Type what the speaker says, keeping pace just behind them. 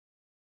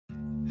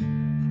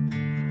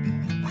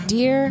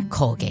Dear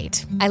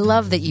Colgate, I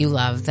love that you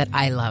love that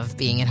I love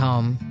being at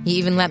home. You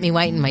even let me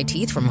whiten my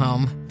teeth from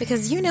home.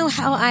 Because you know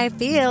how I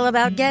feel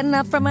about getting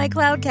up from my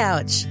cloud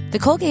couch. The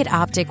Colgate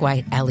Optic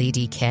White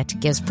LED Kit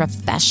gives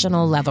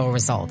professional-level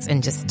results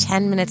in just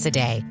 10 minutes a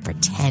day for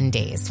 10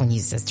 days when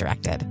used as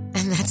directed.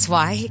 And that's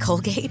why,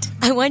 Colgate,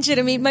 I want you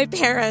to meet my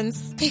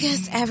parents.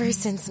 Because ever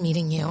since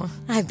meeting you,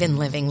 I've been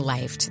living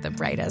life to the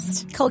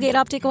brightest. Colgate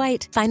Optic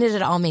White. Find it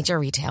at all major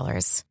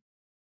retailers.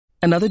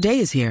 Another day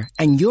is here,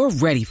 and you're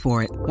ready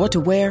for it. What to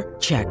wear?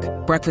 Check.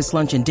 Breakfast,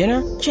 lunch, and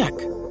dinner? Check.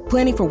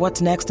 Planning for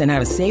what's next and how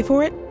to save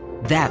for it?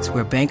 That's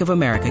where Bank of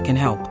America can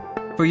help.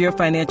 For your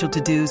financial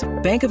to-dos,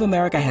 Bank of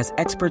America has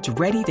experts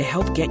ready to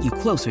help get you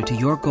closer to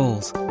your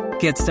goals.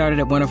 Get started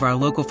at one of our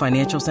local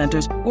financial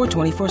centers or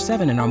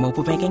 24/7 in our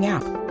mobile banking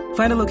app.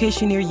 Find a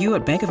location near you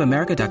at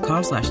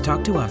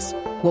bankofamerica.com/talktous.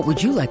 What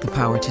would you like the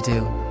power to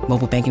do?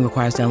 Mobile banking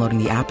requires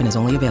downloading the app and is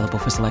only available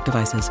for select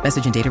devices.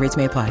 Message and data rates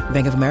may apply.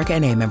 Bank of America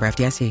N.A., member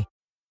FDIC.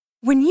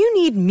 When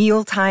you need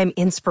mealtime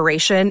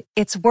inspiration,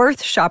 it's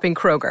worth shopping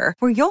Kroger,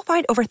 where you'll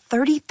find over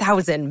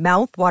 30,000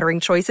 mouth-watering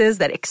choices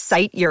that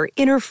excite your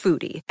inner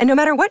foodie. And no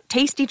matter what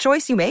tasty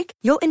choice you make,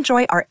 you'll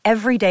enjoy our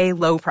everyday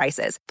low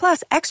prices,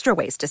 plus extra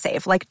ways to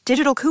save, like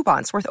digital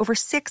coupons worth over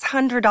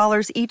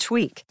 $600 each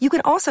week. You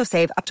can also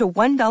save up to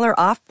 $1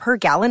 off per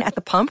gallon at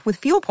the pump with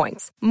fuel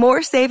points.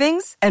 More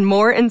savings and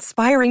more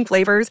inspiring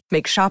flavors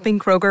make shopping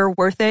Kroger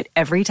worth it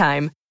every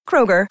time.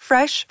 Kroger,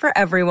 fresh for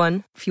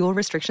everyone. Fuel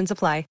restrictions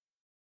apply.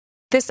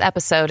 This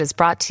episode is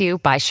brought to you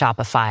by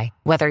Shopify.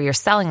 Whether you're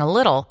selling a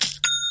little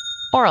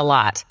or a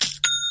lot,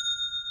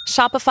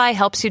 Shopify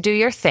helps you do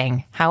your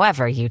thing,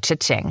 however you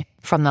cha-ching.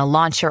 From the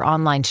launch your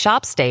online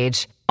shop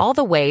stage, all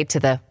the way to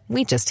the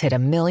we just hit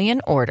 1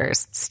 million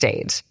orders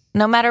stage.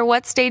 No matter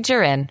what stage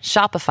you're in,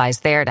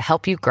 Shopify's there to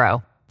help you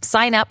grow.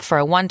 Sign up for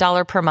a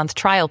 $1 per month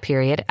trial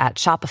period at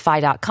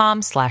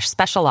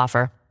shopify.com/special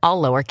offer,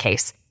 all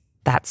lowercase.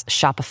 That's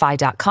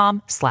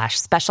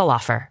shopify.com/special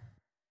offer.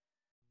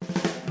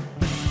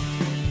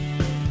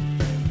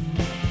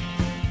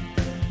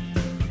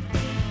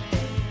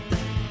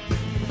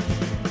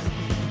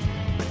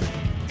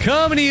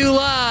 Coming to you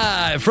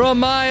live from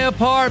my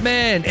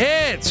apartment,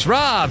 it's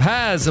Rob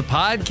Has a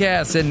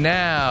Podcast. And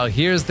now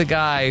here's the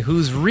guy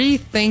who's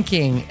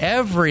rethinking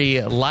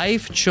every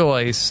life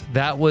choice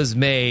that was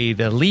made,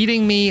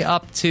 leading me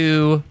up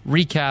to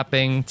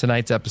recapping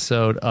tonight's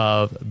episode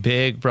of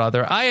Big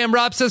Brother. I am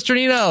Rob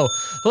Cesternino.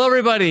 Hello,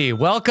 everybody.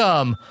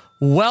 Welcome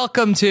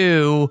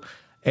to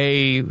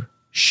a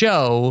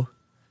show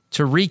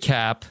to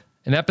recap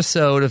an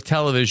episode of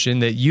television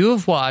that you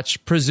have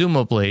watched,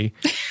 presumably,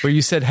 where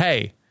you said,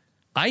 hey,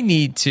 I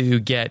need to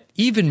get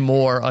even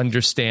more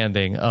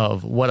understanding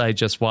of what I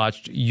just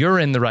watched. You're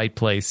in the right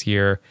place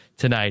here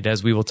tonight,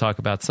 as we will talk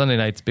about Sunday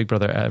night's Big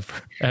Brother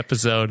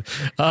episode,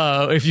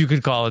 if you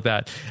could call it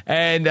that.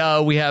 And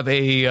we have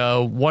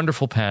a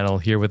wonderful panel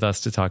here with us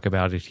to talk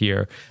about it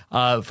here.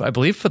 I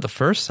believe for the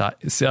first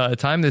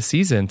time this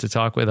season to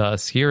talk with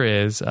us, here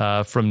is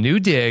from New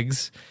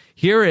Digs.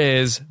 Here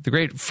is the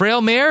great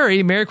frail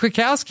Mary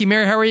Kwiatkowski.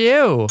 Mary, how are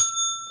you?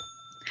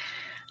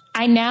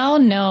 I now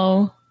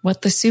know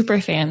what the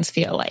super fans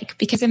feel like,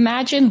 because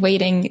imagine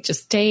waiting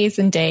just days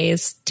and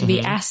days to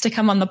be asked to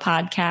come on the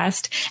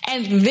podcast,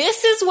 and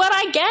this is what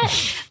I get.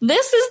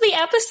 This is the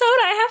episode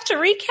I have to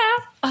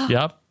recap. Oh.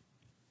 Yep.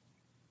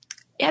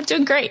 Yeah,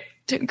 doing great.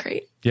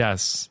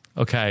 Yes.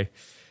 Okay.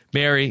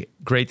 Mary,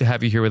 great to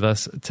have you here with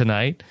us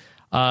tonight.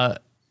 Of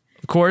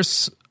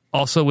course,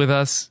 also with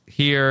us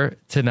here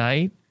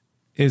tonight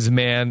is a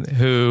man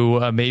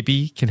who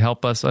maybe can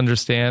help us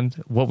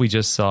understand what we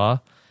just saw.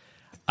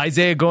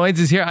 Isaiah Goins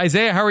is here.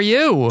 Isaiah, how are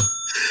you?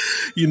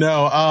 You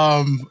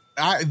know,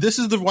 this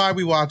is why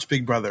we watch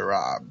Big Brother,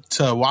 Rob,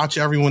 to watch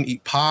everyone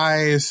eat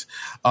pies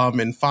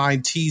and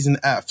find T's and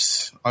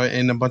F's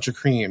in a bunch of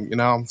cream, you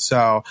know?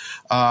 So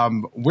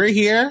we're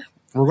here.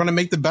 We're going to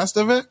make the best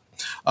of it.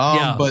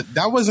 But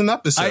that was an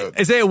episode.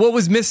 Isaiah, what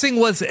was missing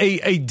was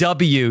a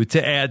W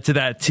to add to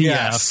that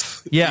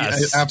TF.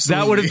 Yes,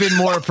 absolutely. That would have been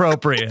more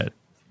appropriate.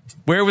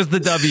 Where was the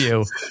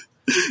W?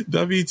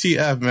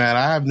 WTF, man.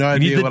 I have no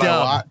idea what I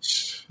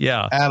watch.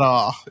 Yeah. At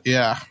all.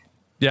 Yeah.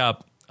 Yeah.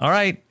 All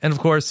right. And of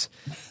course,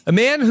 a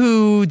man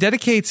who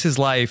dedicates his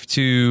life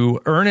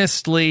to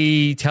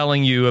earnestly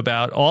telling you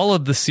about all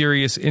of the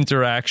serious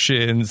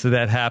interactions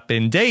that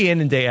happen day in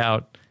and day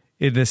out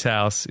in this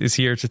house is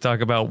here to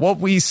talk about what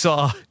we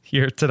saw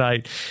here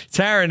tonight.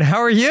 Taryn, how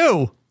are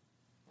you?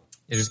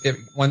 Yeah, just give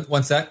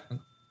one sec.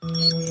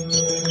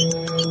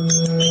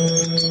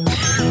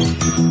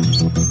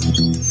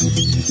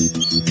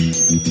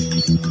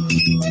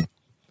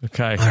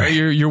 Okay. Right.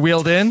 You're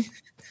wheeled in?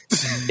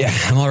 Yeah,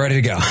 I'm all ready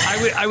to go.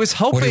 I was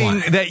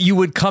hoping that you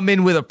would come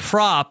in with a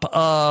prop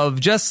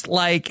of just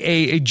like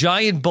a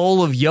giant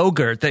bowl of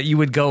yogurt that you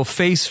would go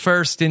face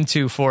first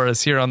into for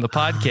us here on the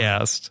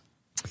podcast.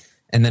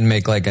 And then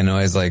make like a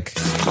noise like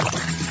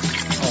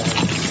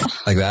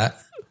that.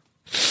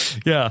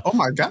 Yeah. Oh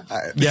my God.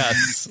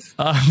 Yes.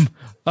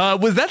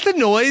 Was that the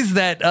noise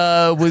that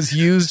was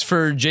used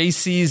for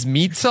JC's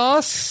meat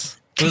sauce?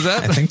 Was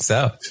that? I think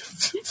so.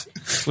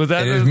 Was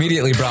that? It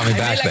immediately brought me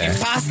back there.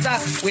 Pasta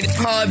with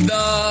hot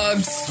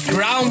dogs,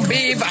 ground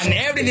beef, and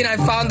everything I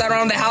found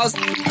around the house.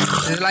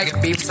 It's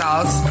like beef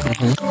sauce.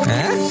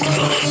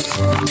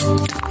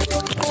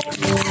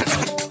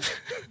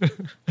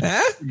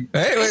 Wait,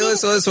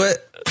 let's wait.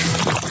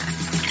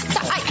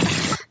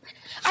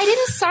 I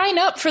didn't sign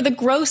up for the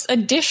gross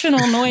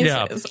additional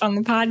noises on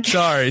the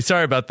podcast.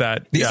 Sorry about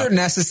that. These are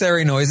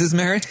necessary noises,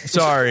 Mary.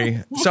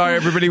 Sorry,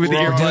 everybody with the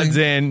earbuds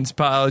in.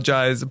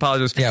 Apologize.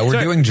 Yeah,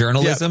 we're doing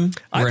journalism.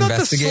 We're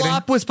investigating. I thought the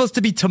slop was supposed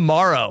to be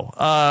tomorrow.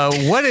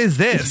 What is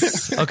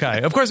this?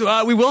 Okay, of course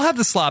we will have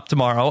the slop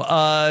tomorrow.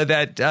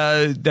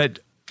 That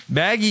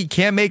Maggie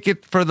can't make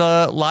it for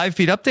the live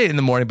feed update in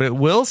the morning, but it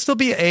will still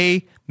be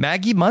a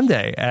Maggie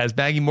Monday as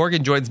Maggie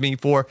Morgan joins me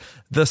for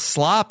the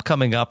slop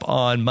coming up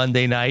on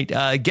Monday night.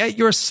 Get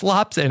your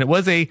slops in. It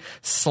was a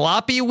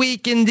sloppy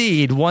week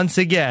indeed. Once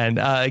again,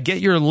 get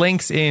your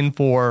links in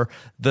for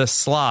the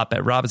slop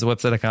at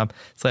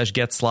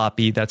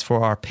robinsonwebsite.com/get-sloppy. That's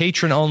for our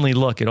patron only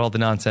look at all the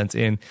nonsense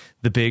in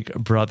the Big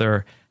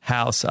Brother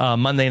house.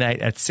 Monday night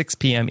at 6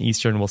 p.m.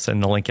 Eastern. We'll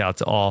send the link out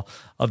to all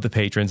of the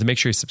patrons. And make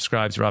sure you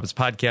subscribe to Robin's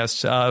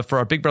podcast for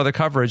our Big Brother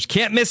coverage.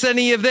 Can't miss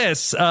any of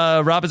this.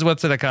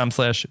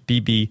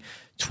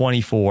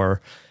 robinswebsite.com/BB24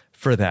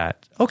 for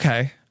that.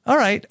 Okay. All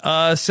right.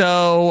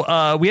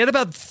 So we had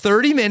about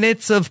 30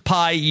 minutes of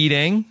pie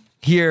eating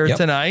here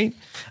tonight.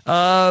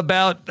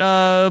 About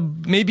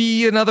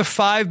maybe another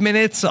 5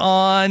 minutes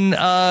on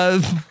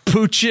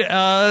Pooch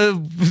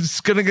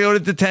is going to go to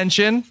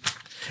detention.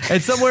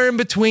 And somewhere in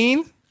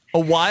between, a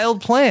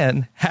wild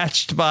plan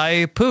hatched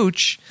by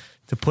Pooch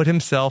to put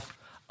himself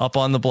up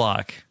on the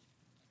block.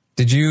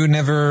 Did you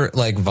never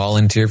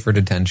volunteer for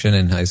detention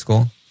in high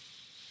school?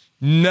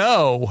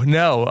 No.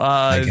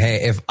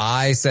 Hey, if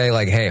I say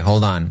hey,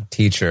 hold on,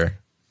 teacher,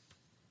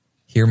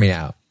 hear me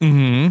out.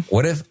 Mm-hmm.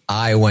 What if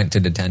I went to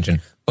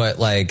detention, but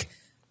and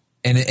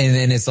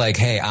it's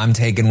hey, I'm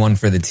taking one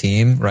for the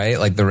team, right?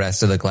 Like the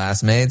rest of the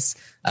classmates.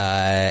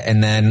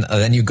 And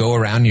then you go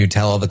around and you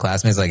tell all the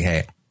classmates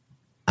hey,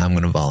 I'm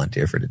going to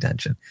volunteer for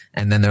detention.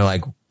 And then they're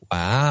like,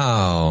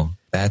 wow,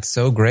 that's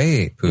so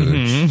great, Pooch.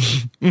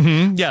 Mm-hmm.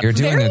 Mm-hmm. Yeah. You're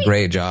doing a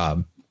great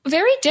job.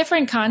 Very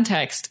different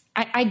context.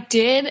 I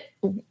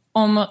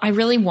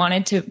really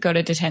wanted to go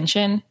to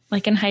detention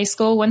in high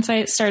school once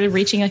I started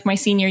reaching my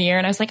senior year,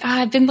 and I was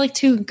I've been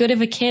too good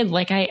of a kid.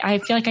 I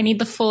feel like I need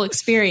the full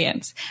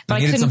experience.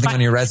 But you needed something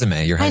on your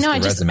resume, your high school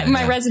resume.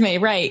 My resume,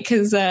 right.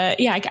 Because,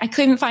 I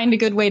couldn't find a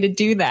good way to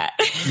do that.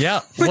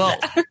 Yeah. Well,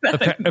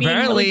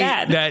 apparently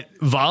that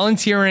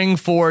volunteering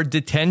for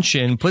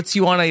detention puts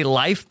you on a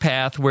life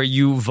path where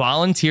you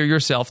volunteer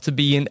yourself to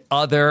be in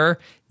other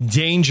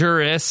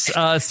dangerous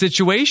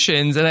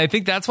situations. And I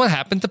think that's what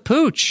happened to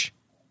Pooch.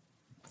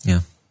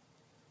 Yeah.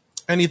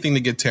 Anything to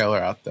get Taylor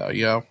out, though,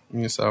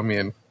 So, I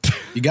mean,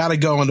 you got to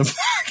go in the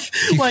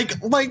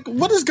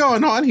what is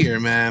going on here,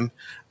 man?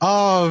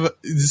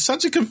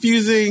 Such a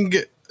confusing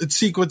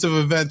sequence of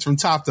events from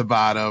top to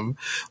bottom.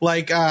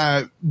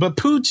 But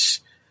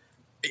Pooch,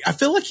 I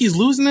feel like he's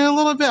losing it a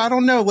little bit. I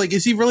don't know.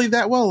 Is he really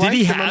that well liked? Did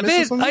he have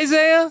it,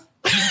 Isaiah?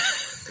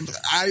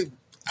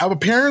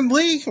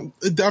 Apparently,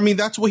 I mean,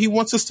 that's what he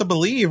wants us to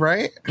believe,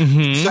 right?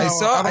 Mm-hmm. So,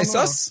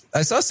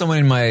 I saw someone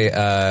in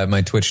my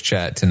my Twitch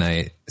chat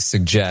tonight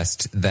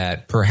suggest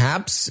that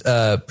perhaps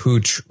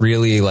Pooch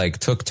really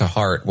took to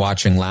heart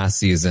watching last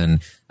season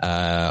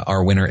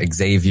our winner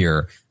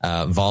Xavier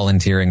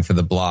volunteering for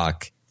the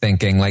block,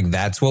 thinking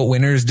that's what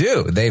winners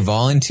do. They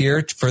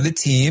volunteer for the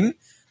team,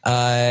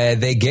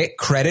 they get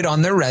credit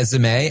on their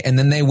resume, and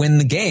then they win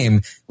the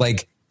game.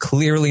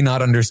 Clearly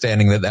not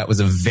understanding that was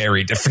a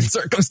very different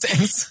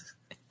circumstance.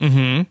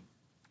 Mm-hmm.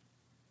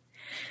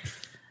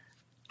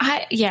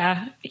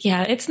 Yeah,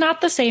 it's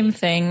not the same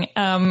thing.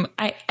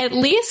 At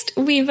least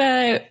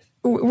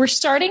we're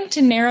starting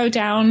to narrow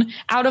down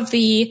out of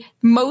the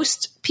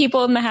most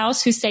people in the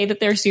house who say that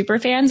they're super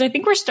fans. I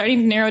think we're starting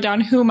to narrow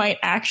down who might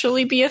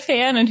actually be a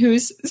fan and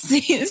who's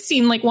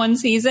seen one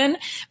season,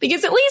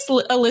 because at least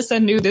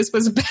Alyssa knew this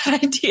was a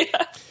bad idea.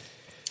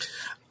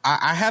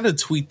 I had to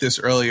tweet this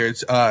earlier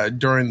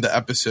during the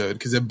episode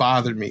because it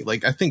bothered me.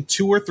 I think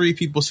 2 or 3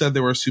 people said they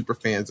were super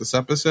fans this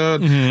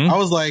episode. Mm-hmm. I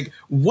was like,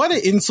 what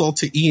an insult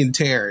to Ian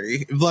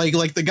Terry.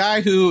 Like the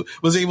guy who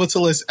was able to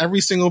list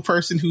every single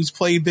person who's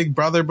played Big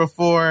Brother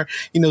before.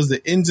 He knows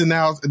the ins and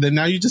outs. And then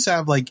now you just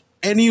have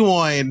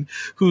anyone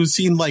who's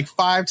seen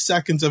 5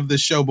 seconds of the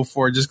show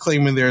before just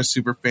claiming they're a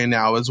super fan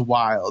now is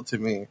wild to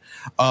me.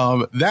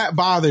 That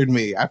bothered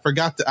me. I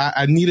forgot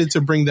I needed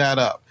to bring that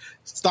up.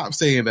 Stop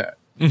saying that.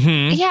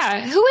 Mm-hmm.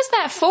 Yeah, who is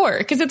that for?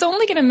 Because it's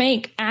only going to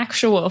make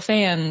actual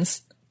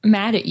fans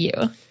mad at you.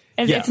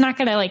 It's not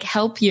going to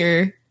help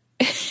your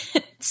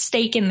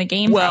stake in the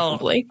game.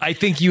 Probably. I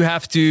think you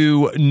have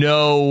to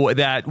know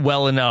that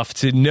well enough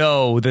to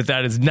know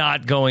that is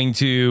not going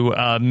to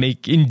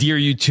endear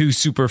you to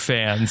super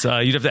fans.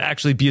 You'd have to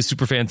actually be a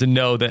super fan to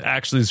know that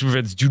actually the super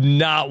fans do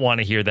not want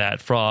to hear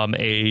that from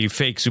a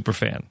fake super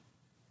fan.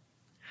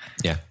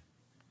 Yeah,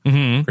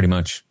 pretty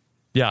much.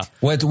 Yeah.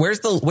 Where's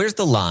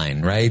the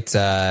line, right?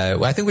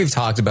 I think we've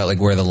talked about like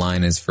where the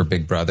line is for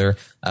Big Brother.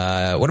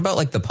 What about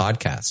like the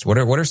podcast? What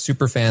are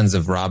super fans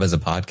of Rob as a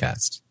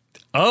podcast?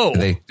 Oh,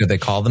 do they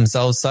call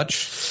themselves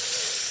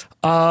such?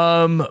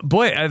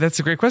 Boy, that's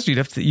a great question.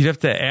 You'd have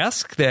to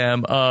ask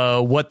them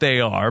what they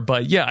are.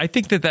 But yeah, I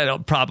think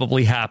that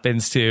probably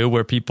happens too,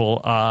 where people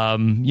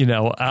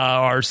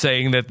are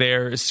saying that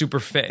they're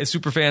super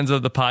fans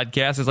of the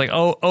podcast. It's like,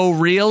 oh,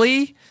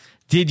 really?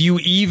 Did you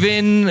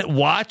even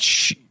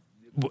watch?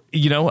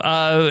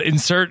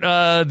 Insert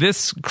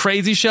this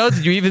crazy show.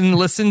 Did you even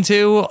listen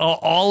to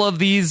all of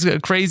these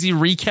crazy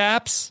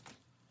recaps?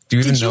 Do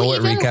you even know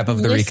what recap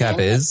of the recap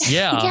is?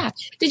 Yeah.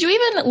 Did you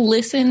even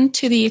listen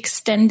to the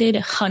extended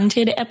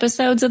hunted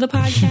episodes of the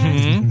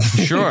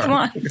podcast? Sure. Come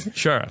on.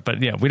 Sure.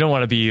 But yeah, we don't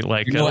want to be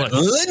like what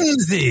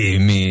Lindsay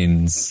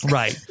means.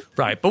 Right.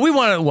 But we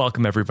want to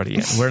welcome everybody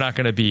in. We're not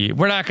going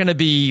to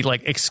be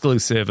like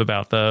exclusive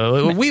about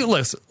we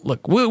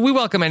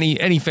welcome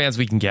any fans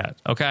we can get.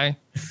 Okay.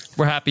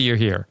 We're happy you're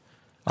here.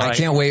 I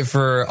can't wait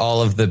for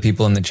all of the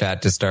people in the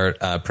chat to start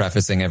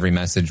prefacing every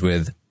message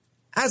with,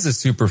 as a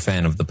super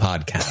fan of the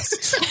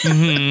podcast.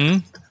 Mm-hmm.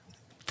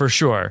 For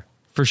sure.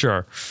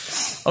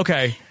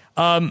 Okay.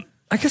 I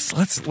guess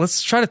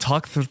let's try to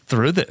talk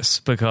through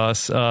this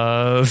because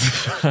I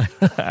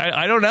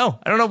don't know.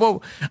 I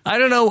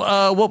don't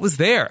know what was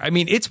there. I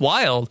mean, it's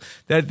wild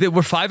that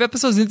we're 5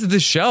 episodes into the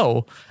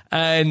show,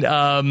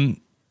 and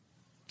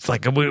it's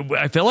like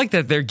I feel like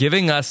that they're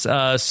giving us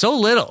so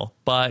little,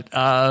 but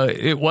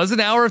it was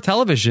an hour of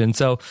television.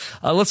 So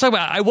let's talk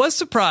about it. I was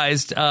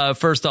surprised,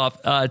 first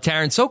off,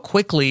 Taryn, so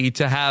quickly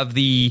to have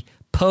the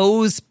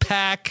Pose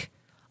Pack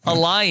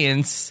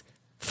Alliance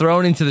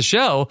thrown into the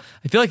show.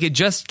 I feel like it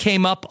just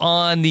came up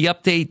on the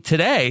update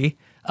today,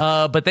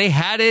 but they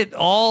had it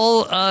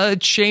all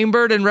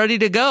chambered and ready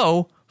to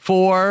go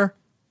for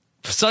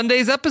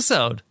Sunday's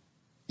episode.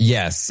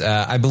 Yes,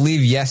 I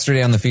believe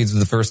yesterday on the feeds was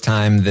the first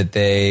time that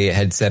they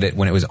had said it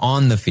when it was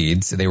on the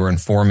feeds. They were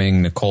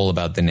informing Nicole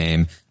about the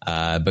name,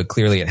 but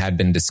clearly it had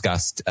been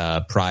discussed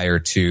prior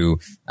to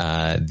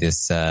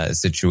this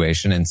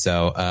situation. And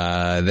so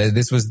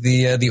this was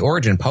the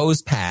origin.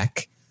 Pose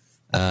Pack,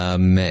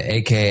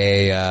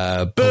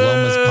 a.k.a.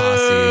 Paloma's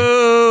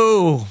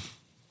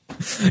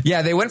Posse.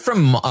 Yeah, they went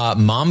from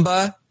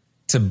Mamba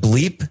to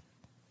Bleep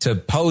to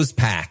Pose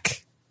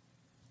Pack.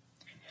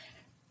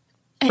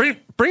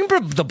 Bring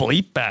the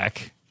bleep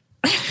back.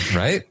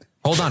 Right?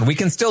 Hold on. We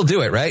can still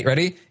do it, right?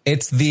 Ready?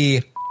 It's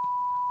the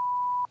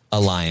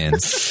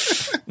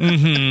Alliance.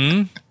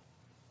 Mm-hmm.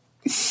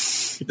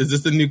 Is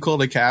this the new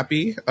Cola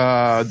Cappy?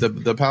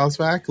 The Palace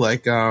Pack?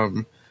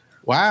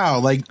 Wow.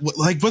 Like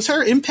was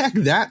her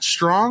impact that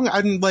strong?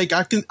 I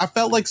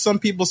felt like some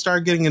people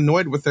started getting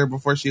annoyed with her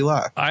before she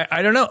left.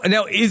 I don't know.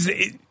 Now, is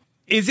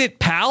it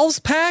Pals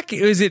Pack? Or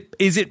is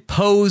it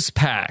Pose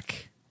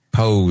Pack?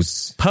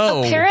 Pose.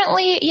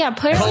 Apparently,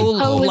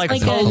 Poe was like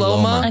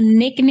a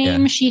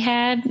nickname she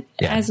had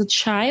as a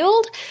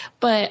child.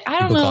 But I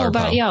don't know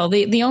about y'all.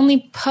 The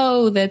only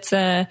Poe that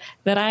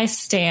I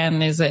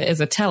stan is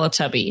a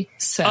Teletubby.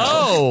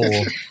 So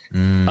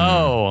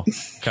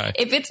okay.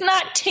 If it's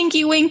not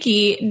Tinky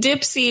Winky,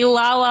 Dipsy,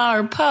 Lala,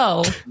 or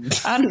Poe,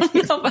 I don't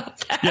know about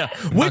that. Yeah,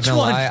 which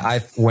one?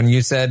 When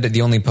you said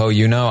the only Poe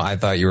I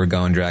thought you were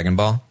going Dragon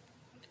Ball,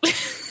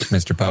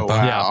 Mr. Popo. Oh,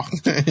 wow.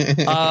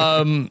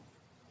 Yeah.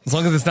 As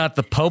long as it's not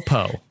the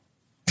Popo.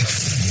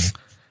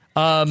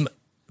 But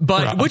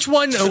Rob. Which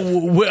one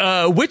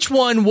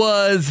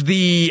was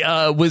the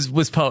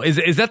was Poe?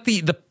 Is that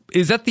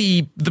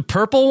the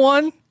purple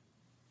one?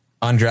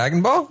 On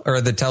Dragon Ball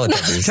or the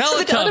Teletubbies?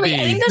 Teletubby.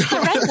 I think that's the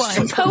red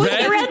one. Poe's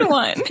the red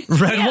one.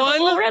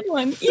 The red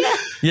one. Yeah.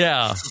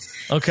 Yeah.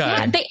 Okay.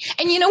 Yeah,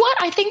 and you know what?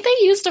 I think they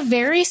used a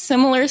very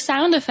similar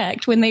sound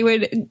effect when they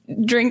would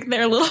drink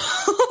their little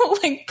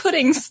like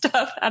pudding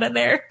stuff out of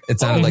there. It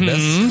sounded like this.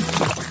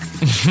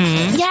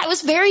 Mm-hmm. Yeah, it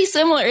was very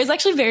similar. It was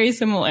actually very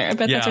similar. I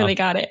bet that's where they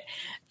got it.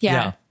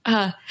 Yeah.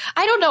 I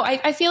don't know.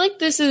 I feel like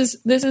this is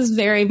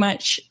very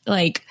much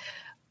like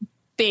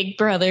Big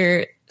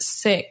Brother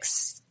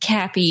 6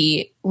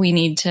 Cappy. We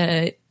need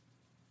to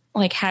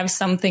like have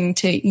something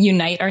to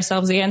unite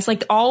ourselves against.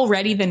 Like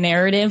already the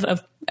narrative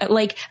of,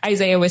 like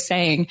Isaiah was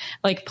saying,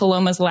 like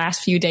Paloma's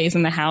last few days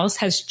in the house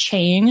has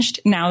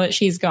changed now that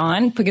she's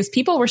gone, because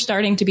people were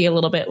starting to be a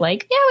little bit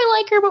like, yeah, we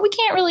like her, but we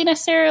can't really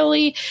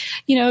necessarily,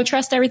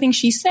 trust everything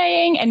she's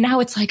saying. And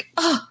now it's like,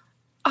 oh,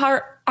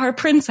 our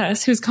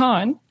princess who's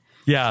gone.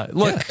 Yeah.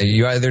 Look,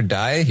 you either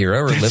die a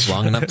hero or live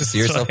long enough to see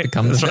yourself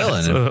become the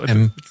villain.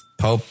 And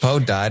Poe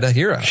died a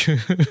hero.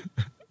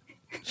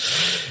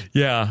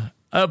 Yeah.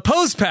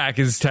 Pose Pack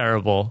is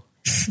terrible.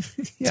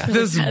 Yeah.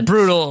 This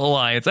brutal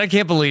alliance. I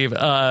can't believe,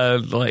 I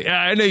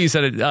know you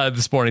said it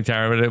this morning,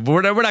 Tara, but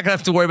we're not going to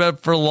have to worry about it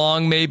for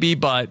long, maybe,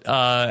 but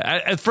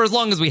for as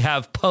long as we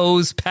have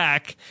Pose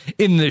Pack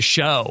in the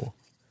show.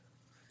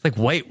 Like,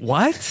 wait,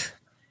 what?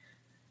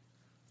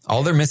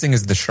 All they're missing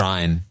is the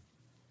shrine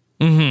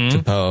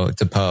to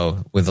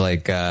Poe with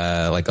like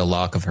a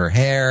lock of her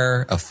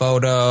hair, a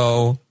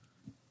photo,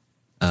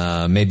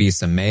 maybe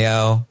some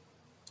mayo.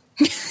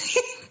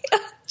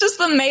 Just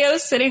the mayo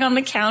sitting on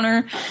the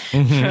counter for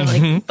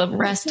like the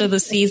rest of the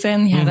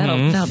season. Yeah,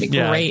 that'll be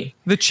great.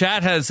 The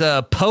chat has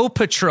Poe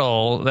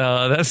Patrol.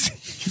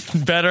 That's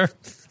better.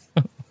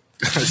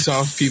 I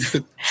saw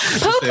people.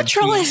 Poe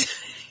Patrol is.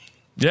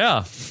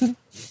 Yeah.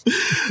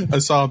 I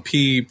saw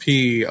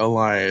PP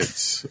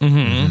Alliance.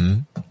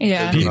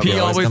 Yeah.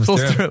 PP always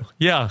pulls through.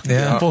 Yeah.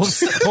 Pulls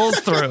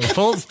through.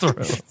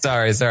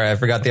 Sorry. I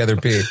forgot the other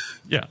P.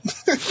 Yeah.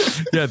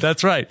 Yeah,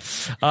 that's right.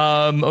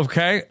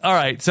 Okay. All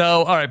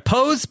right.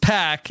 Poe's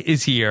pack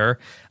is here.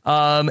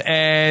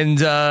 And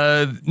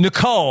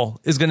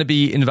Nicole is going to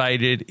be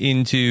invited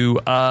into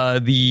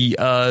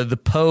the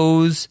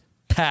Poe's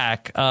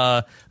pack.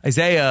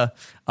 Isaiah.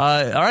 All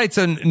right.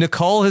 So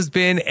Nicole has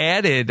been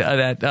added.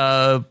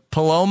 That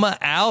Paloma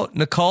out,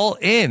 Nicole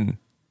in.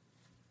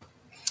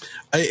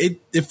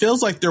 It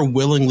feels like they're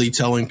willingly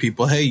telling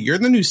people, hey, you're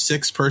the new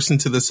sixth person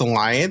to this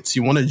alliance.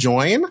 You want to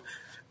join?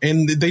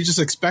 And they just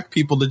expect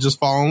people to just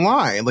fall in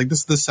line. Like, this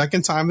is the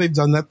second time they've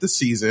done that this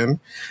season.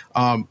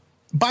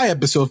 By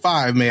episode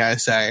 5, may I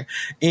say.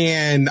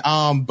 And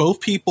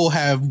both people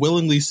have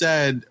willingly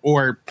said,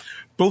 or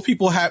both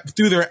people have,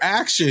 through their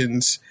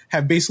actions,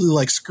 have basically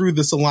like screwed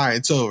this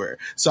alliance over.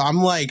 So I'm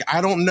like,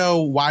 I don't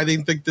know why they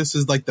think this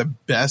is like the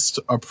best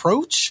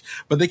approach,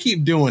 but they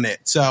keep doing it.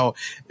 So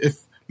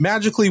if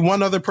magically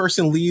one other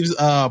person leaves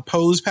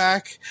Poe's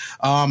pack,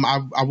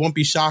 I won't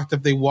be shocked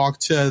if they walk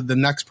to the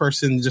next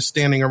person just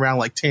standing around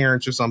like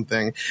Terrence or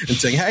something and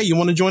saying, hey, you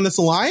want to join this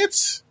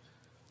alliance?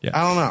 Yeah.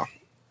 I don't know.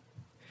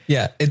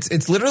 Yeah,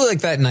 it's literally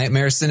like that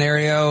nightmare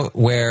scenario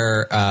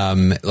where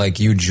like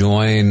you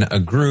join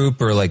a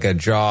group or like a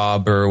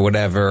job or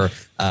whatever,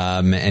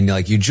 and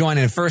like you join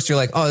and at first you're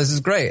like, oh, this is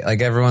great.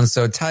 Like everyone's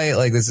so tight.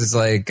 Like this is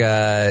like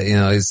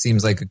it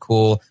seems like a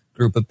cool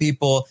group of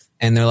people.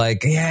 And they're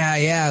like,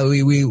 yeah,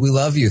 we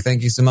love you.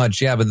 Thank you so much.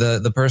 Yeah, but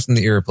the person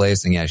that you're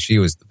replacing, yeah, she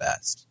was the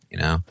best,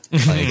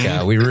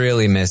 Like we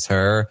really miss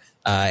her.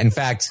 In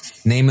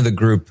fact, name of the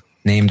group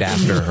named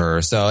after her.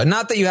 So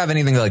not that you have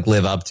anything to like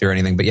live up to or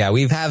anything, but yeah,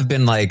 we've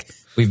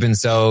been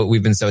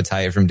so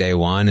tight from day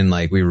one, and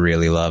like we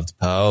really loved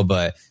Poe,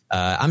 but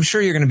I'm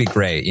sure you're going to be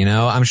great.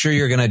 I'm sure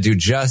you're going to do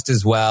just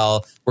as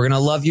well. We're going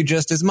to love you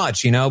just as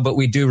much, but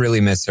we do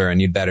really miss her,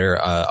 and you'd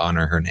better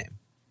honor her name.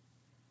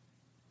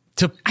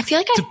 I feel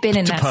like I've been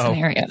in that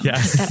scenario.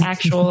 Yes. That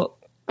actual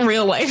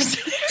real life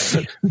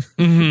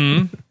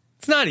scenario.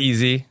 It's not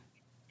easy.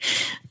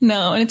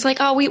 No, and it's like,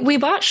 oh, we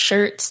bought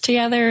shirts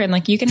together, and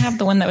like you can have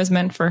the one that was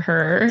meant for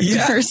her,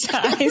 her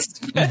size.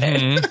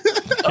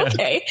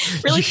 Okay,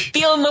 really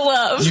feeling the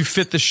love. You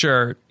fit the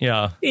shirt,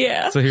 yeah.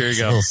 So here you It's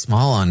go. a little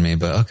small on me,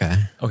 but okay.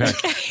 All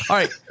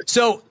right.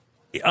 So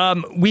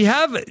we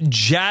have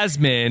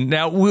Jasmine.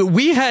 Now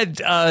we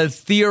had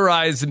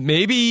theorized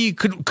maybe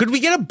could we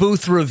get a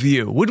booth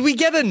review? Would we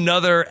get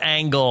another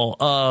angle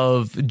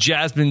of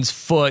Jasmine's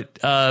foot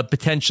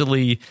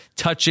potentially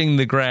touching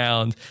the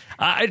ground?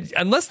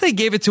 Unless they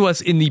gave it to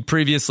us in the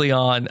previously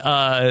on,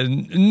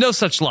 no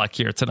such luck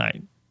here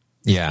tonight.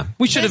 Yeah,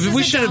 we should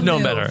have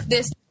known better.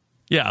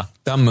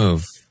 Dumb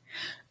move.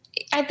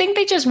 I think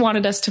they just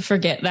wanted us to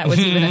forget that was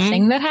even a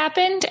thing that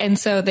happened, and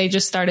so they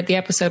just started the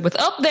episode with,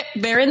 "Oh,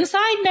 they're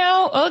inside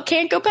now. Oh,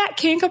 can't go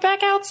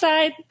back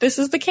outside. This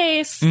is the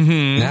case."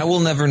 Now we'll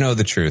never know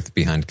the truth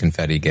behind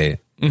Confetti Gate.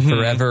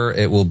 Forever,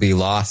 it will be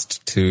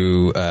lost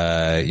to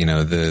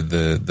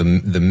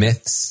the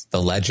myths,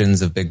 the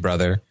legends of Big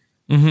Brother.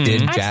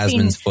 Did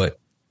Jasmine's foot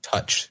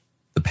touch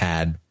the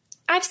pad?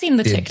 I've seen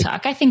the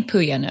TikTok. I think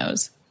Puya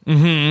knows. Oh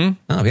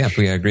yeah,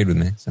 Puya agreed with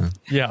me. So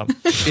yeah,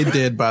 it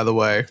did. By the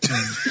way,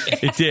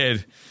 it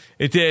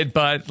did.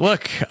 But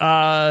look,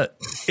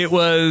 it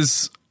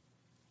was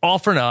all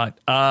for naught.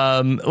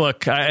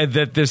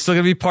 That there's still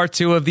gonna be part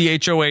 2 of the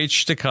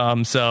HOH to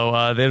come,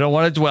 so they don't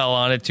want to dwell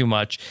on it too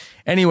much.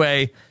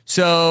 Anyway,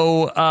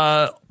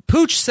 so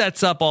Pooch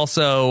sets up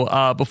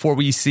also before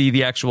we see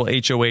the actual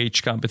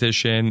HOH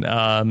competition.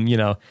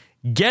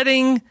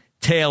 Getting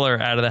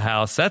Taylor out of the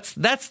house.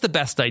 That's the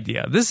best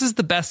idea. This is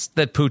the best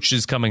that Pooch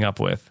is coming up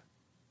with.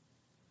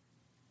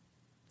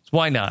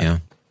 Why not? Yeah.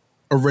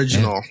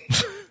 Original.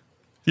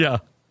 Yeah.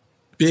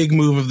 Big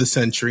move of the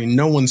century.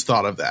 No one's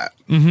thought of that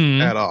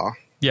at all.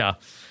 Yeah.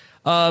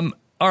 All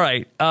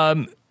right.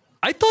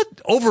 I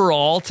thought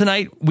overall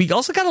tonight, we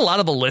also got a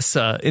lot of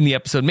Alyssa in the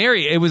episode.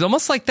 Mary, it was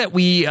almost like that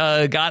we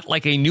got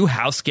like a new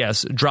house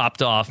guest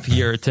dropped off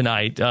here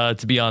tonight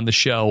to be on the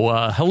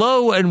show.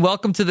 Hello and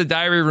welcome to the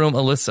diary room,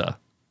 Alyssa.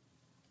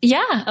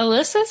 Yeah,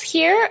 Alyssa's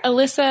here.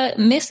 Alyssa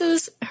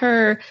misses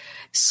her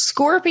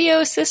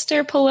Scorpio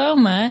sister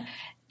Paloma,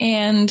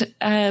 and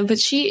but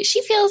she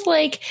feels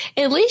like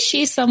at least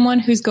she's someone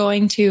who's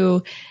going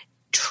to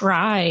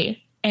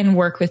try and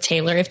work with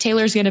Taylor. If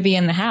Taylor's going to be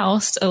in the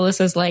house,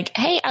 Alyssa's like,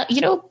 hey,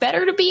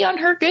 better to be on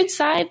her good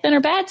side than her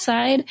bad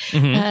side.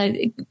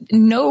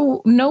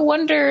 No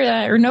wonder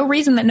or no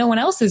reason that no one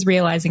else is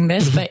realizing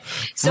this. But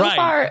so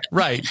far,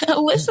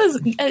 Alyssa's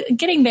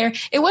getting there.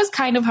 It was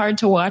kind of hard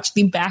to watch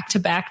the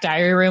back-to-back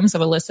diary rooms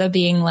of Alyssa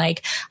being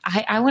like,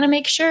 I want to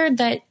make sure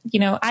that,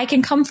 I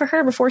can come for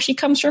her before she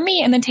comes for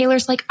me. And then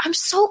Taylor's like, I'm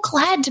so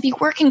glad to be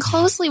working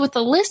closely with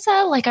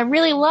Alyssa. Like, I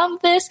really love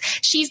this.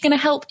 She's going to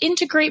help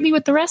integrate me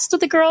with the rest of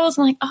the girls.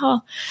 I'm like,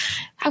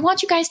 I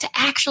want you guys to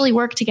actually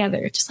work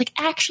together. Just like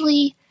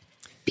actually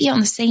be on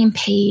the same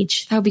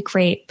page. That would be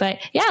great. But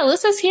yeah,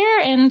 Alyssa's here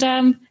and,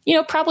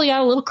 probably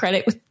got a little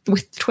credit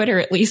with Twitter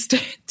at least.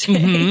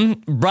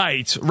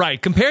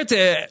 Right. Compared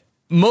to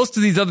most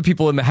of these other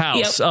people in the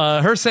house,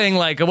 her saying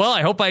like, well,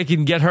 I hope I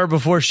can get her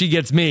before she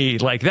gets me.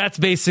 Like, that's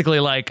basically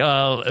like,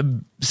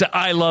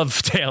 I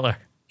love Taylor.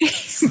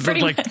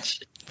 Pretty much.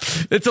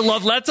 That's a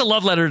love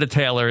letter to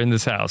Taylor in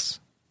this house.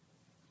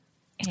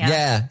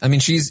 Yeah. I mean,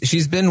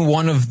 she's been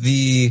one of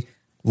the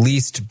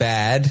least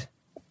bad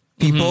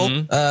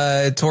people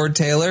toward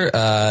Taylor.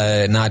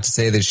 Not to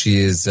say that she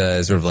is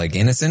sort of like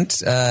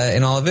innocent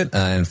in all of it.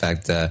 In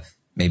fact,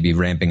 maybe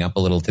ramping up a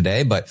little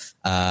today, but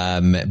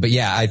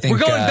yeah, I think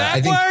we're going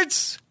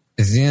backwards.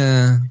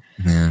 Yeah.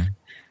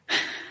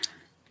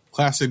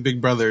 Classic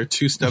Big Brother: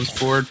 2 steps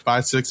forward,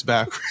 5, 6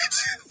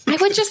 backwards.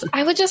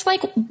 I would just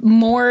like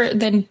more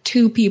than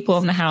 2 people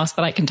in the house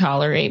that I can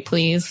tolerate,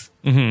 please.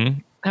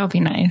 That would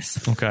be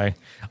nice. Okay.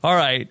 All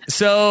right.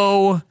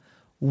 So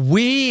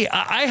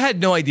I had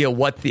no idea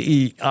what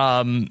the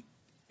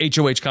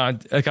HOH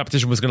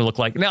competition was going to look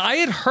like. Now, I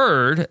had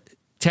heard,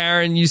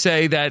 Taryn, you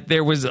say that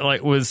there was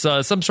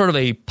some sort of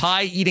a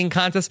pie eating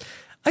contest.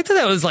 I thought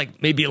that was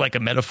like maybe like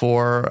a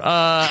metaphor.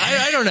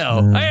 I don't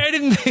know. I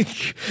didn't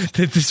think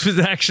that this was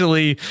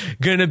actually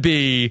going to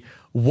be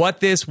what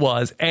this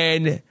was.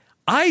 And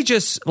I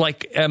just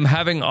am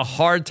having a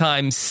hard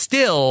time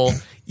still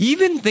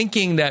even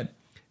thinking that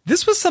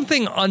this was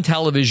something on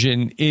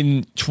television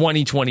in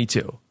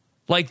 2022.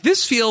 Like,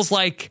 this feels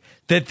like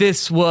that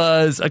this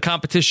was a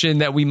competition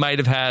that we might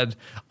have had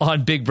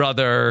on Big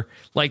Brother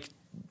like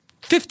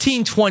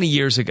 15, 20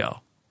 years ago.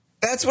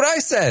 That's what I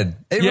said.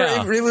 It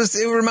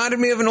reminded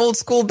me of an old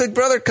school Big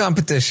Brother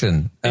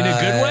competition. In a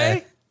good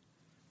way?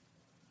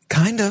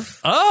 Kind of.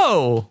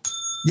 Oh.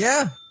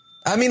 Yeah.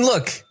 I mean,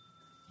 look,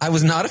 I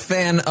was not a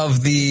fan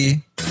of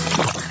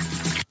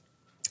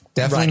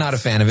definitely not a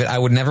fan of it. I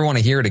would never want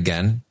to hear it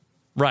again.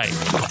 Right.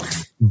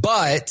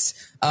 But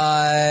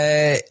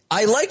I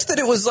liked that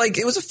it was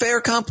a fair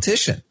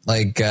competition.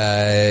 Like,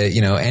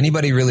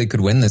 anybody really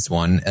could win this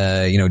one.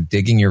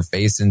 Digging your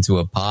face into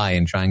a pie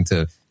and trying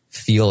to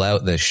feel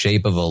out the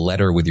shape of a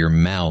letter with your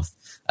mouth.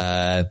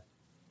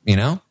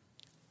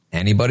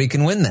 Anybody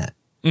can win that,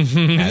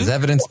 as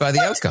evidenced by the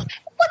outcome.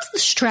 What's the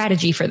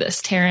strategy for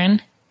this,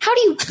 Taryn? How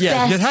do you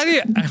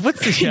what's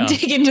the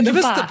dig into the pie?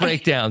 Give us the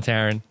breakdown,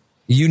 Taryn.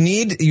 You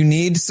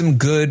need some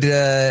good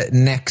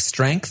neck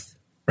strength.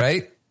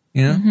 Right?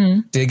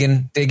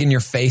 Digging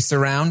your face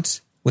around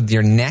with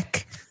your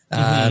neck.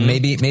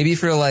 Maybe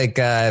for like,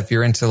 if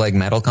you're into like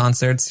metal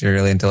concerts, you're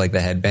really into like the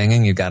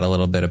headbanging, you got a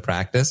little bit of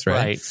practice,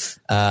 right?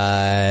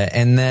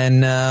 And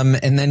then,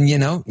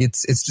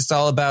 it's just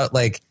all about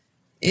like,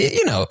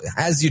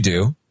 as you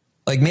do,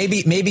 like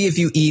maybe if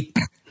you eat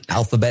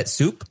alphabet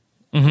soup,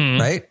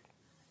 right?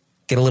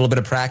 Get a little bit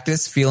of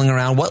practice feeling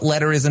around what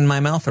letter is in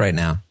my mouth right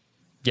now.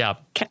 Yeah.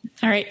 Okay.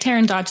 All right,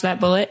 Taryn, dodge that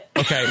bullet.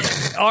 Okay.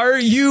 Are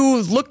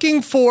you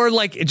looking for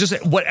like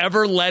just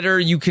whatever letter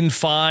you can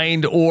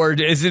find, or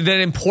is it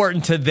then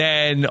important to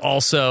then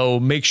also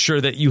make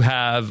sure that you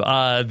have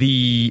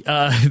the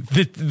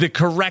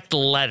correct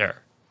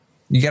letter?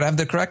 You got to have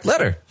the correct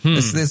letter.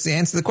 This is the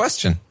answer to the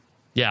question.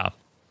 Yeah.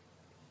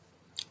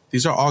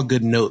 These are all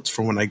good notes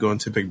for when I go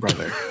into Big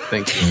Brother.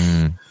 Thank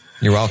you.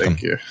 You're welcome.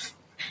 Thank you.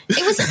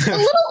 It was a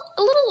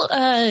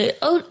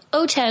little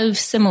OTEV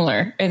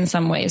similar in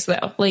some ways,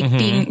 though, like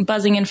being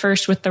buzzing in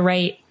first with the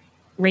right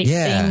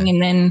thing,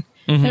 and then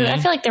I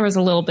feel like there was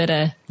a little bit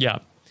of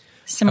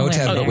similar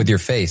OTEV, but with your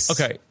face.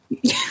 Okay.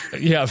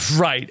 Yeah,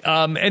 right.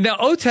 And now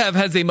OTEV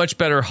has a much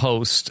better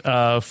host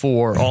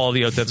for all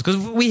the OTEVs, because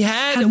we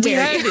had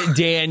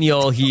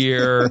Daniel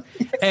here,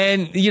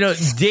 and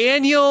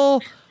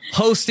Daniel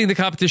hosting the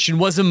competition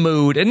was a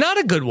mood, and not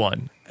a good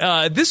one.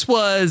 This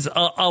was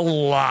a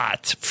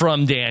lot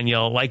from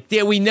Daniel. Like,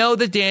 we know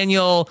that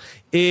Daniel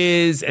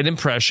is an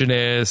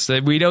impressionist.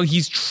 We know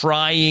he's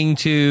trying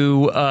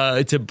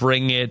to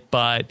bring it,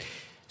 but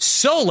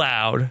so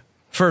loud.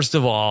 First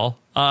of all,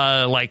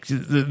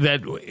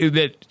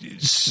 that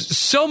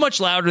so much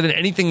louder than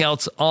anything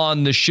else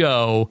on the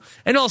show,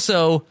 and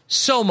also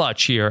so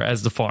much here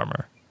as the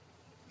farmer.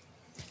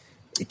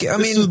 I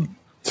mean,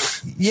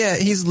 yeah,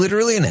 he's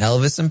literally an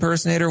Elvis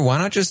impersonator. Why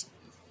not just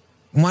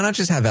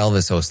have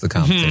Elvis host the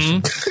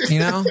competition?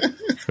 Yeah,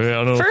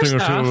 I don't First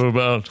think off,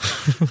 about.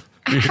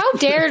 How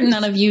dare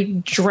none of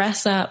you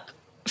dress up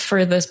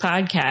for this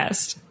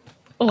podcast?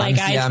 Like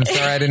I'm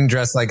sorry I didn't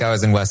dress like I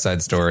was in West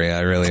Side Story.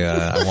 I really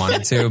I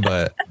wanted to,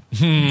 but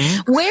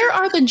where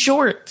are the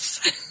jorts?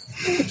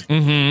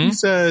 He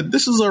said,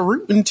 "This is a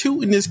rootin'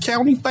 tootin' this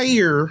county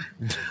fair."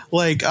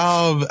 Like,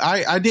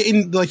 I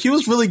didn't like. He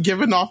was really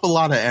giving off a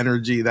lot of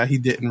energy that he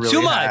didn't really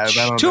too much.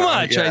 have. Too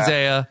much, yeah.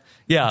 Isaiah.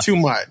 Yeah, too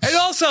much. And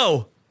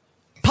also,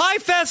 Pie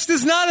Fest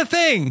is not a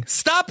thing.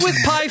 Stop with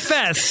Pie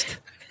Fest.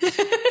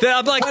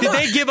 I'm like, did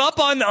they give up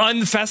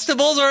on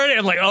festivals already?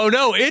 I'm like, oh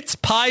no, it's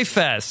Pie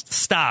Fest.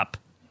 Stop.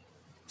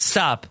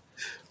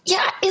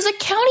 Yeah, is a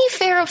county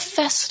fair a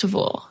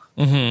festival?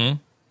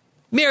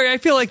 Mary, I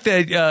feel like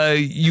that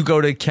you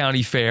go to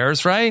county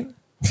fairs, right?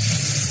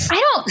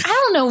 I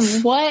don't know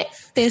what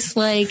this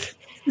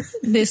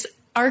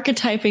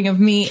archetyping of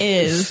me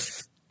is.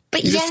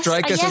 But you yes, just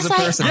strike us as a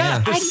person.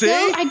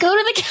 I go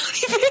to the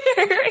county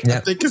fair. Yeah. I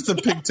think it's the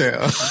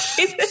pigtail.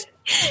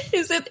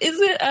 Is it?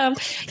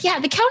 Yeah,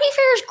 the county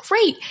fair is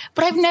great,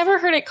 but I've never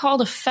heard it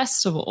called a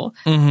festival.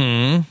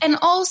 And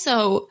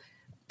also,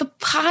 the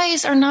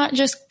pies are not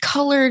just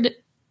colored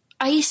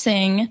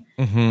icing,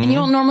 and you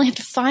don't normally have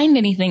to find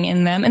anything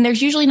in them. And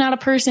there's usually not a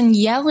person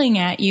yelling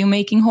at you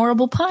making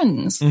horrible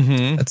puns.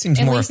 That seems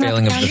At more a least not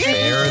failing the of the county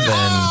fair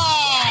than.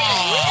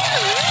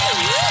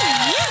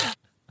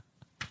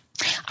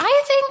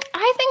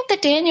 I think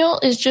that Daniel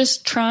is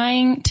just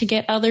trying to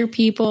get other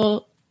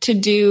people to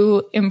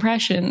do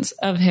impressions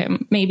of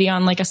him, maybe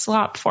on like a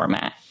slop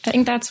format. I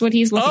think that's what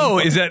he's looking for. Oh,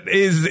 do you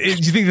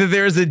think that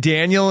there's a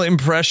Daniel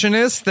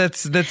impressionist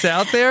that's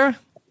out there?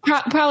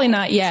 Probably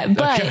not yet,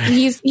 but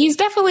he's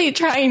definitely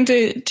trying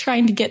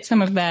to get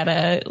some of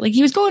that. Like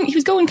he was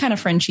going kind of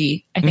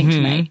Frenchy, I think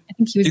tonight. I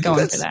think he was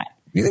going for that.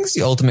 Do you think it's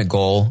the ultimate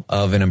goal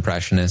of an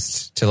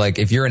impressionist to, like,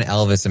 if you're an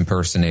Elvis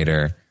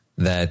impersonator,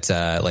 that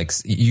like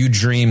you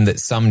dream that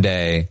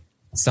someday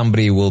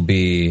somebody will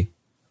be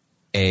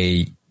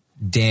a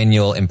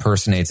Daniel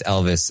impersonates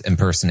Elvis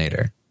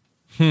impersonator?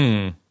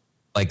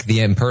 Like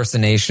the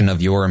impersonation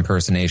of your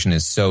impersonation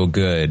is so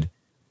good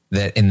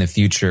that in the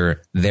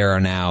future there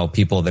are now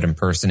people that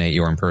impersonate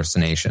your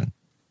impersonation.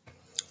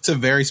 It's a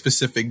very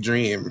specific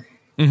dream.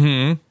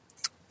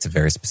 It's a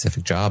very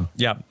specific job.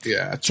 Yeah.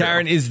 Yeah.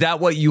 Karen, is that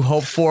what you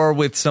hope for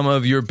with some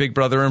of your Big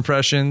Brother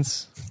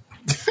impressions?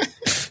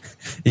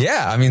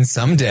 Yeah, I mean,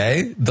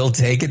 someday they'll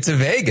take it to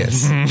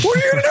Vegas. What are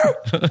you going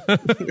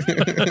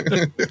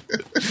to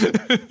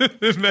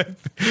do?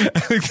 I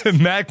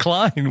think Matt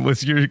Klein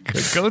was your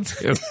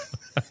go-to.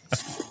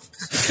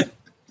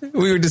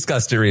 We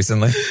discussed it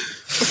recently.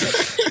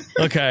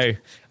 Okay.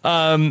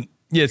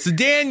 Yeah, so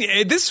Dan,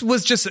 this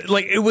was just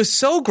like, it was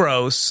so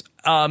gross.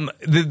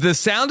 The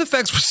sound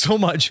effects were so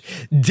much.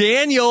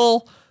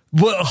 Daniel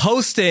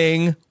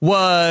hosting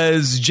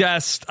was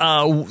just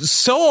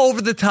so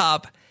over the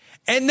top.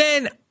 And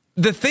then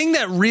the thing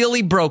that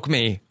really broke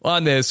me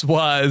on this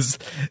was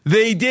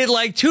they did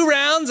like 2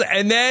 rounds,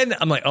 and then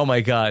I'm like, oh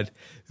my God,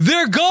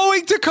 they're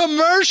going to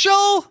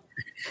commercial?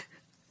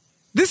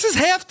 This is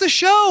half the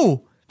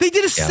show. They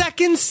did a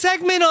second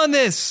segment on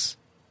this.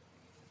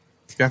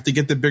 You have to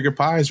get the bigger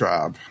pies,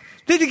 Rob.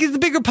 They did get the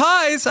bigger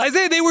pies.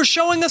 Isaiah, they were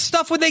showing us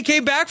stuff when they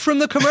came back from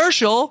the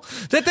commercial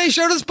that they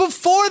showed us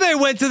before they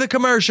went to the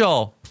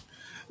commercial.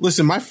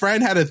 Listen, my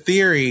friend had a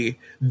theory.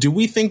 Do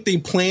we think they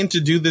planned to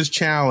do this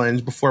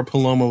challenge before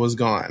Paloma was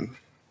gone?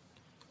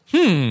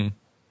 Why?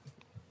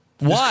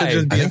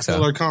 I think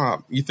so.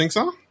 Comp. You think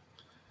so?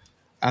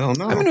 I don't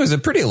know. I mean, it was a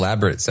pretty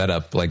elaborate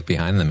setup, like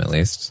behind them at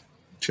least.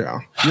 True.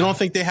 You don't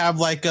think they have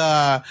like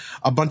a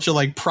bunch of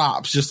like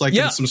props, just like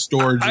in some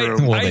storage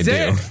room?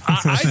 Isaiah,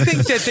 I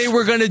think that they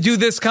were going to do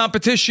this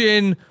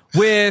competition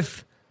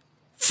with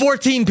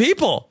 14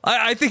 people.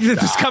 I think that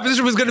this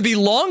competition was going to be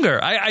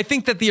longer. I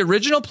think that the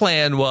original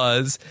plan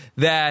was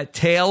that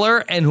Taylor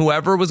and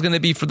whoever was going to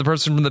be for the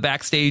person from the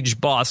backstage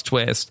boss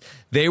twist,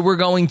 they were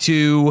going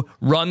to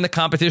run the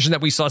competition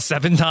that we saw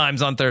 7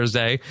 times on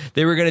Thursday.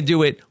 They were going to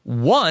do it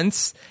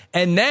once,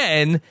 and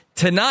then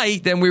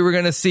tonight, then we were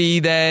going to see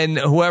then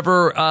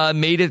whoever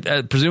made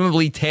it,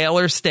 presumably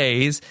Taylor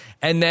stays,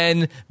 and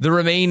then the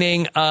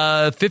remaining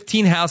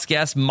 15 house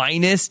guests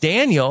minus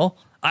Daniel.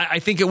 I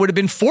think it would have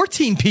been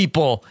 14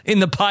 people in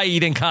the pie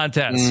eating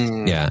contest.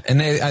 Yeah,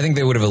 and I think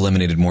they would have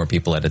eliminated more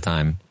people at a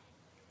time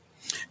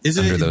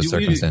under those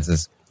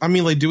circumstances. I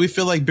mean, like, do we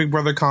feel like Big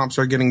Brother comps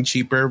are getting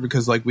cheaper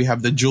because, like, we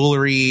have the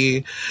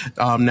jewelry,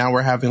 now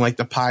we're having, like,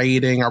 the pie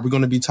eating. Are we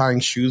going to be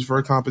tying shoes for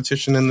a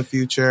competition in the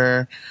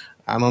future?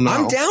 I don't know.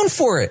 I'm down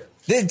for it.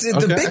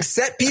 The big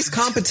set piece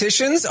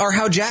competitions are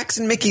how Jax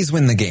and Mickey's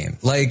win the game.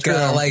 Like,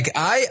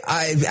 I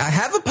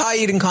have a pie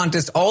eating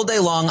contest all day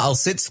long. I'll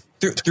sit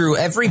through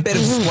every bit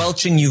of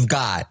squelching you've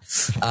got.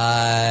 If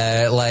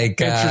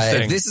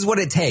this is what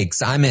it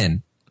takes, I'm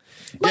in.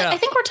 But I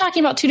think we're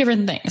talking about 2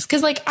 different things.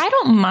 Cause like, I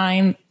don't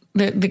mind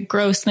the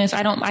grossness.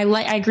 I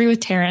agree with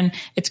Taryn.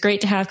 It's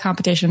great to have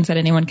competitions that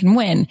anyone can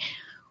win.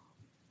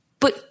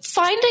 But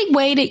find a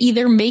way to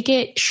either make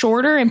it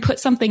shorter and put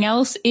something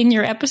else in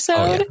your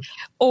episode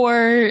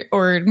or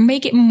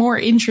make it more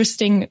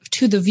interesting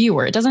to the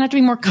viewer. It doesn't have to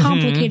be more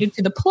complicated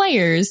to the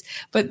players,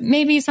 but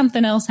maybe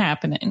something else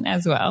happening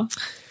as well.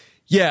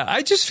 Yeah,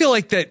 I just feel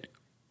like that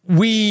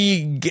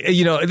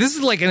this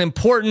is like an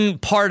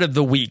important part of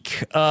the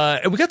week.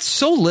 And we got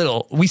so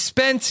little. We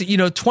spent,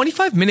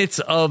 25 minutes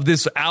of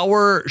this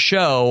hour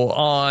show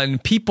on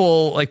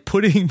people like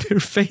putting their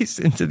face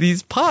into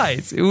these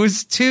pies. It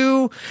was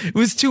too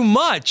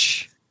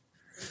much.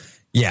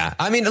 Yeah,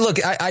 I mean, look,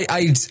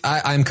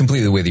 I'm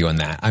completely with you on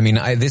that. I mean,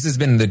 this has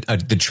been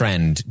the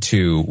trend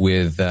too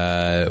with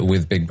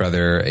Big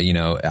Brother.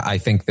 I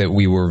think that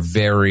we were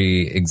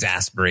very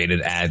exasperated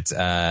at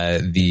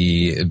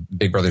the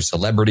Big Brother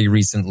Celebrity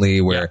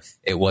recently, where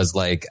it was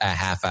like a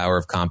half hour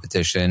of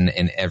competition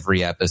in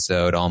every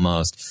episode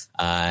almost,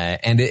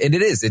 and it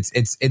is.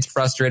 It's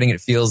frustrating.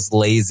 It feels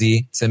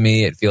lazy to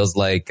me. It feels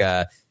like.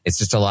 It's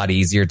just a lot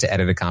easier to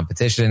edit a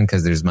competition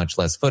because there's much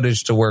less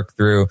footage to work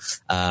through.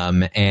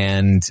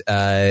 And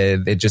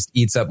it just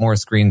eats up more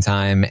screen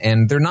time,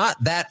 and they're not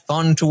that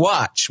fun to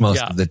watch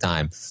most of the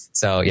time.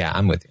 So yeah,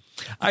 I'm with you.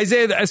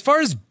 Isaiah, as far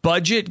as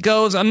budget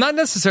goes, I'm not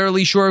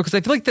necessarily sure because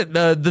I feel like that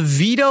the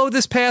veto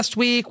this past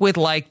week with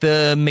like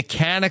the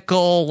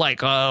mechanical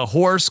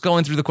horse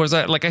going through the course,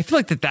 like I feel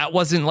like that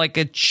wasn't like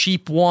a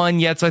cheap one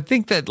yet. So I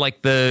think that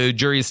like the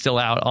jury is still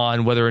out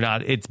on whether or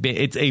not it's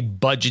a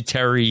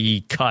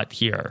budgetary cut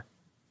here.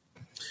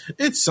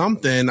 It's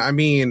something. I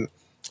mean,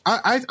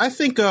 I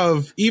think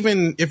of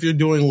even if you're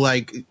doing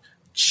like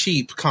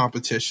cheap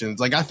competitions.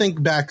 Like I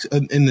think back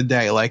in the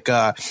day, like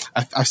I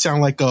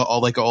sound like an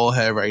old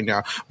head right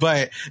now,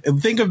 but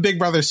think of Big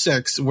Brother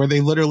 6, where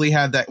they literally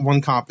had that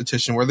one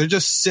competition where they're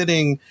just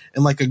sitting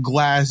in like a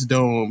glass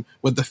dome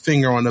with the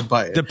finger on the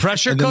button. The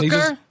pressure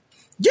cooker?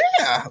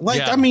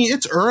 I mean,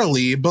 it's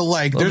early, but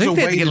like there's a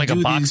way to get like a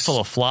box full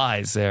of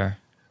flies there.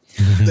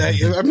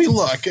 I mean,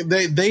 look,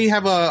 they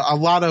have a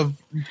lot of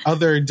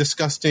other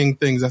disgusting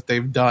things that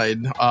they've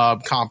done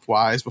comp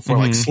wise before,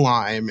 like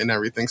slime and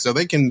everything. So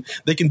they can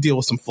deal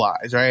with some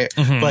flies, right?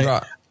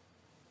 But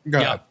go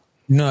ahead.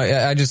 No,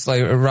 I just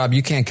like Rob.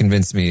 You can't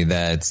convince me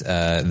that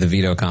the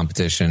veto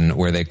competition,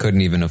 where they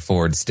couldn't even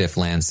afford stiff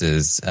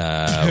lances,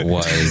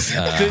 was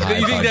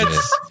high budget.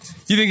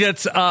 You think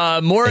that's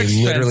more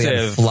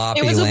expensive? Floppy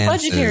it was a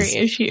lances. Budgetary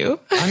issue.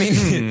 I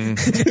mean,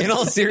 in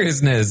all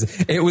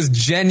seriousness, it was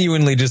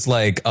genuinely just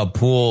like a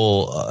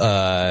pool.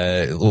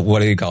 What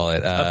do you call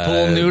it? A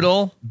pool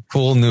noodle.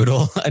 Pool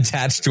noodle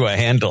attached to a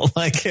handle.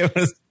 Like it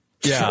was.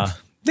 Yeah.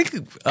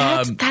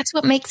 That's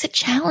what makes it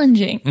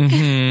challenging.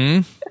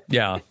 Mm-hmm.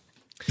 Yeah.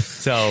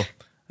 So I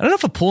don't know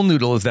if a pool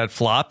noodle is that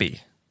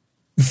floppy.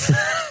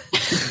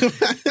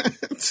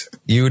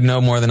 You would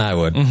know more than I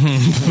would. Do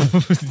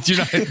you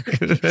know,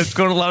 let's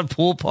go to a lot of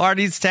pool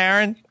parties,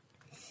 Taryn.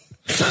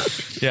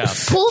 Yeah.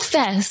 Pool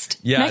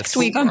Fest. Next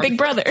week on Big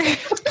Brother.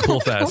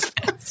 Pool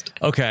Fest.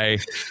 Okay.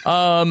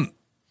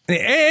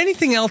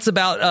 Anything else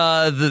about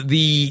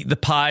the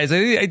pies?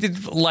 I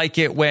did like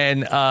it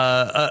when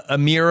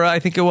Amira, I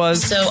think it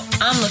was. So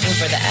I'm looking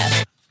for the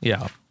F.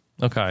 Yeah.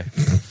 Okay.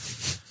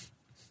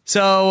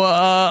 So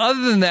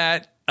other than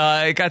that,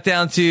 it got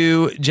down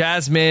to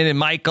Jasmine and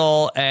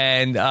Michael,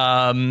 and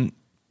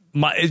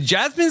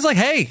Jasmine's like,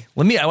 "Hey,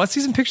 I want to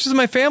see some pictures of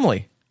my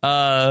family."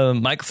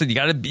 Michael said, "You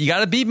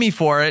gotta beat me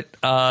for it."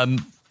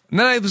 And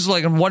then I was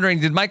like, I'm wondering,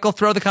 did Michael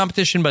throw the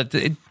competition? But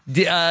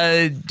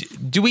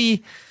do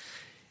we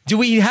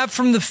have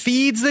from the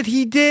feeds that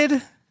he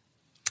did?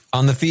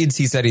 On the feeds,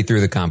 he said he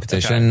threw the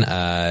competition.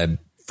 Okay.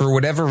 For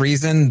whatever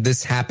reason,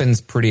 this happens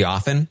pretty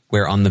often,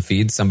 where on the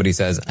feed somebody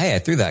says, "Hey, I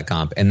threw that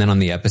comp," and then on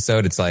the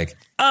episode, it's like,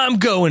 I'm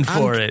going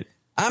for it.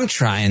 I'm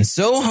trying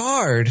so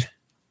hard.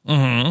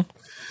 Mm-hmm.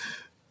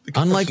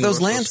 Unlike those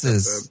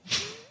lances.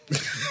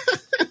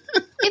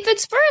 If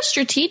it's for a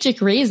strategic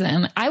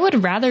reason, I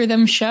would rather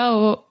them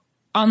show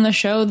on the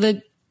show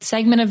the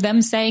segment of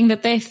them saying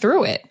that they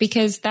threw it,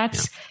 because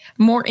that's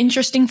more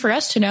interesting for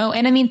us to know.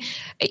 And I mean,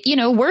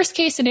 worst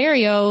case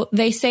scenario,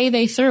 they say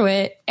they threw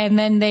it and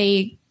then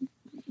they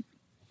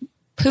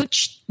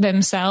pooch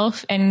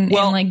themselves and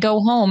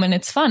go home, and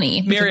it's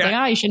funny. Mary,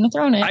 you shouldn't have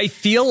thrown it. I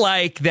feel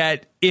like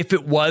that if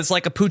it was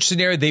like a pooch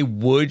scenario, they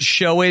would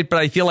show it. But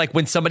I feel like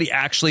when somebody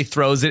actually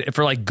throws it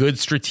for like good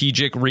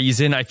strategic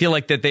reason, I feel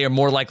like that they are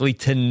more likely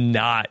to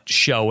not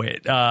show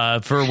it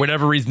for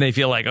whatever reason. They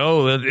feel like,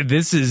 oh,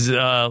 this is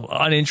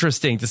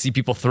uninteresting to see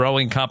people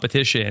throwing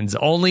competitions.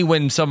 Only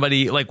when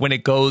somebody, like when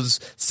it goes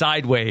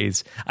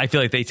sideways, I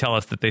feel like they tell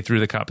us that they threw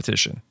the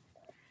competition.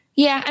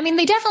 Yeah, I mean,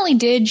 they definitely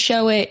did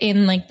show it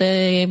in like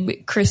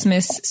the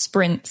Christmas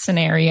sprint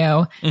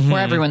scenario where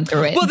everyone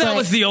threw it. Well, that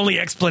was the only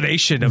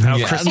explanation of how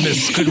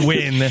Christmas could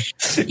win.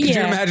 Could you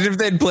imagine if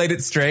they'd played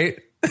it straight?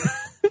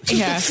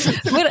 Yeah,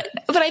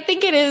 but I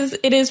think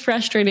it is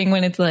frustrating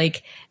when it's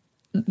like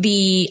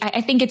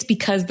I think it's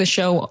because the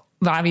show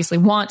obviously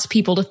wants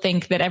people to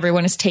think that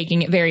everyone is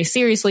taking it very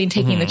seriously and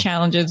taking the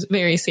challenges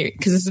very serious,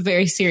 because it's a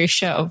very serious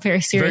show,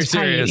 very serious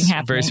pie eating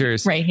happening very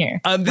serious right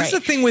here. This is the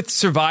thing with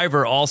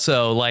Survivor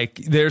also, like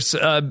there's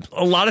a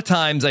lot of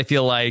times I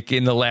feel like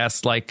in the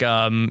last 5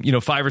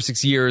 or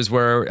 6 years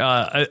where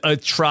a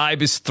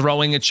tribe is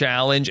throwing a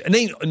challenge and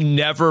they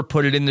never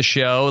put it in the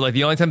show. Like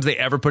the only times they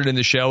ever put it in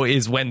the show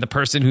is when the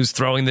person who's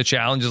throwing the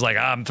challenge is like,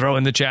 I'm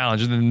throwing the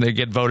challenge, and then they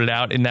get voted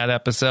out in that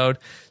episode.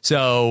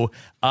 So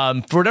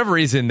for whatever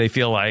reason, they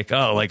feel like,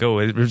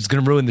 it's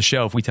going to ruin the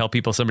show if we tell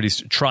people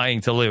somebody's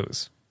trying to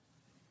lose.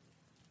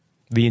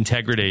 The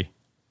integrity.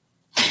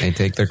 They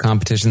take their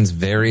competitions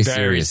very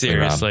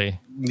seriously.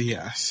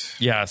 Yes.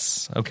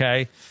 Yes.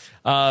 Okay.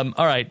 All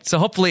right. So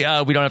hopefully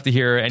we don't have to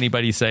hear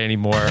anybody say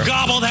anymore.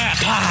 Gobble that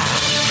pie.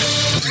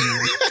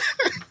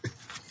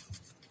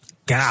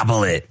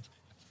 Gobble it.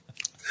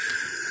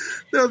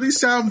 No, these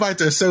sound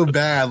bites are so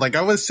bad. Like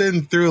I was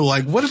sitting through,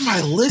 like, what am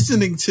I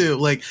listening to?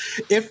 Like,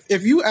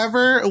 if you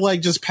ever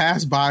like just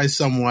pass by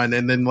someone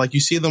and then like you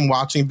see them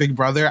watching Big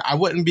Brother, I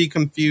wouldn't be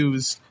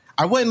confused.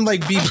 I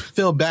wouldn't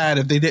feel bad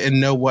if they didn't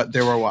know what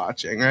they were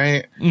watching,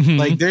 right? Mm-hmm.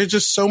 Like there's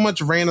just so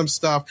much random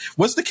stuff.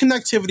 What's the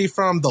connectivity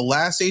from the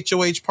last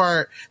HOH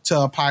part to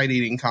a pie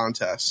eating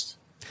contest?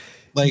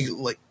 Like.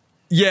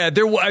 Yeah,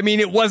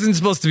 it wasn't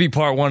supposed to be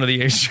part one of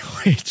the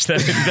HOH.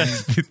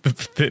 That's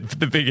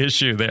the big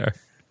issue there.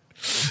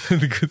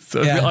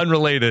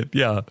 Unrelated,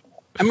 yeah.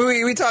 I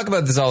mean, we talk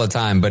about this all the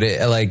time, but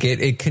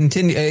it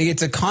continue.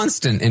 It's a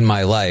constant in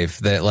my life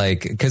that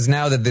because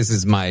now that this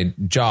is my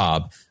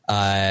job,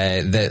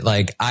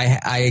 that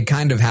I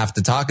kind of have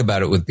to talk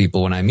about it with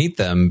people when I meet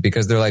them,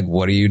 because they're like,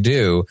 "What do you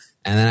do?"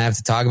 And then I have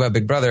to talk about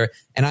Big Brother,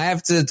 and I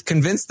have to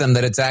convince them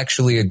that it's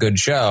actually a good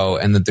show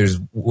and that there's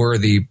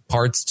worthy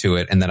parts to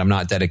it, and that I'm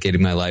not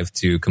dedicating my life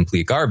to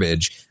complete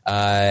garbage.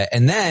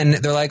 And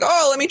then they're like,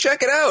 "Oh, let me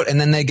check it out," and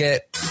then they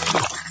get.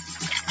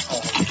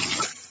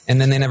 And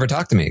then they never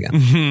talk to me again.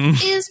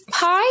 Mm-hmm. Is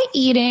pie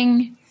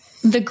eating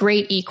the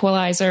great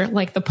equalizer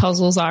like the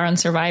puzzles are on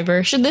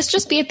Survivor? Should this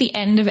just be at the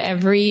end of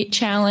every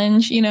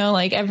challenge?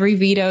 Like every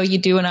veto, you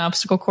do an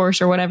obstacle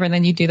course or whatever, and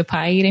then you do the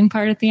pie eating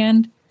part at the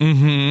end?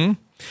 Mm-hmm.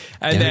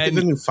 And then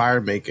the new fire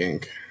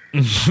making.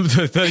 You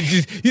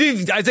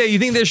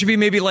think there should be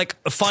maybe like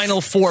a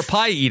final 4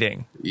 pie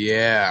eating?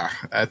 Yeah,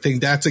 I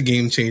think that's a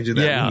game changer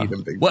that we need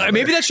in Big Brother. Well,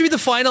 maybe that should be the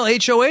final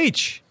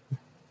HOH.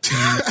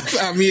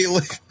 I mean,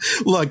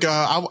 look,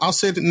 I'll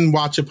sit and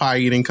watch a pie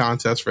eating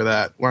contest for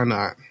that. Why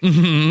not?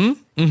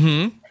 Mm-hmm.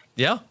 Mm-hmm.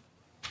 Yeah.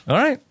 All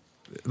right.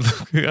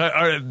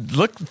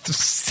 Look,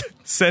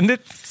 send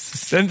it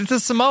to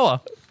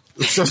Samoa.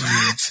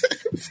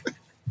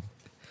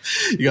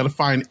 You got to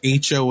find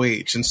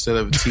HOH instead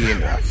of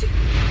TNF.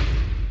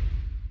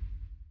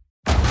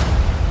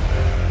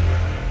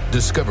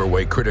 Discover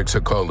why critics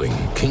are calling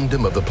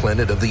Kingdom of the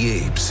Planet of the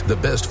Apes the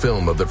best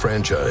film of the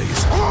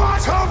franchise.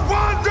 What a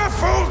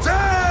wonderful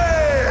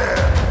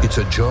day! It's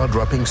a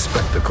jaw-dropping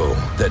spectacle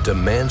that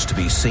demands to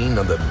be seen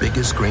on the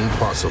biggest screen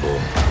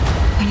possible.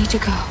 I need to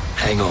go.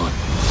 Hang on.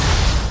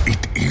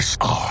 It is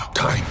our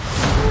time.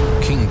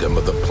 Kingdom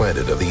of the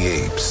Planet of the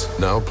Apes.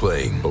 Now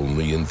playing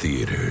only in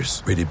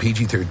theaters. Rated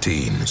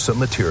PG-13. Some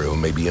material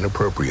may be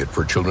inappropriate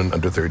for children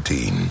under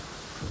 13.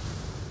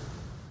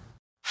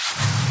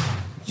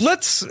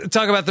 Let's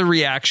talk about the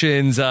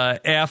reactions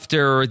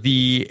after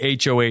the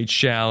HOH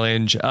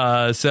challenge.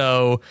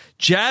 So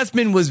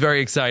Jasmine was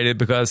very excited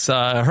because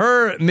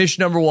her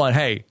mission number one,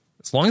 hey,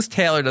 as long as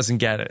Taylor doesn't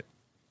get it,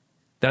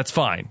 that's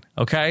fine.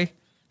 Okay.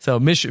 So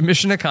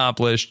mission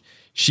accomplished.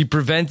 She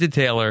prevented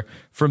Taylor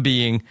from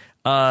being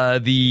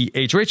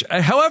the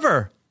HOH.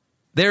 However,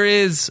 there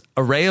is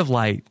a ray of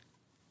light.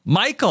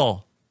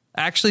 Michael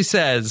actually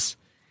says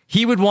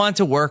he would want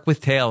to work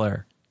with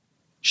Taylor.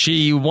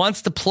 She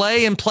wants to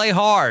play and play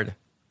hard.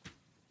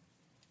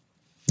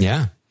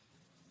 Yeah.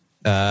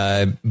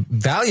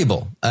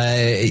 Valuable.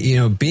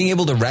 Being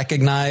able to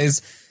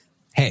recognize,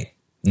 hey,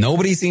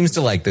 nobody seems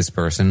to like this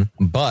person,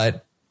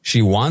 but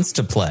she wants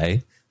to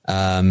play,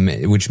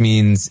 which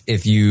means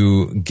if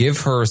you give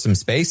her some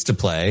space to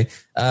play,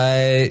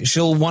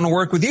 she'll want to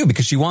work with you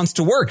because she wants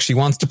to work. She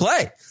wants to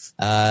play.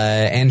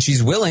 And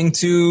she's willing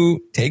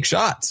to take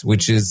shots,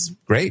 which is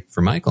great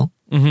for Michael.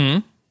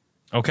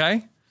 Mm-hmm.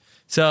 Okay.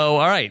 So,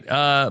 all right,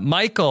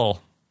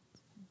 Michael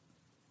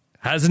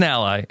has an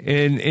ally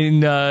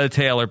in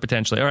Taylor,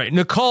 potentially. All right,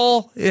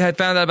 Nicole had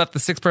found out about the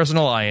 6-person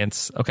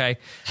alliance, okay?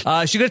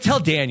 She's going to tell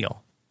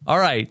Daniel. All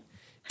right,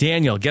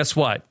 Daniel, guess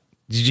what?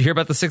 Did you hear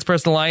about the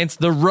 6-person alliance?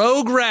 The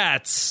Rogue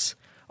Rats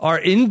are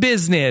in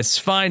business,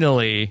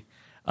 finally.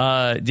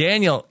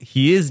 Daniel,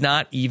 he is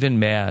not even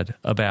mad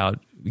about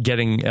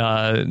getting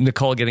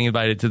Nicole getting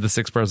invited to the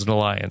 6-person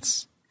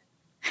alliance.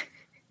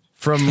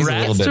 From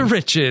rats to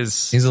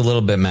riches. He's a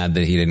little bit mad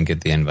that he didn't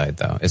get the invite,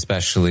 though,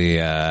 especially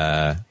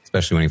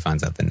when he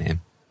finds out the name.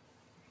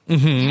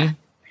 Mm-hmm. Yeah.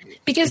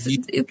 Because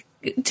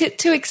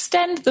to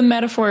extend the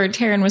metaphor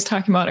Taryn was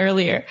talking about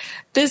earlier,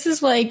 this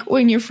is like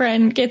when your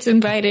friend gets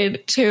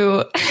invited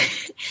to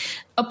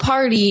a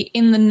party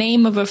in the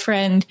name of a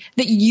friend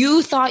that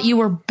you thought you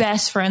were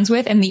best friends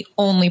with, and the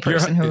only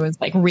person who was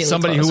like really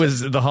somebody close who was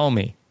the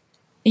homie.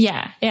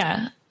 Yeah.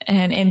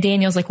 And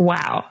Daniel's like,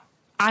 wow,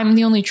 I'm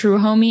the only true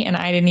homie, and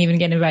I didn't even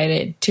get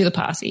invited to the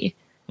posse.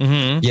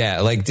 Mm-hmm.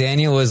 Yeah, like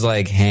Daniel was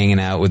like hanging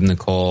out with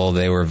Nicole.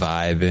 They were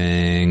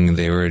vibing.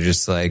 They were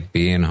just like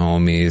being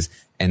homies.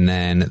 And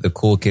then the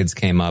cool kids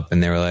came up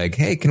and they were like,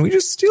 hey, can we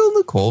just steal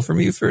Nicole from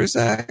you for a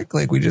sec?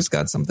 Like, we just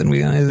got something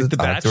we wanted to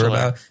talk to her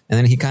about. And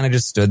then he kind of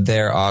just stood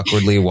there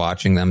awkwardly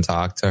watching them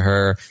talk to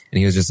her. And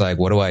he was just like,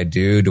 what do I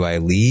do? Do I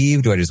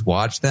leave? Do I just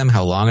watch them?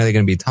 How long are they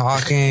going to be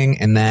talking?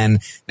 And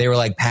then they were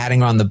like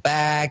patting her on the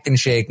back and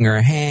shaking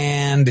her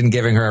hand and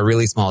giving her a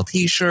really small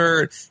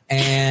t-shirt.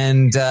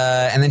 And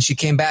then she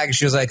came back and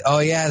she was like, oh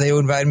yeah, they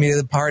invited me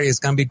to the party. It's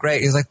going to be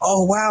great. He was like,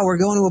 oh wow, we're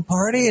going to a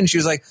party? And she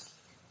was like,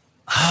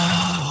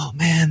 oh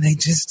man, they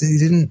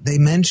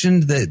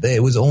mentioned that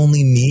it was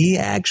only me,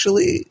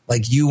 actually.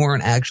 Like, you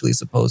weren't actually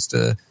supposed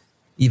to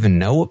even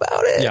know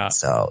about it. Yeah.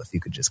 So if you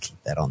could just keep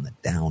that on the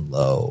down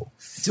low.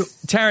 So,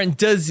 Taryn,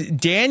 does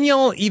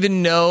Daniel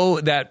even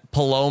know that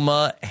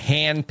Paloma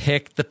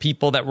handpicked the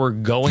people that were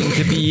going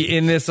to be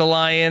in this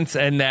alliance,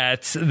 and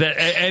not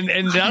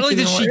only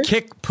did she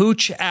kick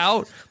Pooch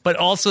out, but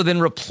also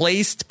then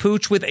replaced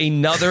Pooch with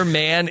another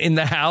man in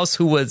the house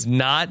who was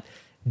not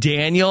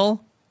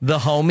Daniel, the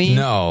homie?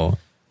 No.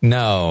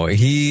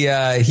 He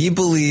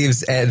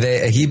believes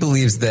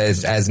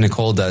that, as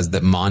Nicole does,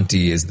 that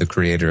Monty is the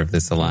creator of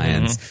this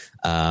alliance,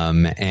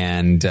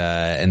 and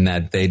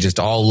that they just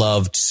all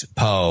loved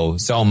Poe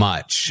so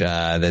much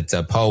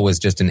that Poe was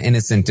just an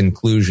innocent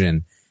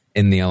inclusion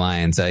in the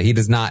alliance. He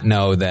does not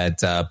know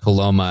that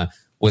Paloma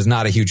was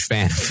not a huge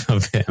fan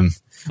of him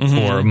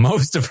for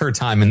most of her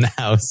time in the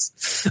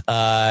house,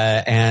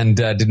 and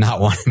did not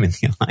want him in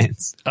the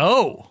alliance.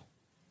 Oh,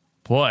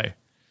 boy.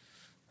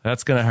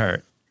 That's going to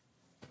hurt.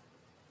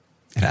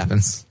 It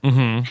happens.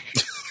 Mm-hmm.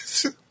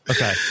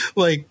 Okay.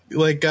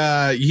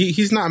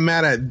 He's not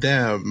mad at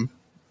them,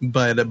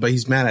 but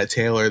he's mad at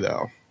Taylor,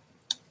 though.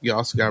 You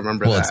also got to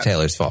remember that. Well, it's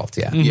Taylor's fault,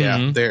 yeah. Mm-hmm.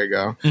 Yeah, there you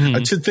go.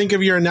 Mm-hmm. To think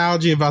of your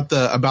analogy about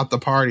the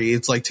party,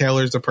 it's like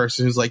Taylor's the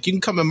person who's like, you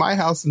can come in my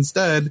house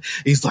instead.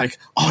 He's like,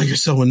 oh, you're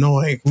so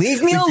annoying.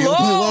 Leave me alone.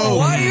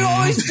 Why are you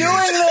always doing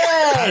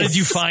this? How did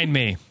you find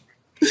me?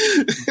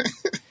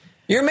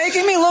 You're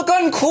making me look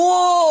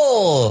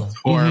uncool.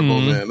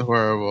 Horrible, man.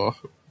 Horrible.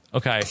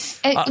 Okay.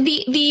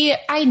 The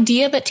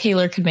idea that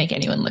Taylor could make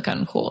anyone look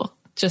uncool,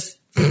 just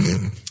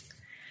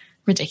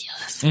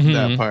ridiculous. Mm-hmm.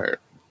 That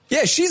part.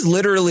 Yeah, she's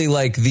literally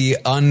like the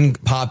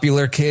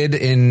unpopular kid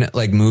in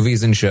like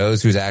movies and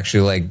shows who's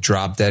actually like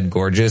drop dead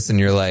gorgeous, and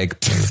you're like,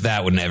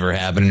 that would never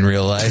happen in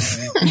real life.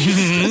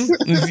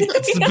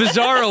 It's the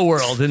Bizarro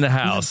world in the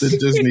house. The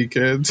Disney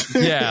kids.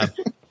 Yeah.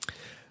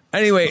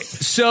 Anyway,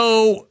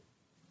 so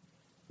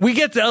we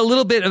get a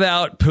little bit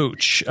about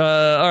Pooch.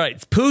 All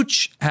right.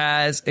 Pooch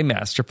has a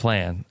master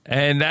plan.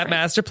 And that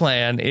master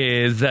plan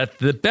is that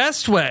the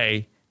best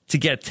way to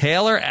get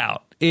Taylor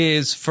out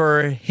is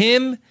for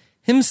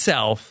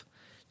himself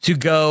to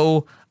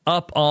go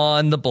up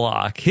on the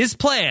block. His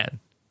plan,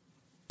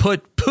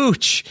 put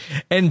Pooch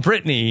and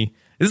Brittany.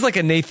 This is like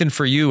a Nathan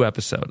For You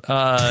episode.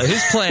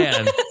 His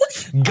plan.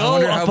 I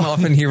wonder how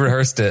often he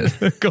rehearsed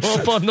it. Go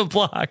up on the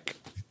block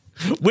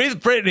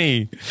with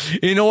Brittany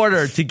in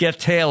order to get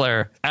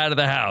Taylor out of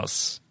the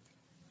house.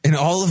 In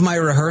all of my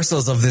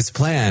rehearsals of this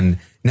plan,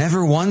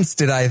 never once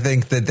did I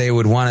think that they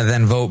would want to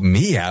then vote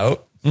me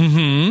out.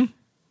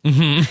 Mm-hmm.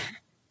 Mm-hmm.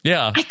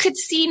 Yeah. I could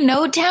see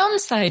no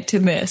downside to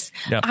this.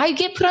 Yep. I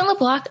get put on the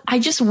block. I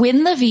just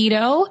win the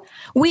veto.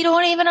 We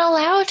don't even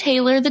allow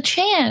Taylor the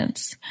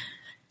chance.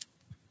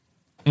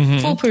 Mm-hmm.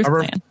 Foolproof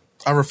plan.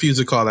 I refuse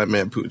to call that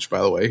man Pooch,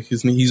 by the way.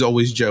 He's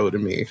always Joe to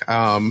me.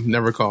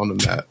 Never calling him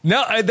that.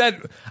 No,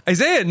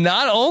 Isaiah,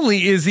 not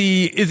only is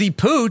he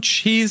Pooch,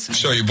 he's...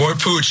 So your boy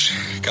Pooch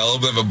got a little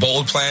bit of a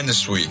bold plan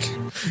this week.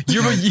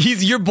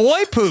 He's your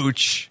boy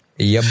Pooch.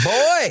 Your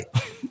boy.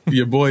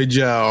 Your boy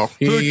Joe.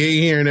 He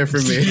ain't hearing it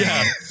from me.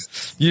 Yeah.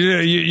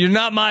 You're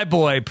not my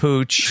boy,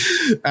 Pooch.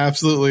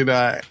 Absolutely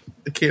not.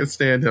 I can't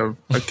stand him.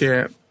 I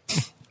can't.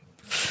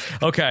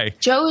 Okay.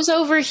 Joe's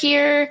over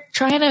here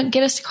trying to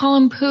get us to call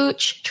him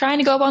Pooch, trying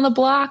to go up on the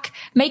block,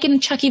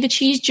 making Chucky the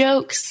Cheese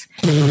jokes.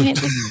 He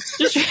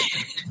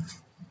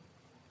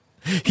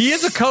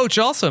is a coach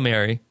also,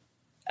 Mary.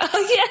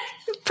 Oh,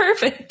 yeah.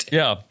 Perfect.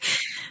 Yeah.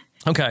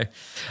 Okay.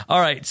 All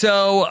right.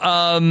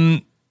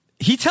 So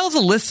he tells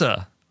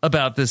Alyssa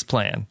about this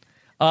plan.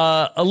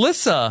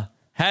 Alyssa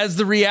has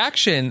the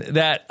reaction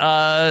that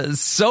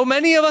so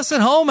many of us at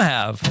home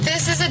have.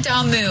 This is a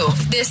dumb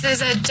move. This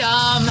is a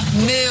dumb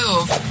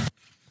move.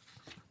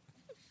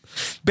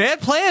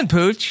 Bad plan,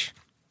 Pooch.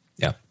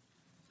 Yeah.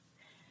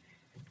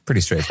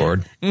 Pretty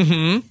straightforward.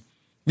 Mm-hmm.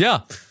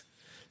 Yeah.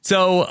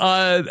 So,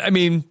 I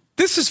mean,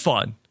 this is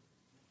fun.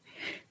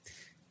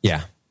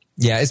 Yeah.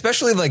 Yeah,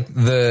 especially like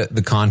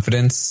the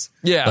confidence.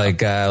 Yeah.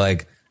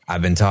 Like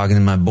I've been talking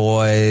to my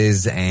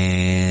boys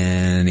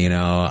and, you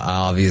know,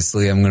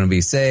 obviously I'm going to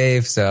be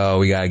safe. So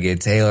we got to get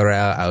Taylor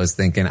out. I was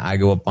thinking I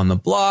go up on the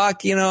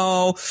block, you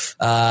know,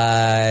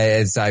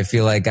 I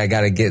feel like I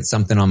got to get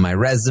something on my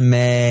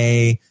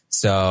resume.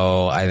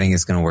 So I think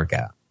it's going to work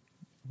out.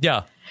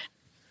 Yeah.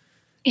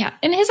 Yeah.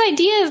 And his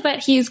idea is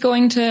that he's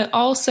going to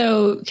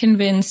also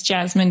convince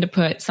Jasmine to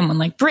put someone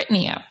like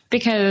Brittany up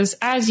because,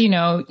 as you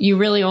know, you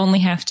really only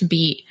have to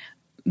beat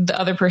the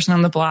other person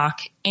on the block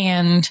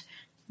and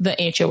the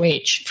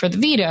HOH for the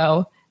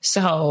veto.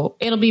 So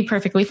it'll be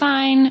perfectly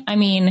fine. I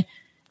mean,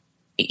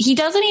 he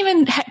doesn't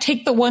even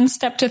take the one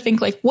step to think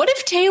like, what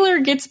if Taylor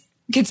gets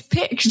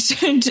picked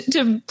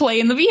to play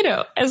in the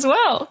veto as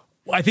well?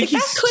 I think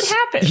that could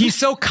happen. He's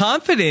so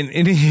confident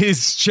in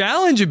his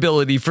challenge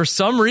ability for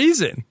some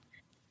reason.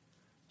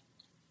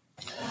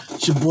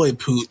 It's your boy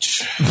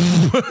Pooch.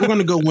 We're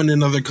gonna go win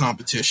another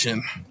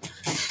competition.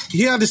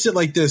 He had to sit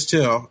like this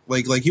too.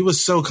 Like he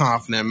was so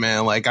confident,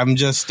 man. Like I'm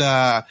just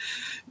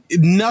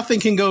nothing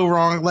can go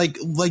wrong. Like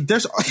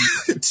there's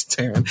it's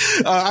Taryn.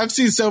 I've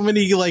seen so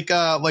many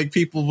like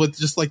people with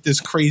just like this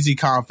crazy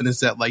confidence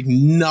that like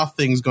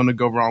nothing's gonna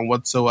go wrong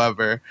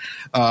whatsoever.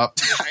 I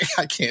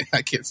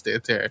can't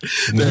stand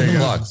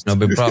Taryn. No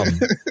big problem.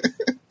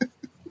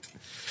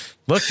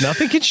 Look,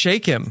 nothing can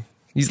shake him.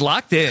 He's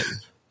locked in.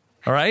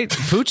 All right.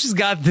 Pooch has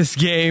got this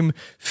game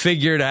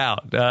figured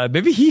out.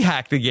 Maybe he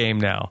hacked the game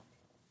now.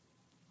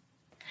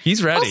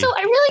 He's ready. Also,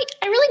 I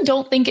really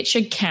don't think it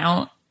should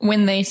count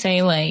when they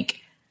say like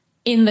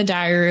in the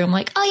diary room,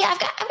 like, oh yeah, I've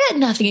got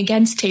nothing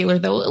against Taylor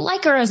though. I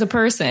like her as a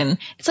person.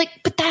 It's like,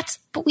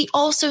 but we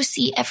also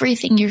see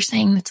everything you're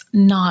saying that's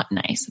not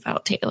nice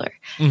about Taylor.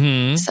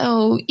 Mm-hmm.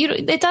 So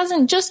it's not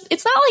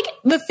like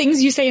the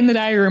things you say in the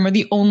diary room are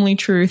the only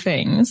true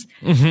things.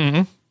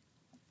 Mm-hmm.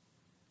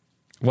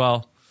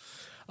 Well,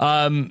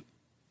 I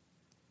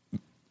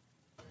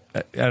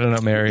don't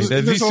know, Mary.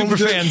 These super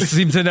fans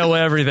seem to know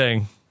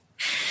everything.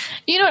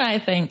 You know what I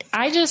think?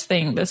 I just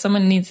think that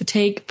someone needs to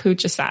take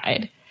Pooch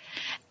aside,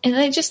 and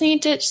they just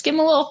need to just give him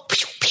a little.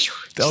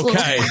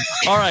 Okay.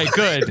 All right.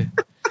 Good.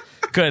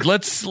 Good.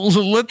 Let's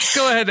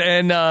go ahead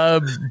and.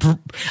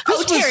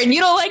 Taryn, you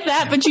don't like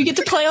that, but you get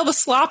to play all the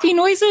sloppy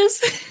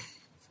noises.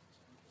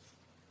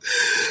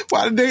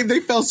 Wow, they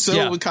felt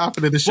so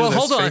confident.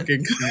 Hold on.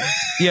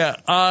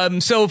 Yeah.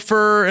 So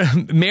for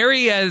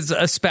Mary as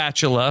a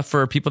spatula,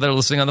 for people that are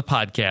listening on the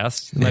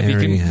podcast,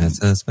 Mary has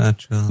a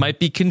spatula. Might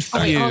be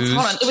confused.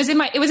 Hold on. It was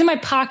in my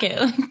pocket.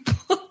 Didn't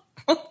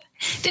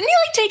he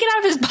like take it out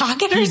of his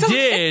pocket or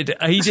something?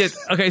 He did.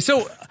 Okay.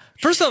 So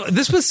first off,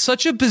 this was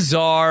such a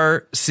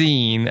bizarre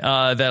scene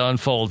that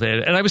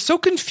unfolded, and I was so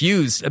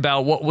confused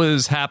about what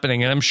was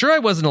happening, and I'm sure I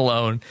wasn't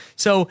alone.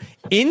 So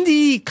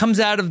Indy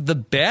comes out of the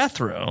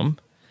bathroom,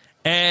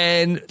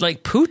 and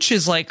like Pooch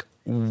is like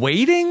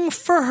waiting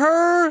for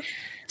her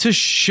to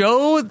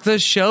show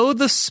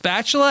the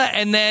spatula,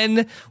 and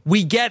then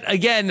we get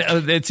again.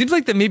 It seems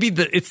like that maybe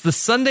it's the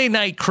Sunday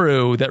night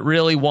crew that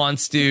really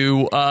wants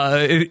to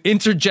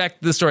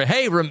interject the story.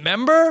 Hey,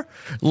 remember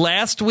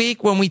last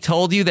week when we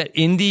told you that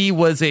Indy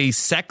was a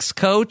sex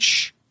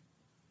coach?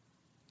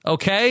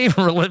 Okay,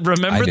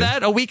 remember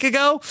that a week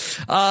ago?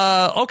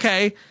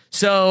 Okay,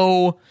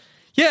 so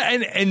yeah,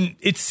 and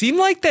it seemed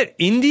like that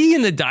Indy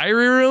in the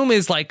diary room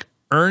is like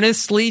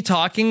earnestly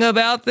talking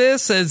about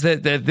this as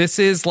that this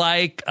is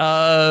like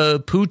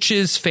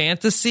Pooch's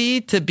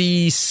fantasy to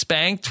be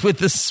spanked with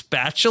the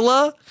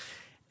spatula.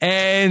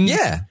 And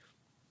yeah,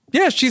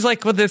 she's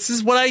like, well, this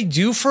is what I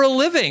do for a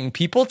living.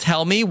 People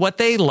tell me what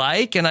they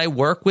like, and I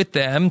work with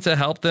them to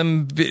help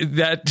them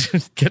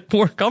get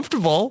more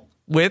comfortable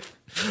with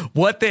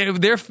what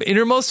their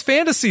innermost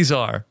fantasies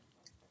are.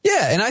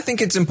 Yeah, and I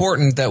think it's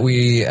important that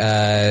we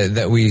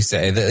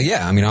say that.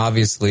 Yeah, I mean,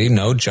 obviously,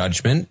 no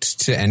judgment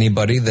to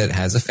anybody that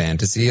has a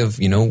fantasy of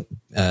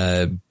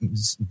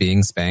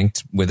being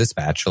spanked with a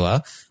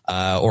spatula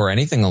or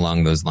anything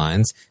along those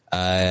lines.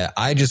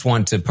 I just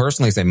want to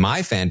personally say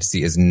my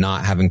fantasy is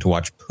not having to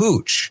watch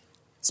Pooch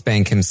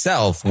spank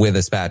himself with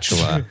a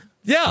spatula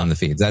on the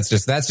feeds. That's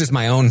just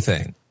my own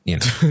thing. You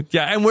know.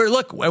 Yeah, and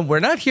we're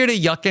not here to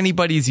yuck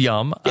anybody's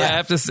yum.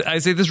 Yeah. I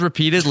say this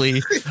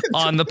repeatedly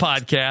on the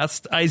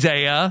podcast,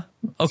 Isaiah.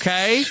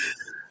 Okay.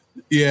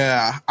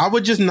 Yeah, I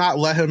would just not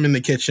let him in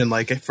the kitchen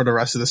like for the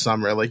rest of the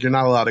summer. Like you're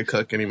not allowed to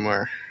cook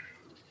anymore.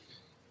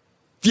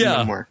 Yeah,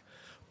 no more.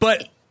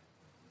 But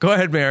go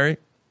ahead, Mary.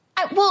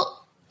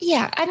 Well,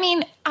 yeah. I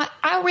mean,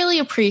 I really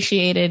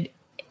appreciated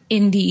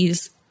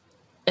Indy's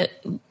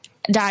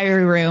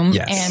diary room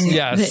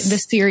and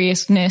the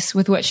seriousness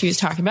with what she was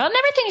talking about, and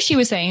everything she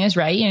was saying is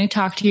right. You know,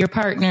 talk to your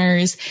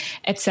partners,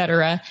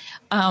 etc.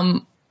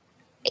 I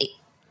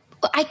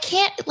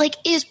can't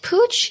is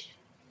Pooch?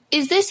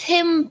 Is this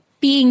him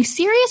being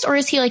serious, or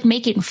is he like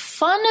making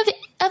fun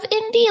of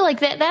Indy? Like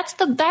that's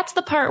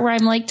the part where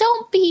I'm like,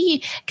 don't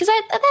be, because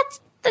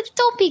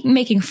don't be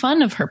making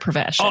fun of her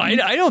profession. Oh,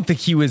 I don't think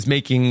he was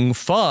making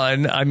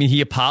fun. I mean,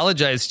 he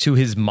apologized to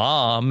his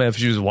mom if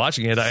she was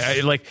watching it.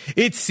 I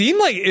it seemed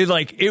like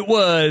it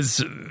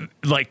was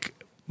like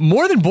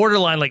more than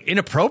borderline, like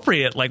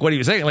inappropriate, like what he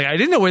was saying. Like I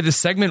didn't know where this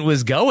segment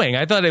was going.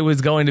 I thought it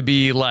was going to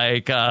be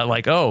like,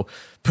 oh,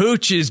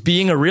 Pooch is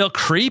being a real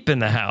creep in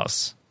the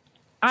house.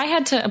 I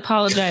had to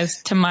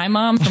apologize to my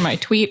mom for my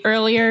tweet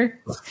earlier.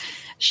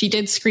 She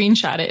did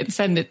screenshot it and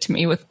send it to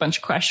me with a bunch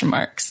of question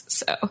marks.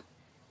 So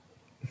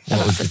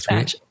what was the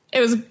tweet? It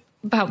was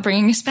about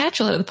bringing a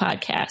spatula to the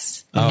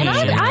podcast. Oh, and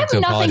I have to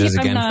apologize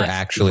again for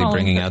actually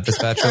bringing out the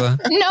spatula.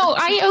 No,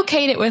 I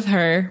okayed it with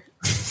her.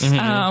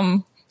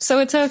 So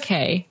it's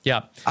okay.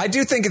 Yeah. I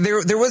do think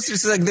there was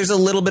just like, there's a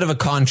little bit of a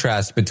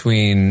contrast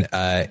between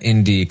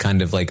Indy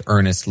kind of like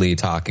earnestly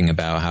talking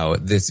about how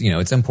this,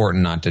 it's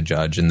important not to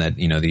judge and that,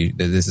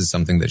 this is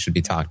something that should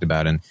be talked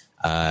about and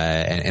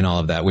all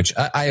of that, which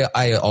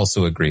I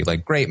also agree,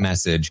 like great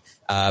message.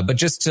 But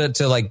just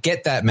to like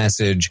get that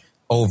message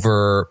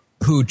over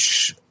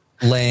Pooch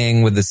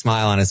laying with the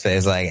smile on his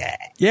face, like,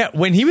 yeah,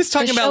 when he was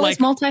talking about like,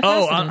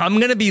 oh, I'm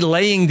going to be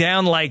laying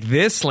down like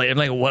this. I'm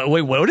like,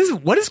 wait, what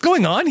is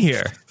going on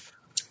here?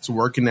 It's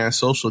working that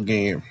social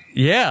game.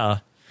 Yeah.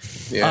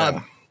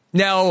 Yeah.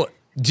 Now,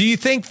 do you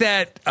think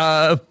that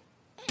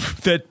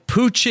that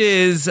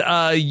Pooch's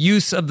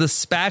use of the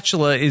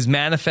spatula is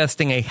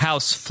manifesting a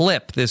house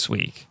flip this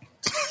week?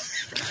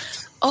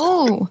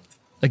 Oh,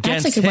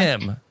 against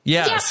him.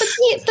 Yes.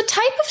 Yeah, but the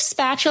type of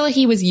spatula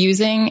he was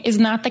using is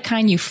not the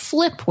kind you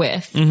flip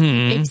with.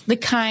 It's the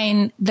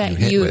kind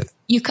that you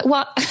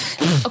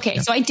okay,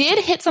 so I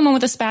did hit someone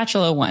with a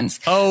spatula once.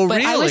 Oh, but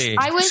really?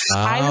 I was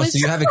so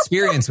you have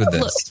experience with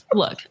this.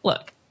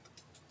 Look.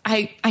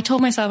 I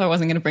told myself I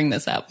wasn't going to bring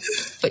this up,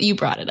 but you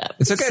brought it up.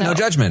 It's okay, no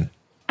judgment.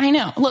 I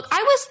know. Look,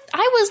 I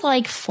was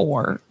like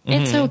 4.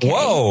 It's okay.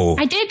 Whoa.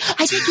 I did.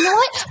 You know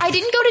what? I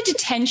didn't go to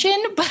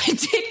detention, but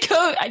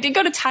I did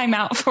go to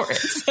timeout for it.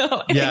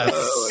 So yes.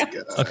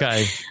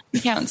 Okay.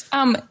 It counts.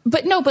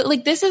 But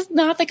like this is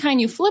not the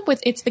kind you flip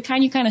with. It's the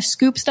kind you kind of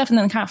scoop stuff and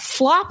then kind of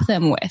flop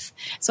them with.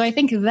 So I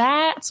think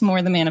that's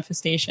more the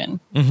manifestation.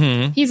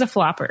 He's a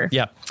flopper.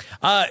 Yeah.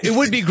 It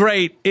would be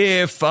great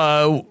if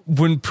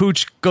when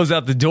Pooch goes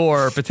out the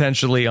door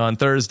potentially on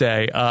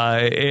Thursday,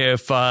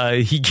 if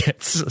he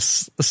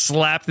gets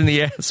slapped in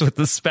the ass with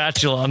the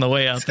spatula on the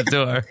way out the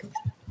door.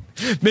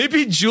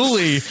 Maybe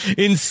Julie,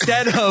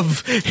 instead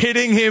of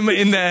hitting him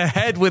in the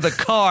head with a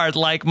card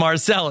like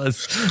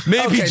Marcellus,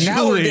 maybe Julie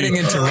now we're getting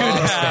into could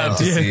have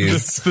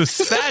the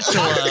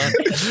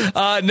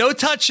spatula. No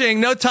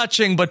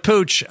touching, but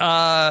Pooch, you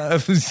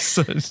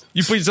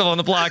put yourself on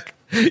the block.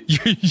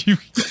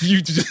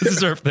 You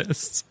deserve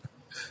this.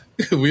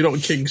 We don't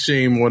kink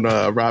shame when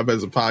Rob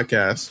has a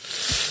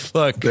podcast.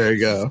 Look, there you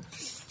go.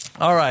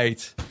 All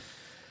right.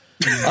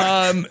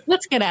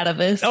 Let's get out of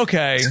this.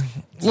 Okay.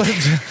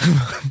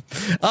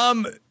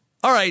 All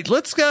right.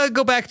 Let's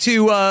go back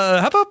to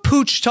how about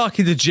Pooch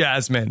talking to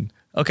Jasmine?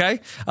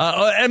 Okay.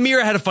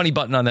 Amira had a funny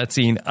button on that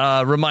scene.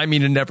 Remind me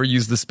to never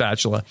use the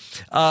spatula.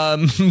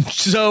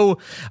 So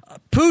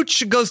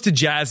Pooch goes to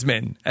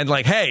Jasmine and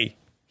like, hey,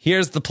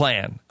 here's the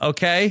plan.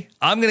 Okay.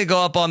 I'm going to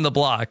go up on the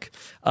block.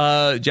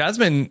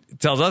 Jasmine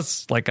tells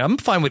us like, I'm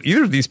fine with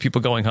either of these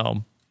people going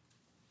home.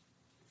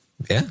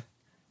 Yeah.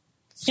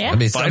 Yeah. I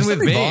mean, fine with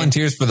me.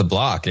 Volunteers for the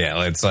block.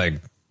 Yeah. It's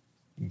like,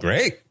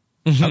 great.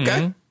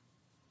 Okay.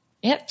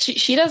 Yeah.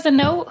 She doesn't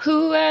know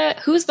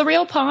who's the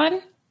real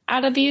pawn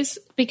out of these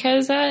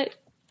because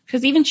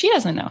even she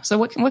doesn't know. So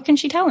what can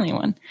she tell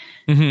anyone?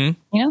 She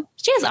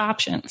has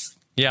options.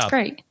 Yeah. It's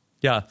great.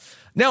 Yeah.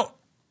 Now,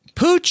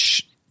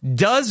 Pooch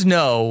does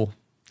know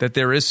that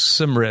there is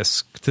some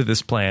risk to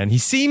this plan. He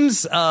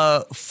seems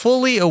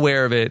fully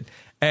aware of it.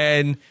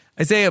 And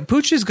Isaiah,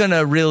 Pooch is going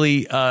to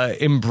really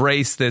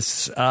embrace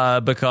this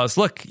because,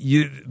 look,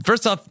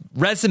 first off,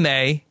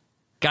 resume,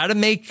 got to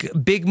make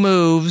big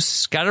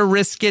moves, got to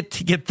risk it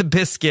to get the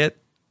biscuit.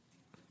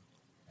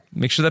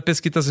 Make sure that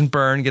biscuit doesn't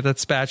burn. Get that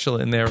spatula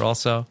in there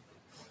also.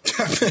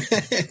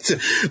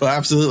 Well,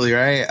 absolutely,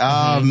 right?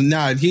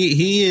 No,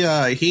 he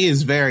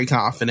is very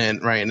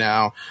confident right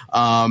now.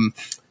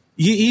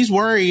 He's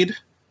worried,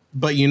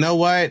 but you know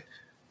what?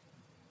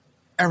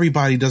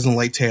 Everybody doesn't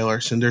like Taylor,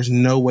 so there's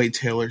no way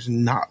Taylor's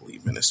not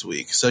leaving this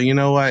week. So you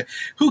know what?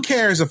 Who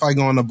cares if I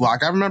go on the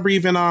block? I remember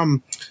even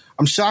I'm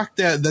shocked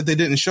that they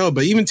didn't show it,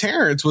 but even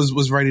Terrence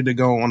was ready to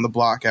go on the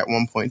block at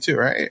one point too,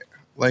 right?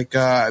 Like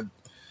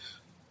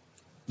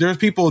there's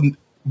people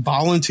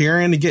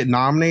volunteering to get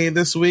nominated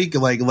this week.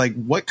 Like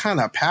what kind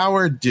of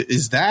power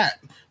is that?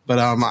 But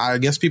I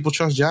guess people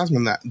trust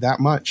Jasmine that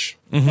much.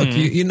 Look,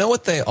 you know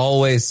what they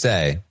always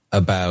say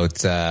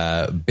about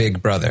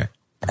Big Brother.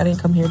 I didn't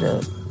come here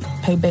to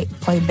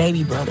play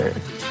baby brother.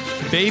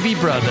 Baby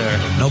brother.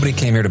 Nobody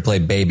came here to play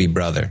baby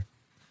brother.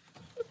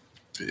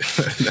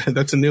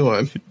 That's a new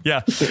one.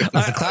 Yeah. It's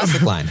a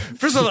classic line.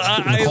 First of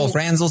all, Nicole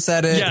Franzel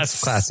said it. Yes.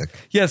 It's classic.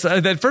 Yes.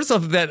 That first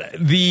off, that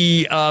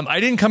the I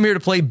didn't come here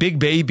to play big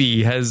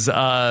baby has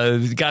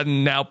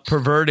gotten now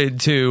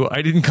perverted to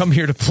I didn't come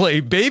here to play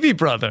baby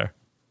brother.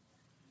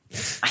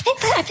 I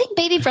think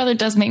baby brother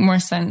does make more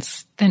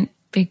sense than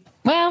big.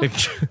 Well,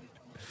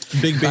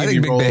 Big Baby. I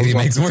think Big Baby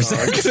makes more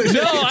sense.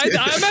 No,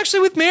 I'm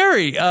actually with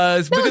Mary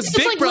because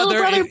Big like Brother.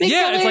 brother, big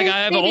yeah, brother, it's like I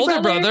have an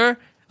older brother.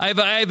 I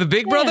have a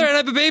big brother, and I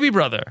have a baby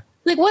brother.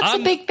 Like, what's a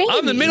big baby?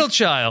 I'm the middle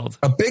child.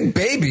 A big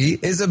baby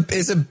is a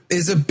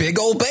big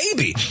old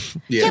baby.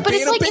 Yeah, but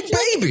being it's like a big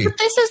baby. But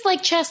this is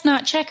like chess,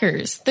 not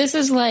checkers. This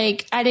is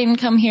like I didn't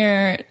come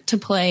here to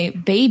play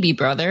baby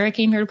brother. I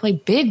came here to play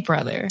big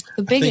brother,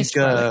 the biggest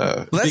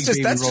brother. That's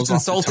just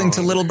insulting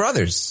to little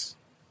brothers.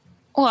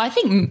 Well, I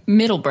think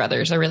middle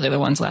brothers are really the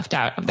ones left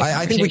out of the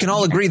I think we can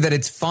all agree that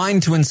it's fine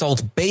to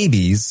insult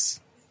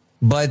babies,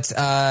 but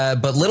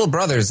little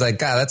brothers, like,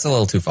 God, that's a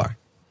little too far.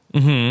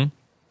 Mm-hmm.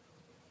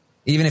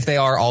 Even if they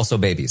are also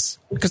babies,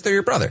 because they're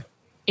your brother.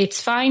 It's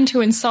fine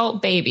to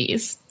insult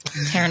babies,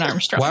 Taryn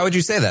Armstrong. Why would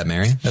you say that,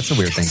 Mary? That's a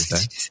weird thing to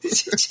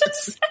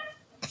say.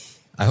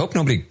 I hope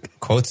nobody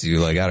quotes you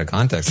like out of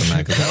context on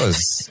that, because that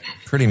was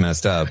pretty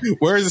messed up.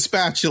 Where's the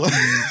spatula?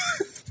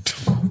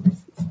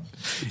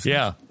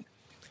 Yeah.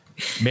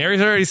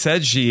 Mary's already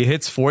said she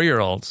hits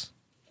 4-year-olds.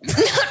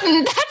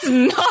 That's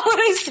not what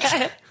I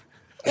said.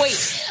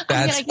 Wait.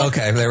 That's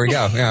okay. There we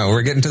go. Yeah,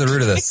 we're getting to the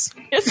root of this.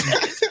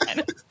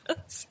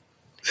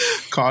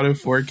 Caught in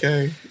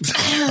 4K.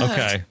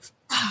 Okay.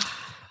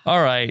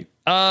 All right.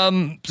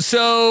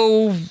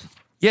 So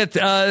yeah,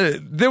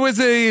 there was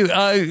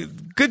a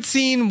good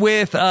scene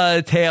with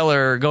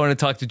Taylor going to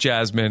talk to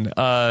Jasmine.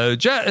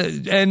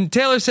 And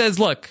Taylor says,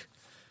 "Look,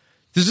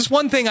 there's just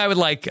one thing I would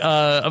like.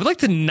 I would like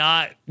to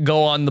not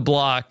go on the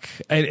block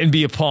and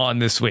be a pawn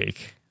this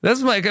week.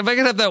 That's like if I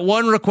could have that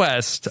one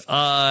request."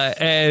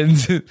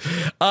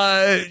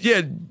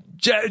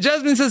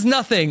 Jasmine says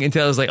nothing, and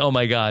Taylor's like, "Oh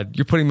my God,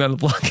 you're putting me on the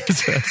block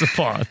as a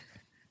pawn."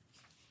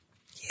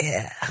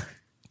 Yeah.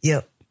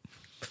 Yep.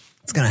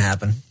 It's gonna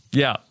happen.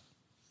 Yeah.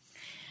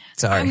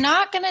 Sorry. I'm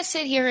not going to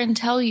sit here and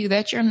tell you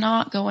that you're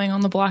not going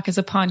on the block as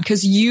a pawn,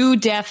 because you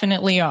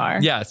definitely are.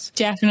 Yes.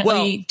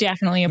 Definitely a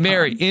pawn.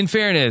 Mary, in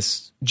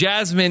fairness,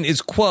 Jasmine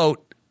is,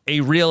 quote, a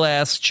real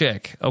ass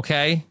chick,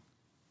 okay?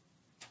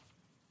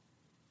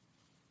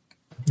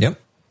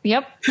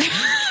 Yep.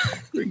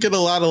 We get a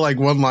lot of like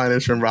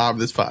one-liners from Rob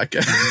this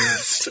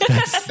podcast.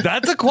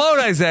 That's a quote,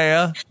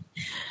 Isaiah.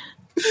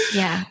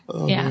 Yeah.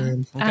 Oh, yeah.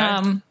 man.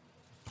 Okay.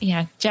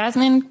 Yeah.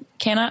 Jasmine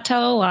cannot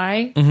tell a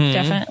lie. Mhm.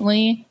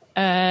 Definitely.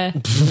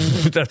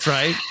 That's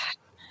right.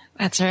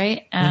 That's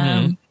right.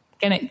 Gonna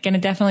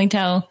definitely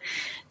tell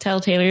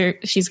Taylor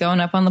she's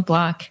going up on the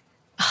block.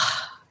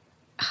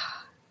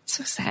 It's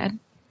so sad.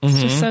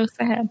 It's just so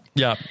sad.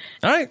 Yeah.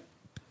 All right.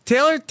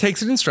 Taylor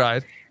takes it in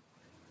stride.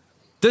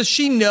 Does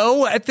she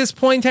know at this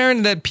point,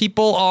 Taryn, that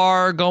people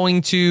are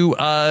going to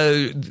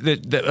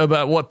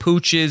about what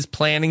Pooch is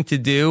planning to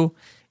do?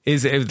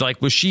 Is it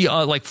like, was she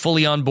like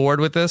fully on board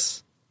with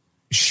this?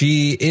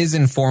 She is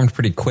informed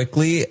pretty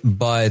quickly,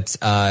 but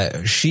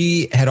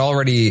she had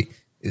already,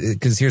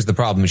 because here's the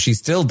problem, she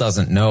still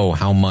doesn't know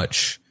how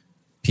much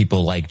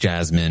people like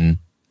Jasmine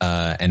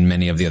and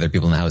many of the other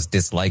people in the house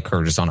dislike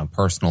her just on a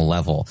personal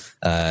level.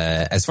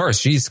 As far as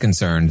she's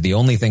concerned, the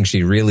only thing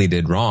she really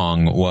did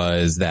wrong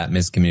was that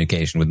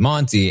miscommunication with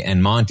Monty,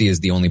 and Monty is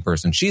the only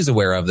person she's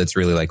aware of that's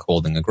really like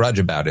holding a grudge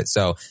about it.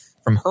 So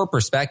from her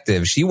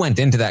perspective, she went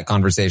into that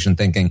conversation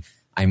thinking,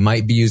 I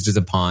might be used as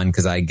a pawn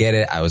because I get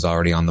it. I was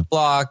already on the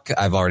block.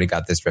 I've already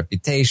got this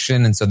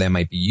reputation. And so they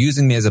might be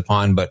using me as a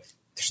pawn, but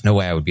there's no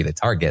way I would be the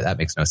target. That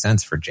makes no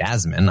sense for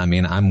Jasmine. I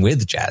mean, I'm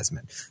with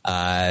Jasmine.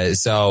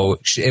 So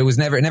it was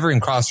never even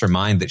crossed her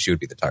mind that she would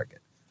be the target.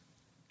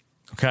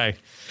 Okay.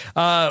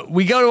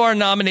 We go to our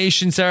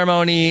nomination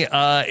ceremony.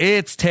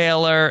 It's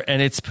Taylor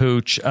and it's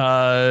Pooch.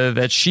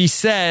 That she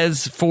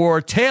says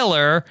for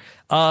Taylor,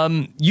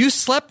 you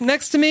slept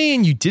next to me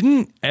and you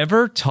didn't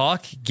ever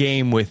talk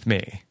game with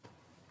me.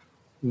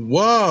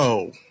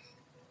 Whoa.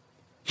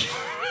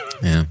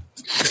 Yeah.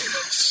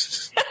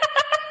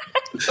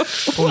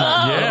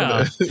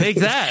 Yeah. Take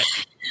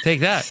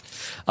that.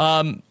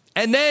 And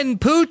then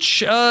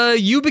Pooch,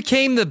 you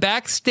became the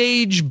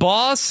backstage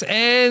boss,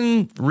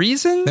 and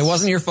reasons? It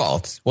wasn't your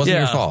fault. Wasn't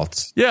your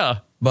fault. Yeah.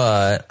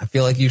 But I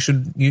feel like you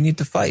need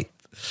to fight.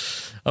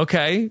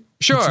 Okay.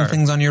 Sure. Put some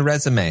things on your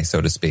resume,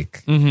 so to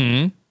speak.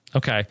 Mm-hmm.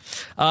 Okay.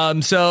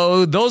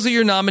 So those are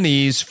your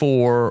nominees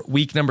for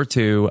week number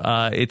 2.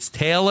 It's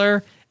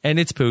Taylor and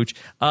it's Pooch.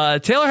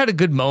 Taylor had a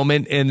good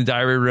moment in the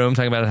diary room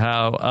talking about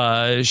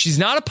how she's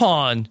not a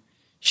pawn.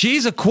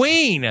 She's a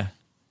queen.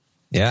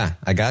 Yeah,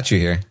 I got you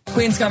here.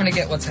 Queen's coming to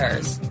get what's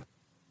hers.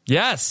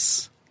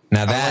 Yes.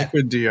 Now I like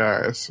with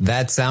DRs.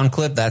 That sound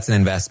clip, that's an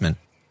investment.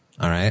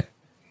 All right.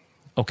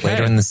 Okay.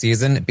 Later in the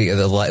season,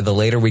 the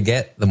later we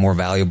get, the more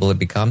valuable it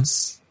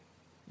becomes.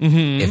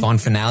 Mm-hmm. If on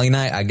finale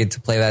night I get to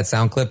play that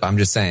sound clip, I'm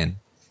just saying,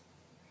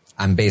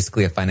 I'm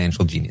basically a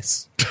financial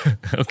genius.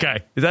 Okay.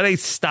 Is that a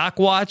stock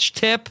watch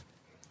tip?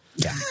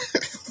 Yeah.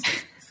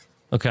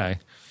 Okay.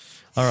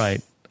 All right.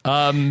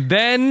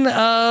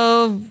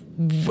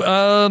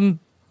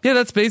 Yeah,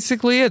 that's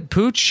basically it.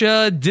 Pooch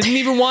didn't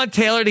even want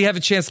Taylor to have a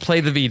chance to play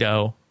the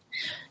veto.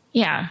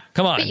 Yeah.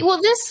 Come on. But, well,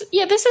 this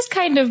is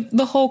kind of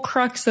the whole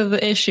crux of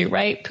the issue,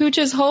 right?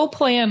 Pooch's whole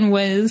plan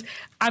was,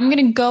 I'm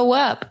going to go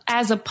up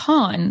as a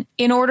pawn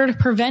in order to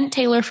prevent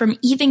Taylor from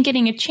even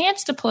getting a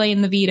chance to play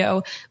in the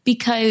veto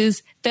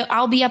because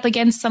I'll be up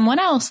against someone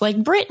else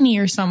like Brittany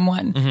or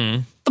someone.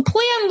 Mm-hmm. The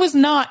plan was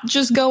not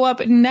just go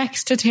up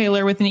next to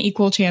Taylor with an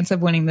equal chance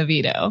of winning the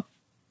veto.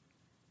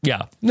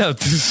 Yeah. No.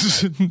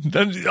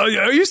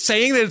 Are you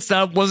saying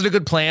that wasn't a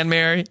good plan,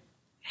 Mary?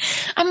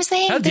 I'm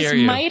saying this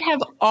might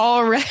have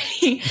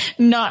already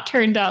not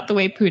turned out the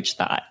way Pooch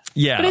thought.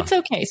 Yeah. But it's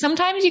okay.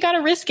 Sometimes you got to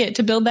risk it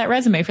to build that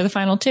resume for the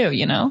final two,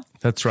 you know?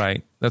 That's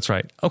right.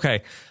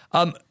 Okay.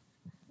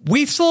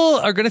 We still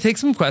are going to take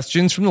some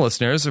questions from the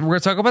listeners. We're going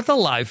to talk about the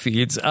live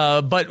feeds.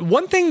 But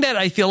one thing that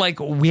I feel like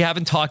we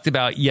haven't talked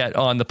about yet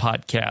on the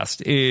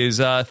podcast is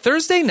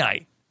Thursday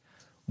night.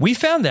 We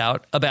found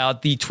out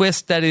about the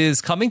twist that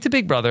is coming to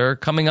Big Brother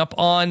coming up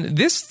on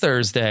this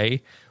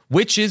Thursday,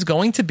 which is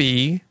going to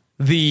be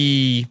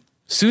the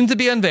soon to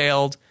be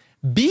unveiled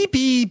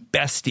BB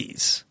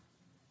Besties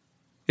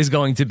is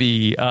going to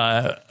be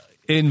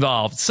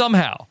involved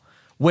somehow,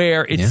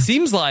 where it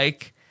seems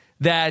like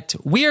that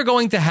we are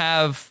going to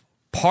have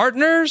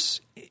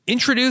partners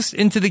introduced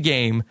into the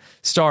game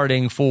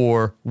starting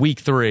for week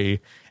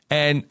 3.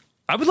 And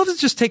I would love to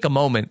just take a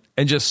moment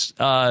and just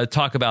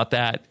talk about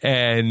that.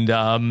 And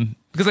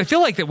because I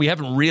feel like that we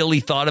haven't really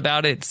thought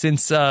about it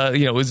since,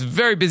 it was a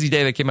very busy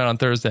day that came out on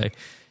Thursday.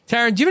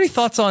 Taryn, do you have any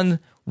thoughts on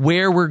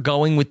where we're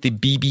going with the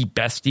BB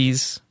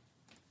Besties?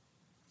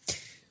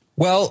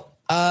 Well,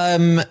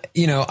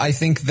 I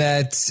think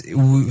that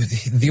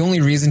the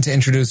only reason to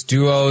introduce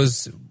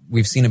duos,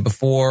 we've seen it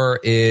before,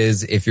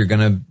 is if you're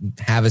going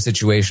to have a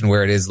situation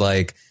where it is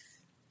like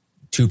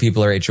 2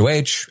 people are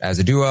HOH as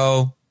a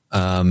duo.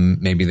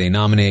 Maybe they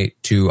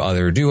nominate 2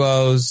 other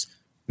duos.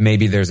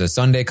 Maybe there's a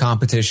Sunday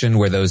competition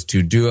where those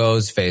 2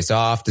 duos face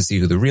off to see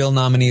who the real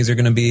nominees are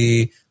going to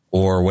be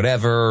or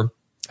whatever.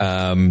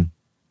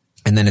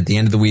 And then at the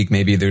end of the week,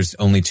 maybe there's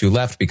only 2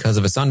 left because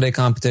of a Sunday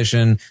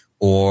competition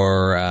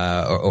or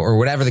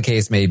whatever the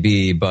case may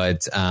be.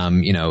 But,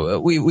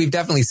 we've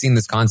definitely seen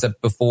this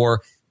concept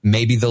before.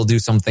 Maybe they'll do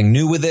something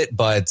new with it,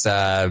 but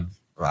I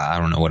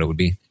don't know what it would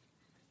be.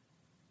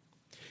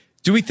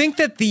 Do we think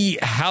that the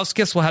house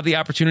guests will have the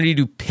opportunity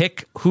to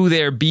pick who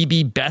their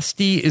BB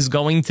Bestie is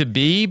going to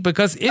be?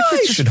 Because if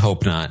I should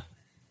hope not.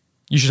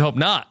 You should hope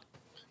not.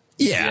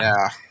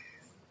 Yeah.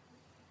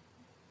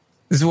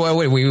 This is what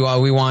we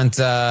want.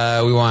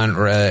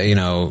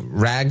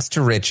 Rags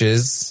to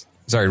riches.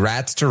 Sorry,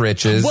 rats to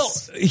riches. Well,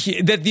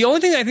 the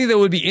only thing I think that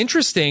would be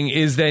interesting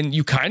is then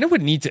you kind of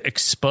would need to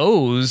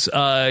expose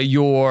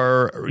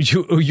your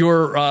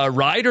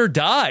ride or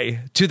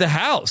die to the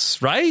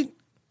house, right?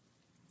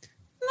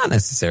 Not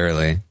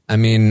necessarily. I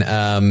mean,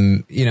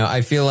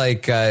 I feel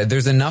like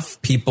there's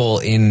enough people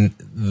in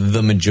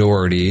the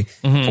majority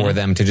for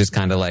them to just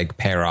kind of like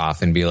pair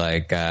off and be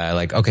like,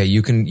 okay,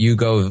 you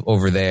go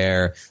over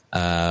there,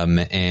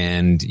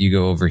 and you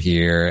go over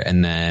here,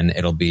 and then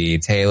it'll be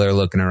Taylor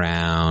looking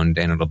around,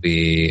 and it'll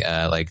be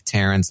like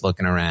Terrence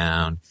looking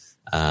around,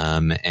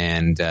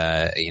 and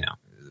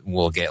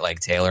we'll get like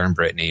Taylor and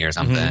Brittany or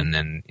something,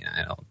 and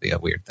it'll be a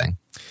weird thing.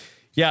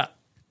 Yeah.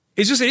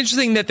 It's just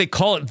interesting that they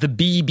call it the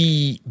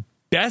BB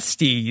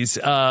Besties.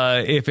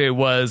 If it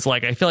was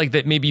like, I feel like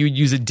that maybe you'd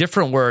use a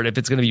different word if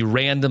it's going to be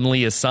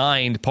randomly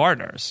assigned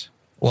partners.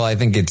 Well, I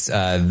think it's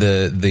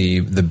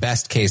the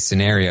best case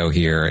scenario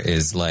here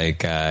is like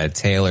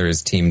Taylor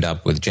is teamed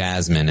up with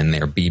Jasmine and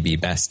they're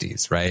BB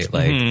Besties, right?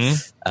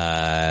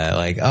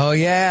 Like, oh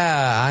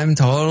yeah, I'm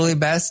totally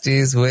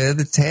besties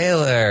with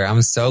Taylor.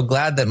 I'm so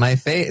glad that my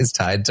fate is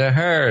tied to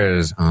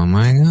hers. Oh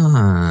my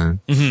God.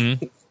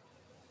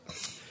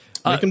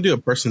 They can do a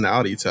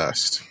personality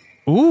test.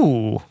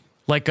 Ooh,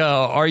 like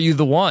are you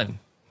the one?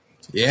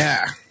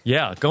 Yeah.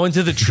 Go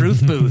into the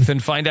truth booth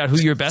and find out who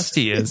your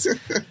bestie is.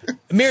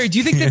 Mary, do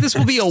you think that this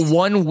will be a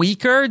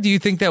 1-weeker? Do you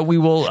think that we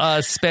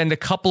will spend a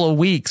couple of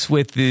weeks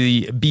with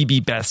the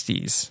BB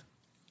Besties?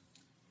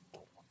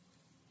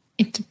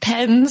 It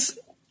depends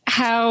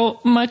how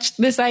much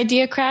this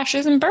idea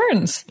crashes and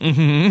burns.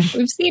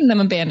 We've seen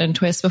them abandon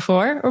twists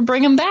before or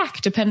bring them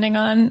back, depending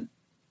on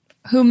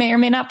who may or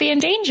may not be in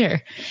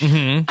danger.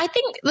 I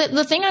think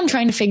the thing I'm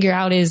trying to figure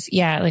out is,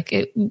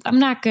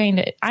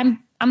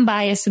 I'm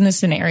biased in this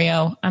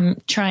scenario. I'm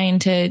trying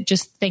to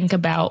just think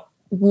about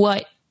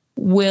what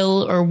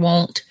will or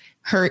won't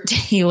hurt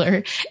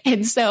Taylor.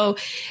 And so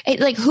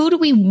who do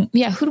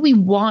we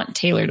want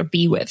Taylor to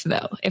be with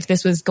though? If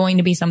this was going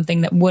to be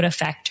something that would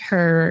affect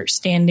her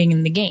standing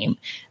in the game,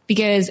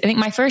 because I think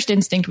my first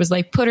instinct was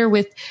like, put her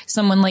with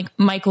someone like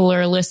Michael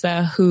or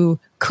Alyssa who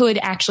could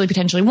actually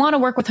potentially want to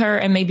work with her.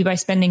 And maybe by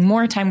spending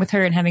more time with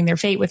her and having their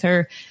fate with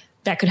her,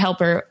 that could help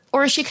her.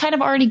 Or is she kind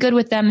of already good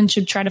with them and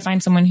should try to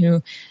find someone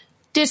who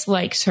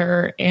dislikes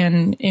her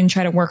and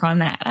try to work on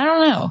that? I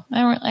don't know.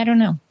 I don't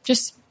know.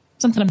 Just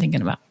something I'm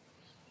thinking about.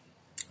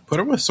 Put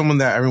her with someone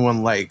that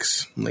everyone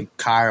likes, like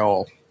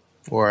Kyle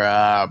or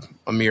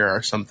Amira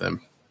or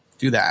something.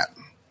 Do that.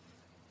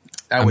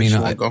 That way she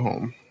won't go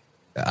home.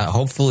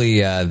 Hopefully,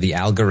 the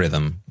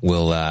algorithm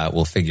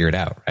will figure it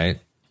out, right?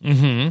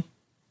 The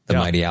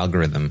mighty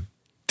algorithm.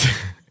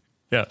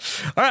 Yeah.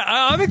 All right.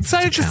 I'm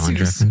excited to see.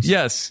 Reference.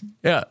 Yes.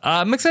 Yeah.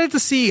 I'm excited to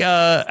see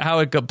how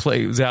it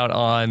plays out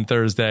on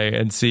Thursday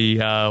and see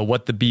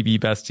what the BB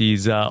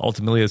Besties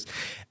ultimately is.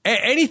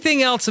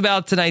 Anything else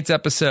about tonight's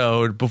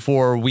episode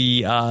before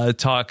we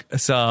talk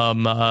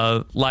some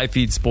live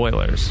feed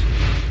spoilers?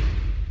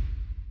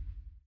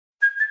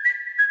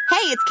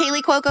 Hey, it's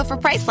Kaylee Cuoco for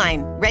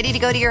Priceline. Ready to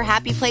go to your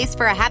happy place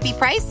for a happy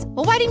price?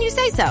 Well, why didn't you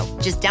say so?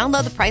 Just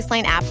download the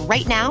Priceline app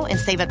right now and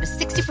save up to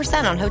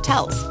 60% on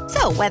hotels.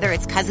 So whether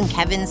it's Cousin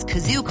Kevin's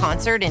Kazoo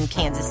Concert in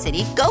Kansas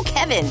City, go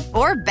Kevin,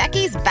 or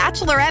Becky's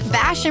Bachelorette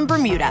Bash in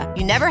Bermuda,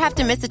 you never have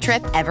to miss a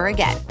trip ever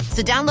again.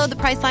 So download the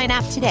Priceline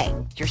app today.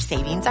 Your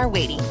savings are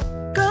waiting.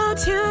 Go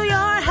to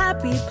your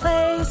happy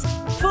place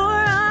for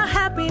a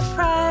happy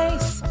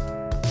price.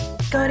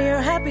 Go to your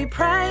happy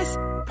price,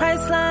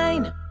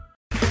 Priceline.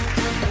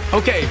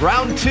 Okay,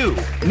 round two.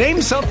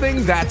 Name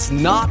something that's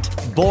not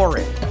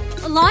boring.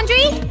 A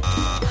laundry?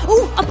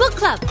 Ooh, a book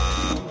club.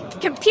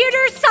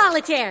 Computer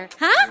solitaire,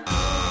 huh?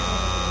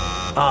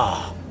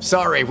 Ah, oh,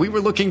 sorry, we were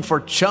looking for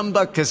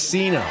Chumba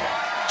Casino.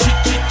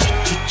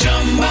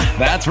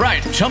 That's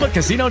right,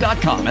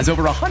 ChumbaCasino.com has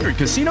over 100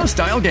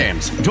 casino-style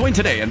games. Join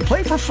today and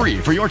play for free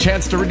for your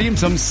chance to redeem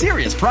some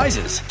serious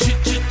prizes.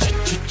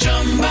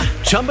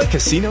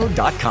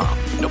 ChumbaCasino.com.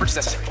 No purchase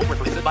necessary. Void where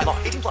prohibited by law.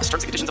 18+. Terms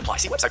and conditions apply.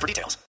 See website for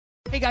details.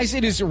 Hey guys,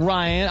 it is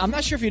Ryan. I'm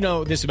not sure if you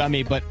know this about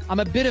me, but I'm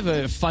a bit of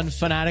a fun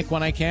fanatic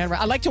when I can.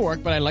 I like to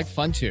work, but I like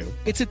fun too.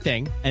 It's a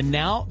thing. And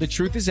now the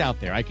truth is out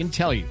there. I can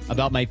tell you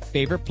about my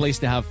favorite place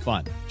to have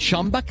fun.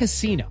 Chumba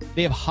Casino.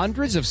 They have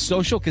hundreds of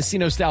social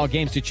casino style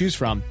games to choose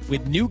from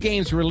with new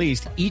games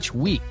released each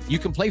week. You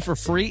can play for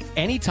free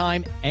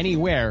anytime,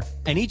 anywhere.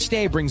 And each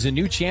day brings a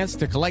new chance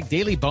to collect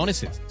daily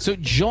bonuses. So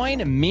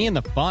join me in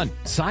the fun.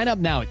 Sign up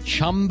now at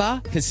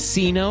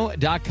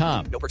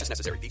ChumbaCasino.com. No purchase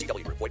necessary.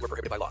 VGW. Void where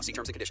prohibited by law. See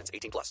terms and conditions.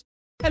 18+.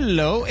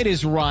 Hello, it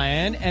is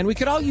Ryan, and we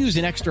could all use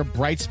an extra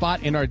bright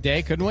spot in our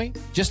day, couldn't we?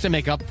 Just to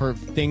make up for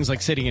things like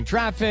sitting in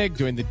traffic,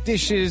 doing the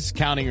dishes,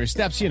 counting your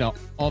steps, you know,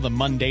 all the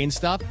mundane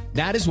stuff.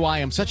 That is why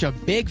I'm such a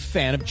big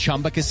fan of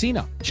Chumba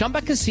Casino.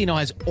 Chumba Casino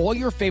has all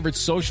your favorite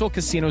social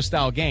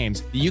casino-style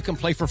games that you can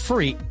play for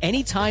free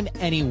anytime,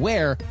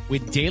 anywhere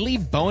with daily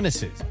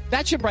bonuses.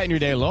 That should brighten your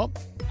day a little.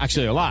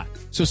 Actually, a lot.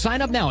 So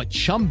sign up now at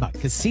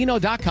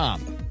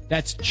ChumbaCasino.com.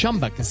 That's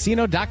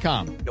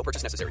ChumbaCasino.com. No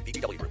purchase necessary.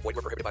 VGW. Void where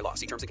prohibited by law.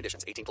 See terms and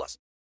conditions. 18+.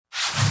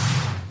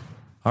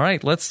 All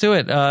right, let's do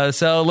it.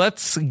 So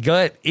let's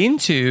get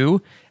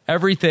into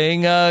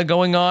everything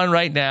going on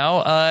right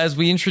now as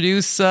we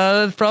introduce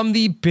from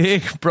the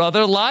Big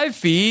Brother live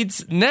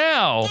feeds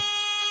now.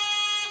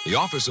 The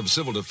Office of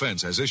Civil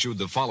Defense has issued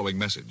the following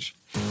message.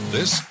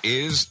 This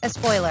is a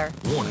spoiler.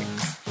 Warning.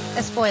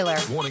 A spoiler.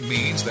 Warning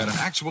means that an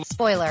actual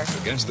spoiler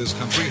against this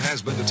country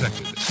has been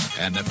detected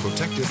and that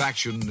protective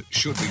action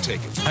should be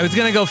taken. I was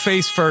going to go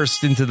face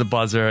first into the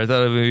buzzer. I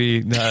thought it would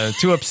be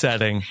too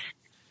upsetting.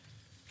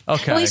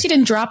 Okay. At least you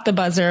didn't drop the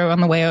buzzer on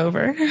the way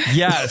over.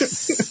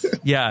 Yes.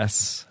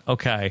 Yes.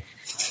 Okay.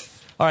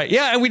 All right.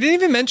 Yeah. And we didn't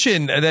even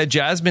mention that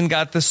Jasmine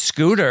got the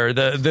scooter,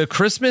 the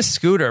Christmas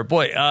scooter.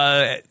 Boy,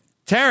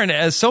 Taryn,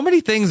 as so many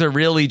things are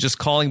really just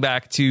calling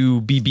back to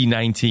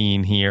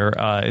BB19 here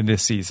in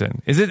this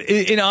season. Is it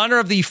in honor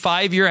of the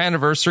 5-year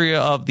anniversary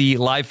of the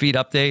live feed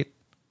update?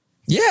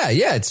 Yeah.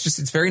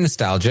 It's very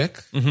nostalgic.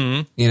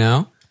 Mm-hmm. You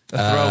know,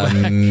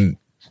 I'm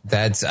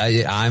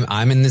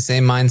in the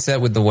same mindset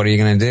with the what are you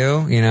going to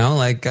do? You know,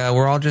 like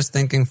we're all just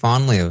thinking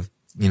fondly of,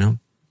 you know,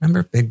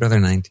 remember Big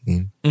Brother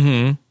 19?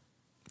 Mm-hmm.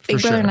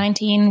 Big Brother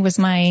 19 was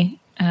my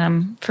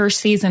first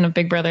season of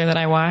Big Brother that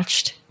I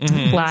watched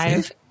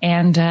live.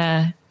 And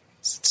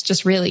it's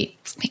just really,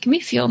 it's making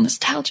me feel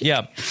nostalgic.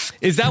 Yeah.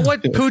 Is that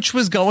what Pooch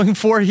was going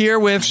for here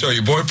with? So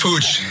your boy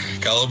Pooch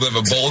got a little bit of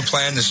a bold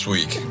plan this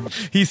week.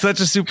 He's such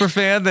a super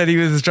fan that he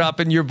was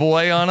dropping your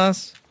boy on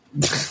us?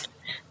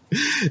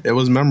 It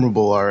was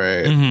memorable, all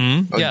right.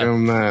 Mm-hmm. I'll give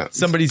him that.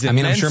 Somebody's I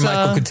mean, I'm sure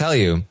Michael could tell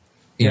you,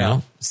 you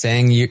know,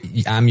 saying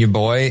I'm your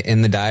boy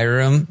in the diary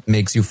room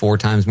makes you 4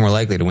 times more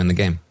likely to win the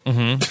game.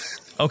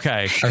 Mm-hmm.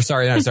 Okay. Or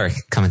sorry.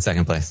 Come in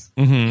second place.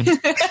 Mm-hmm.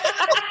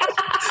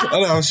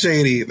 Oh, that was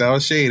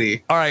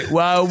shady. All right.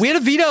 Well, we had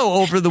a veto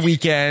over the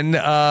weekend.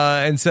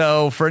 And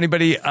so for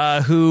anybody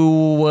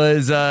who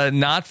was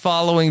not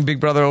following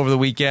Big Brother over the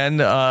weekend,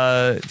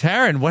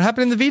 Taryn, what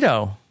happened in the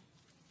veto?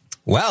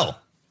 Well,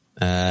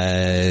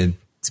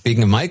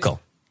 speaking of Michael,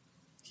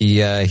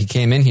 he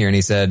came in here and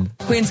he said,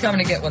 Queen's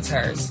coming to get what's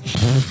hers.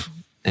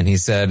 And he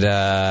said,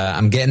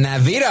 I'm getting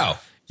that veto.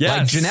 Yes.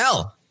 Like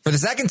Janelle for the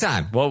second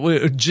time. What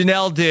would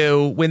Janelle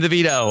do? Win the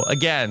veto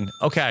again.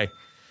 Okay.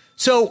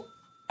 So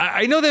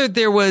I know that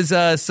there was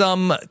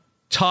some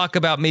talk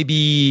about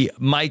maybe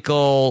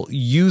Michael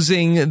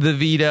using the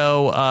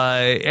veto.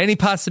 Any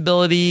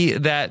possibility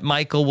that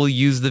Michael will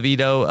use the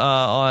veto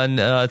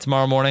on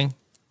tomorrow morning?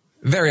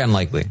 Very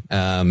unlikely. You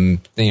know,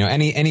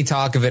 any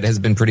talk of it has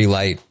been pretty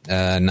light,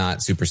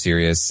 not super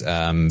serious.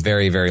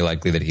 Very, very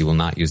likely that he will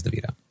not use the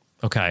veto.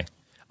 Okay.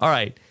 All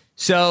right.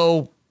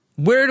 So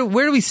where do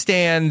we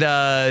stand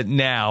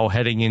now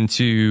heading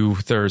into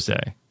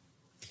Thursday?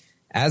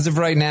 As of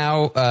right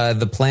now,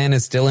 the plan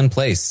is still in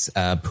place.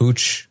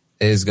 Pooch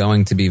is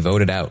going to be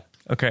voted out.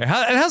 Okay.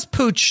 How's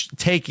Pooch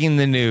taking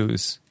the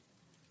news?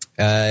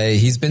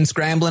 He's been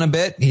scrambling a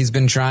bit. He's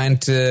been trying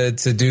to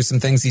do some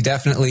things. He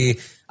definitely,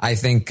 I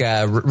think,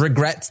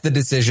 regrets the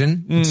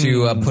decision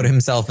to put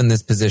himself in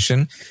this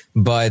position.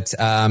 But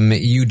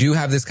you do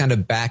have this kind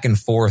of back and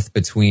forth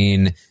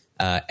between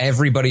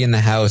everybody in the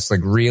house,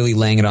 like really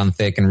laying it on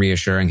thick and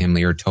reassuring him,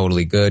 you're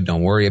totally good,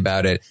 don't worry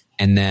about it.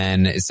 And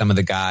then some of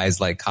the guys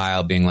like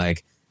Kyle being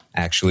like,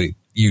 actually,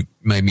 you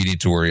maybe need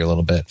to worry a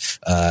little bit.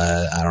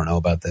 I don't know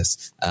about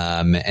this.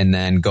 And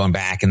then going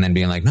back and then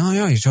being like, no,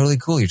 you're totally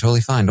cool. You're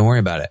totally fine. Don't worry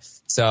about it.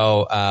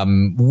 So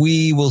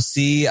we will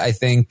see. I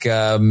think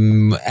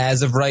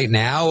as of right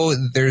now,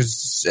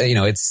 there's,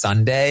 it's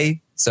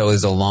Sunday, so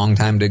there's a long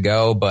time to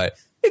go, but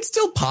it's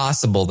still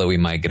possible that we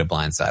might get a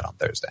blindside on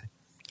Thursday.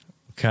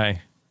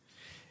 Okay.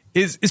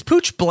 Is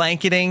Pooch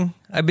blanketing?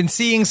 I've been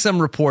seeing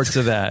some reports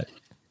of that.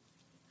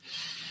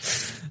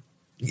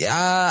 Yeah,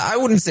 I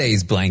wouldn't say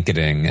he's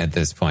blanketing at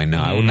this point. No,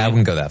 I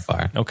wouldn't go that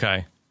far.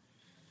 Okay.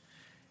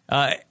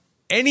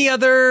 Any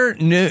other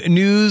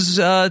news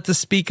to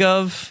speak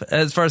of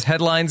as far as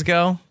headlines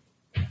go?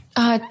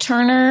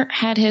 Turner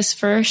had his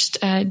first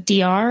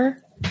DR.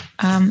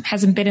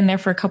 Hasn't been in there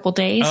for a couple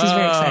days. He's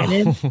very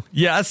excited.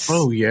 Yes.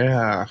 Oh,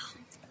 yeah.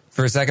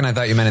 For a second, I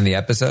thought you meant in the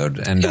episode,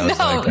 and I was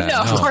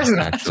no, of course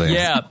not. Actually,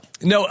 yeah,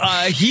 no.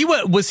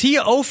 Was he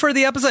 0 for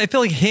the episode? I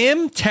feel like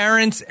him,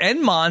 Terrence,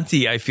 and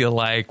Monty. I feel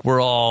like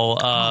we're all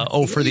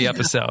 0 for the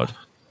episode.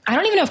 I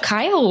don't even know if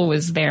Kyle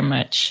was there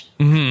much.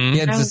 Mm-hmm.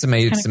 Yeah, it's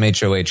some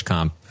HOH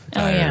comp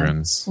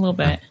rooms. A little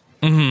bit.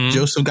 Mm-hmm.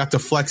 Joseph got to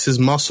flex his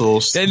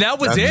muscles. And that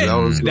was it.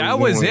 That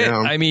was it.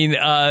 I mean,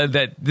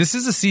 that this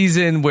is a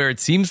season where it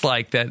seems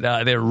like that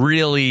they're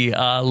really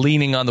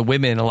leaning on the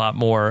women a lot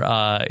more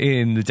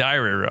in the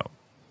diary room.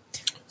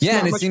 Yeah,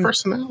 and it seems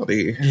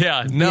personality.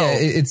 Yeah, no.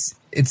 Yeah,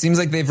 it seems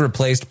like they've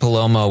replaced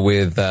Paloma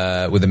with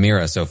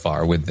Amira so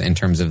far, in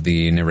terms of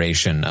the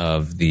narration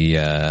of the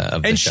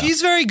and show.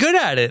 She's very good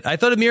at it. I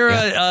thought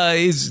Amira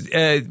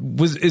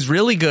is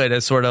really good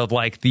as sort of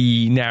like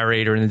the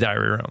narrator in the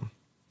diary room.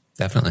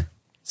 Definitely.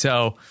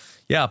 So,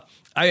 yeah,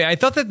 I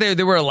thought that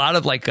there were a lot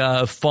of like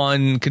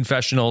fun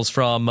confessionals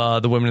from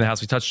the women in the house.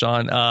 We touched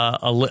on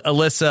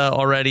Alyssa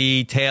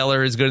already.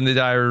 Taylor is good in the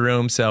diary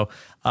room. So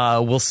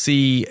we'll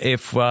see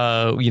if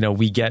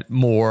we get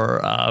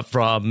more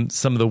from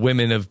some of the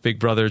women of Big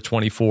Brother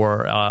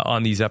 24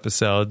 on these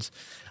episodes.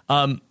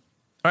 All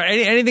right,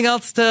 anything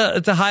else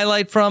to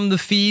highlight from the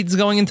feeds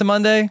going into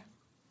Monday?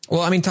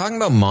 Well, I mean, talking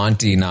about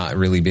Monty not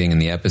really being in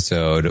the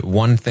episode,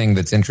 one thing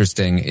that's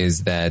interesting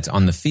is that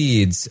on the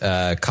feeds,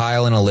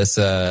 Kyle and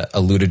Alyssa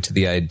alluded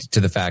to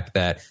the fact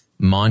that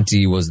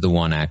Monty was the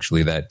one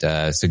actually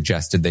that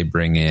suggested they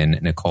bring in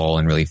Nicole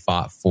and really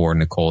fought for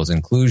Nicole's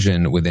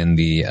inclusion within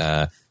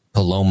the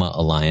Paloma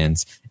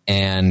Alliance.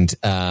 And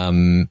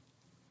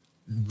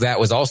that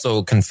was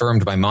also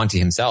confirmed by Monty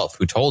himself,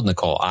 who told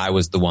Nicole, I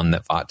was the one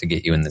that fought to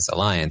get you in this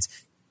alliance.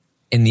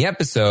 In the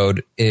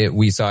episode,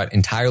 we saw it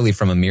entirely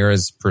from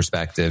Amira's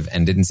perspective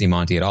and didn't see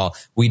Monty at all.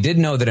 We did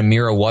know that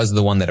Amira was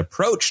the one that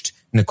approached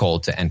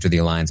Nicole to enter the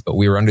alliance, but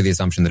we were under the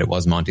assumption that it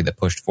was Monty that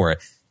pushed for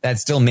it. That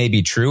still may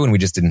be true, and we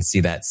just didn't see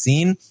that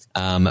scene,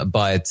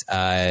 but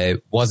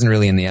wasn't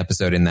really in the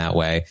episode in that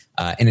way.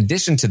 In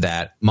addition to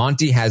that,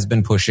 Monty has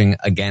been pushing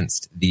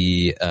against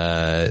the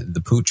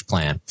Pooch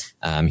plan.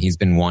 He's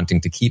been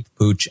wanting to keep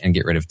Pooch and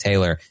get rid of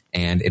Taylor,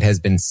 and it has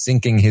been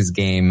sinking his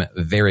game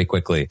very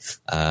quickly.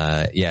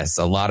 Yes,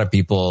 a lot of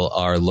people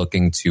are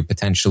looking to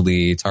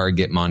potentially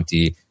target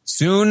Monty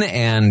soon,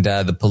 and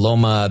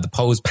the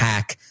Pose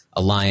Pack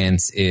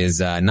alliance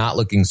is not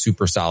looking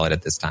super solid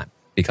at this time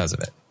because of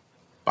it.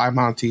 Bye,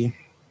 Monty.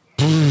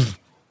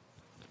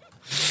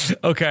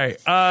 Okay.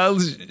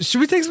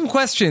 Should we take some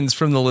questions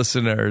from the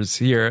listeners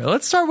here?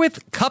 Let's start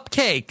with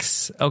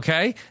Cupcakes.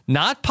 Okay.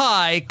 Not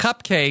pie.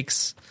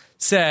 Cupcakes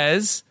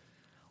says,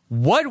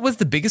 what was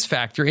the biggest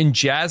factor in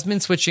Jasmine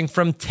switching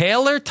from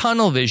Taylor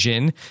tunnel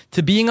vision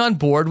to being on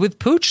board with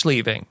Pooch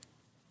leaving?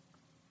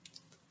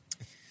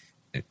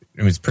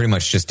 It was pretty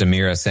much just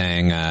Amira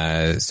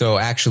saying, so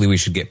actually we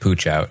should get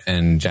Pooch out.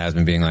 And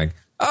Jasmine being like,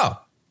 oh,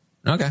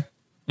 okay.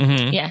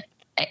 Mm-hmm. Yeah.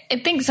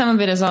 I think some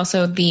of it is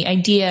also the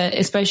idea,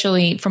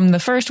 especially from the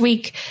first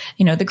week,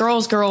 the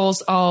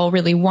girls all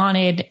really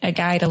wanted a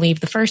guy to leave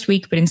the first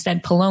week, but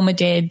instead Paloma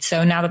did.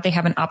 So now that they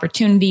have an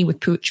opportunity with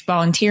Pooch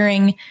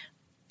volunteering,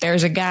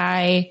 there's a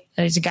guy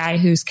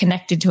who's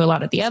connected to a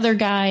lot of the other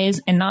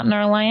guys and not in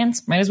our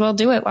alliance. Might as well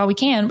do it while we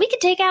can. We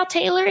could take out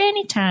Taylor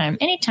anytime.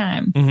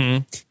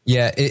 Mm-hmm.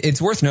 Yeah,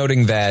 it's worth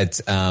noting that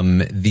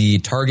the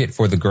target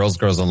for the Girls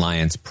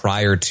Alliance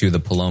prior to the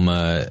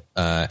Paloma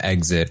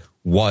exit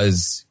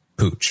was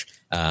Pooch.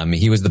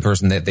 He was the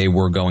person that they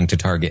were going to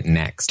target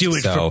next. Do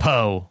it for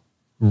Poe.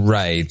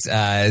 Right.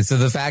 So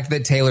the fact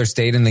that Taylor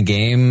stayed in the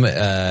game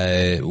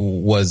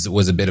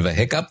was a bit of a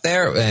hiccup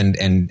there,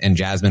 and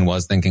Jasmine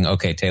was thinking,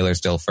 okay, Taylor's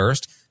still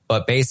first.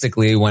 But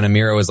basically, when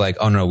Amira was like,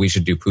 oh, no, we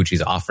should do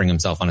Poochie's offering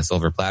himself on a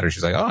silver platter,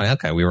 she's like, oh,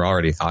 okay, we were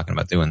already talking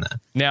about doing that.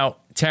 Now,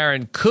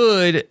 Taryn,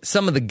 could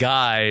some of the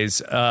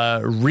guys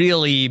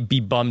really be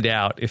bummed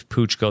out if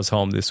Pooch goes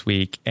home this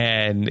week?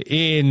 And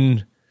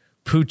in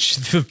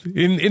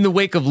the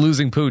wake of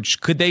losing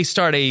Pooch, could they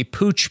start a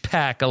Pooch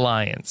Pack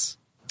alliance?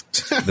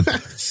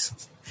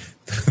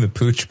 The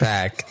Pooch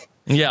Pack.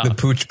 Yeah. The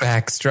Pooch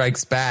Pack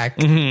strikes back.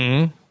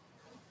 Mm-hmm.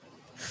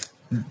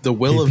 The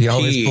will of P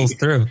always pulls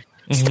through.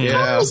 Mm-hmm.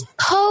 Yeah.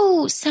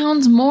 Poe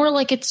sounds more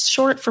like it's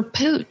short for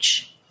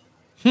Pooch.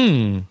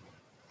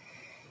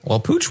 Well,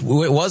 Pooch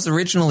was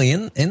originally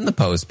in the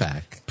Poe's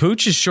pack.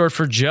 Pooch is short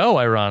for Joe,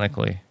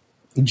 ironically.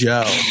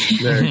 Joe.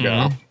 There you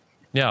go.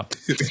 Yeah.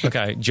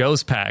 Okay.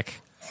 Joe's pack.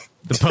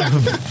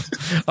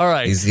 All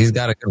right. He's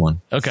got a good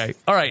one. Okay.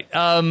 All right.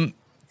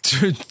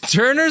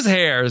 Turner's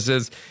Hair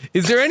says,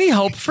 is there any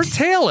hope for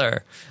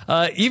Taylor?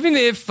 Even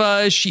if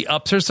she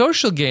ups her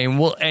social game,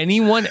 will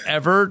anyone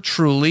ever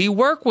truly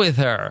work with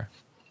her?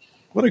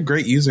 What a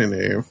great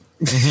username.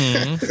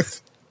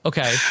 Mm-hmm.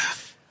 Okay.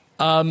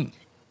 I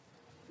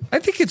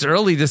think it's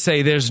early to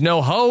say there's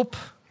no hope.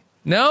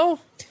 No?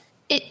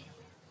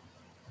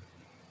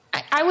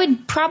 I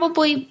would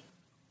probably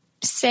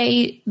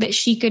say that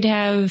she could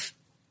have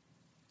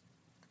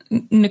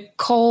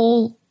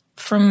Nicole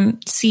from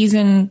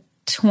season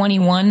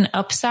 21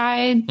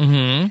 upside,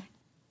 in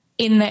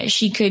that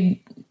she could,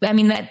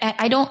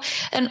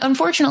 and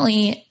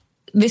unfortunately,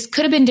 this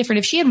could have been different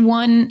if she had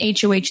won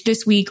HOH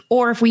this week,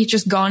 or if we had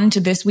just gone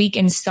to this week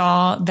and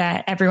saw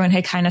that everyone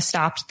had kind of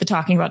stopped the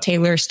talking about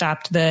Taylor,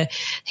 stopped the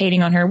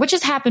hating on her, which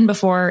has happened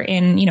before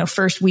in,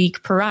 first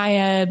week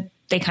Pariah.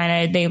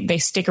 They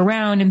stick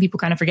around and people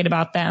kind of forget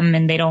about them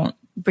and they don't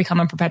become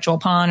a perpetual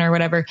pawn or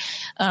whatever.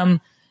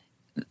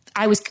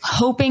 I was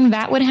hoping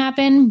that would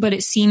happen, but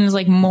it seems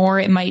like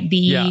it might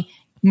be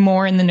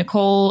more in the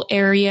Nicole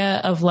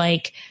area of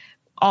like,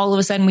 all of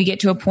a sudden we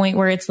get to a point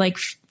where it's like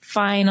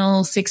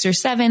final 6 or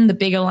 7, the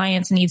big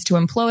alliance needs to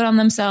implode on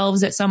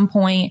themselves at some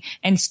point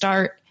and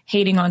start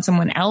hating on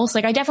someone else.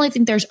 Like, I definitely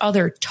think there's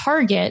other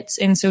targets.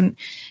 And so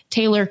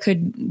Taylor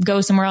could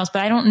go somewhere else,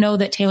 but I don't know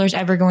that Taylor's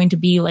ever going to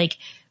be like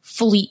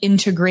fully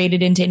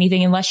integrated into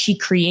anything unless she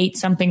creates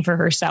something for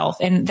herself.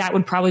 And that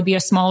would probably be a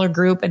smaller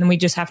group. And then we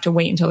just have to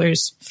wait until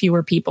there's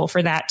fewer people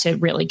for that to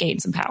really gain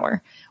some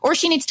power. Or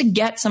she needs to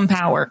get some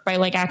power by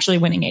like actually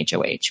winning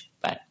HOH,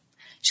 but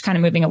she's kind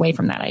of moving away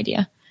from that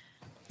idea.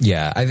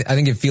 Yeah, I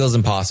think it feels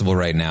impossible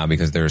right now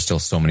because there are still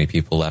so many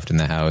people left in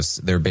the house.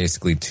 There are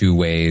basically 2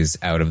 ways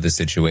out of the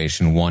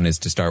situation. One is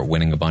to start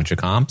winning a bunch of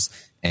comps,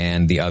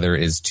 and the other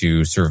is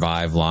to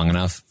survive long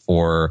enough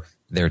for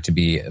there to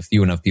be a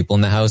few enough people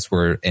in the house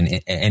where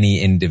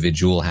any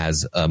individual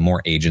has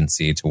more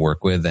agency to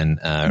work with. And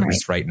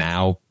just right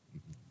now,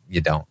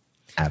 you don't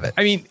have it.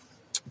 I mean,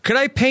 could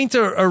I paint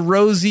a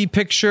rosy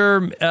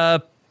picture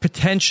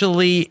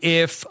potentially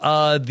if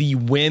the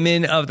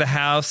women of the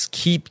house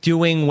keep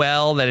doing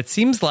well? That it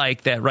seems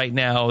like that right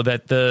now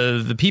that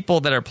the people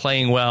that are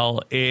playing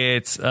well,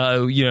 it's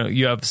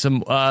you have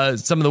some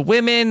of the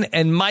women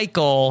and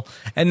Michael,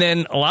 and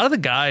then a lot of the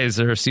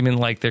guys are seeming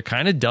like they're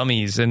kind of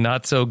dummies and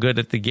not so good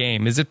at the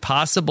game. Is it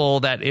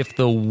possible that if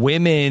the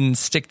women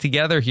stick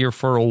together here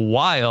for a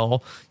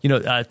while,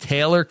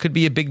 Taylor could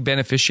be a big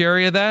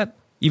beneficiary of that?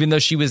 Even though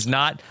she was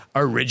not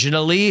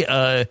originally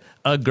a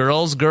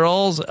girl's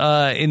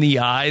in the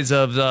eyes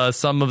of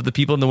some of the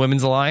people in the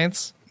Women's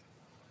Alliance?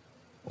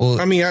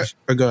 Well, I mean,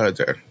 go ahead,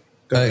 Jared.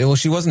 Well,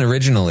 she wasn't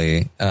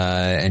originally,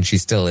 and she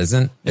still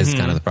isn't, is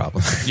kind of the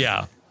problem.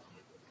 Yeah.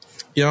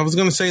 Yeah, I was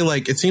going to say,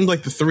 like, it seemed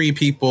like the 3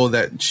 people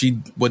that she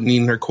would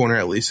need in her corner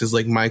at least is,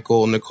 like,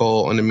 Michael,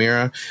 Nicole, and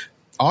Amira.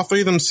 All 3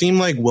 of them seem,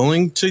 like,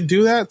 willing to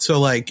do that. So,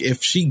 like,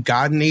 if she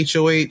got an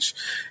HOH...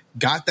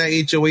 got that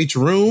HOH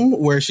room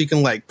where she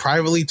can like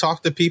privately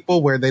talk to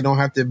people where they don't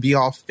have to be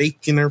all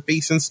fake in her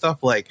face and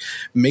stuff, like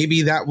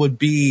maybe that would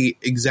be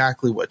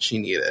exactly what she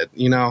needed,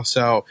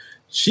 so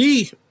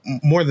she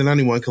more than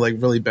anyone could like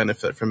really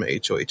benefit from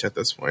a HOH at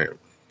this point.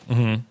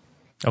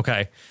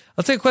 Okay,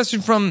 let's take a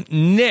question from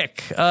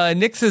Nick.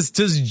 Nick says,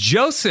 does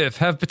Joseph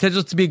have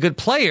potential to be a good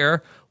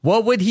player?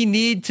 What would he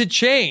need to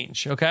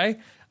change? Okay.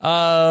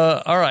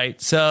 All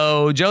right.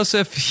 So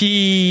Joseph,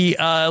 he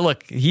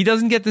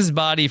doesn't get this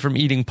body from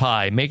eating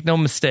pie. Make no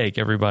mistake,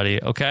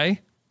 everybody. Okay.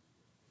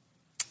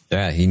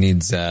 Yeah. He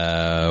needs,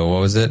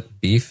 what was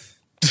it? Beef.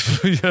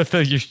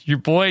 Your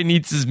boy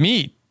needs his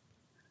meat.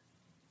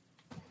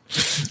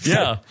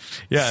 Yeah.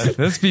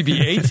 That's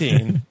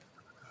BB-18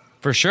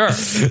 for sure.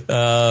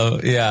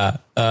 Yeah.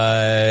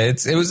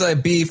 It was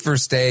like beef or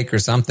steak or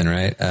something,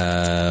 right?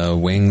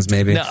 Wings,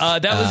 maybe. No,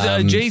 that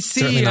was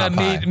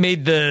JC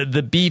made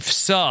the beef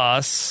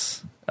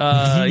sauce.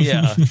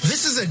 Yeah.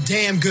 This is a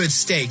damn good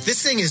steak.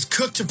 This thing is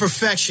cooked to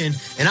perfection,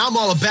 and I'm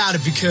all about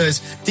it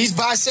because these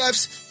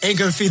biceps ain't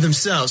gonna feed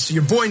themselves. So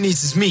your boy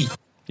needs his meat.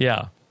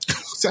 Yeah.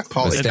 Is that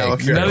Paulie?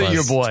 Another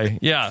your boy.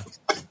 Yeah.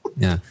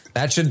 Yeah.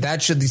 That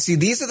should see,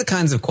 these are the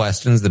kinds of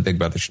questions that Big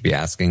Brother should be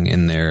asking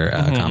in their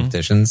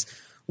competitions.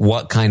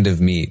 What kind of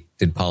meat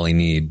did Paulie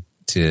need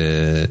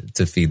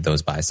to feed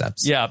those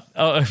biceps. Yeah.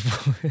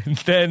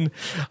 Then,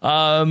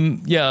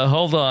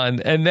 hold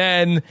on. And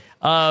then,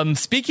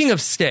 speaking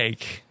of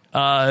steak,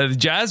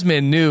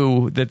 Jasmine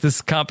knew that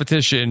this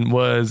competition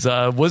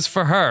was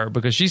for her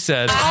because she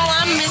said, all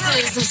I'm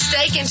missing is some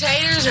steak and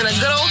taters and a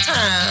good old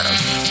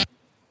time.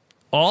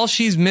 All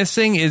she's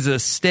missing is a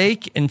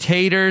steak and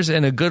taters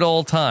and a good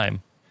old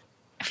time.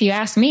 If you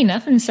ask me,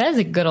 nothing says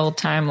a good old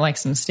time like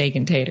some steak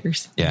and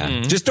taters.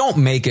 Yeah. Just don't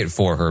make it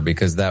for her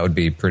because that would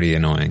be pretty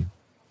annoying.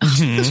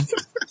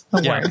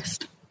 The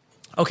worst.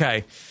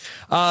 Okay.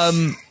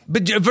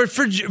 But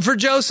for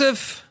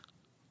Joseph,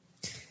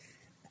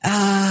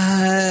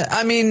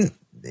 I mean,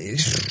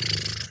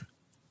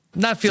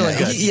 not feeling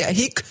good.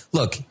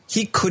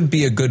 He could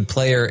be a good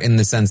player in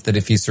the sense that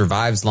if he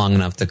survives long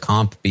enough to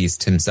comp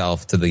beast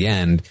himself to the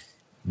end,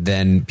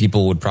 then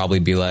people would probably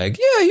be like,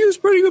 yeah, he was a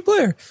pretty good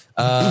player.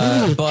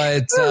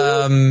 But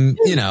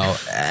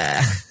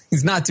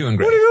he's not doing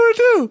great. What are you going to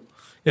do?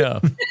 Yeah.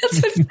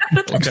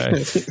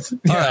 Okay.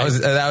 Yeah,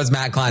 that was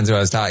Matt Klein, who I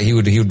was talking. He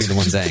would be the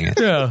one saying it.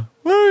 Yeah.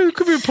 Well, it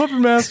could be a puppet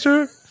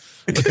master.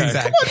 Okay.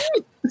 Exactly.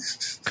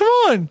 Come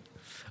on.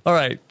 All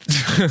right. Do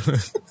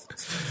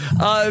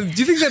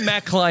you think that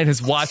Matt Klein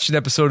has watched an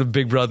episode of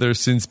Big Brother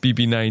since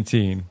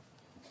BB19?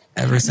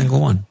 Every single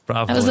one.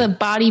 Probably. That was a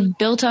body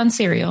built on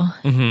cereal.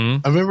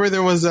 I remember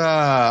there was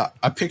a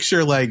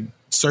picture like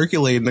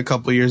circulating a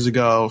couple of years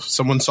ago.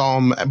 Someone saw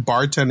him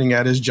bartending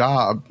at his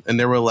job, and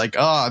they were like,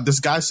 this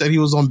guy said he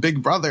was on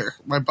Big Brother,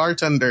 my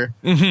bartender.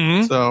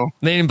 Mm-hmm. So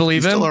they didn't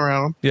believe him? Still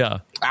around. Yeah.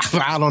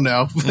 I don't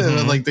know.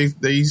 Mm-hmm. Like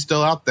he's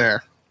still out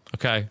there.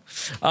 Okay.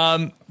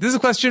 This is a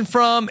question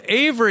from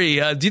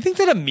Avery. Do you think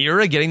that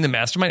Amira getting the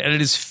mastermind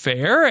edit is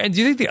fair? And do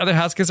you think the other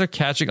house guests are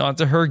catching on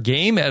to her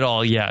game at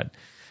all yet?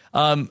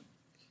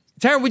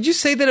 Tara, would you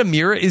say that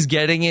Amira is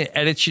getting an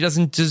edit she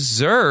doesn't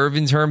deserve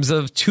in terms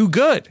of too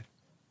good?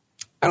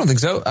 I don't think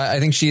so. I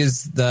think she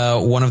is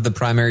one of the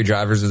primary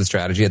drivers of the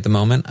strategy at the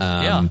moment.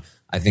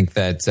 I think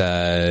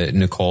that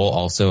Nicole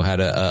also had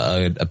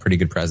a pretty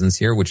good presence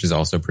here, which is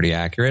also pretty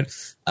accurate.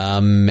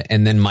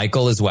 And then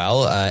Michael as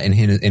well, in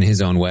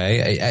his own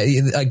way.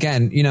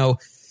 Again,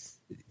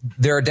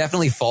 there are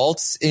definitely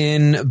faults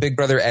in Big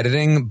Brother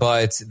editing,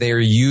 but they are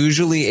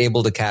usually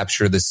able to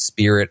capture the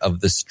spirit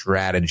of the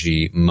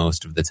strategy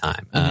most of the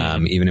time,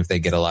 even if they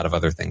get a lot of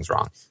other things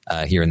wrong,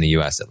 here in the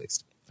U.S. at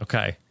least.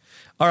 Okay.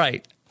 All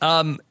right.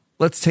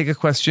 Let's take a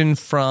question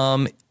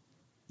from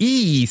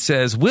E.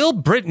 Says, will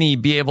Brittany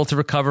be able to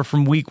recover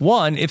from week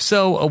 1? If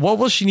so, what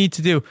will she need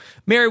to do?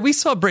 Mary, we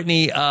saw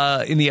Brittany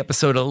in the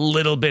episode a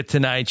little bit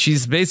tonight.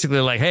 She's basically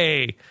like,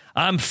 hey,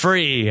 I'm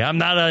free. I'm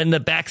not in the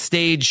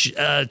backstage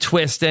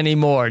twist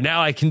anymore.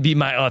 Now I can be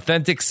my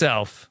authentic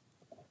self.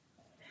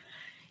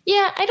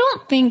 Yeah, I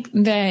don't think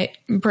that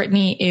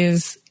Brittany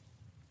is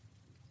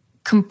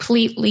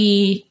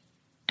completely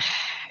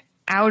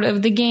out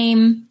of the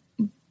game.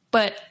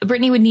 But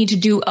Brittany would need to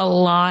do a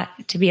lot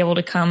to be able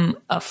to become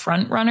a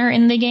front runner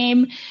in the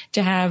game,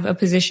 to have a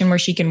position where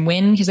she can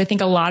win. Because I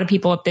think a lot of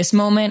people at this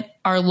moment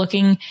are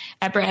looking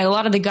at Brittany. A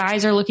lot of the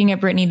guys are looking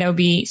at Brittany. That would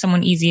be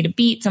someone easy to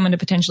beat, someone to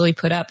potentially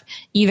put up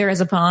either as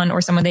a pawn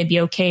or someone they'd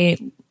be okay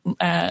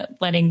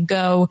letting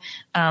go.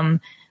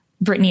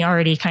 Brittany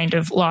already kind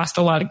of lost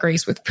a lot of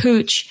grace with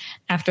Pooch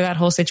after that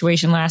whole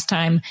situation last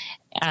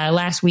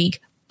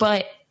week.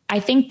 But I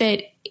think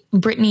that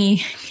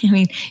Brittany,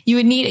 you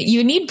would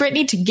need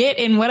Brittany to get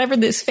in whatever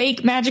this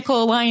fake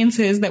magical alliance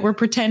is that we're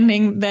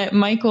pretending that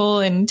Michael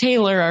and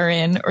Taylor are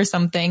in or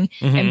something,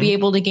 and be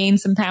able to gain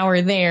some power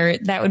there.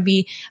 That would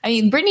be,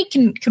 Brittany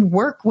could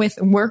work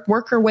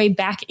her way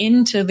back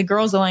into the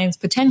girls' alliance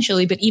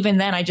potentially, but even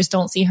then I just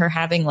don't see her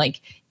having like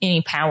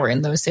any power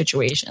in those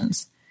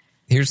situations.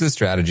 Here's the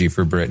strategy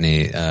for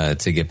Brittany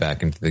to get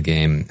back into the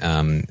game.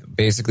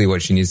 Basically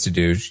what she needs to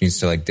do, she needs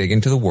to like dig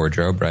into the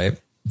wardrobe, right?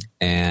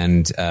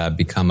 And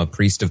become a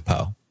priestess of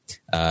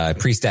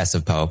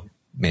Poe,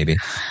 maybe,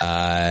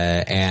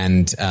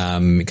 and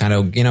kind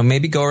of,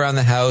 maybe go around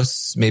the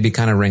house, maybe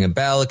kind of ring a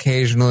bell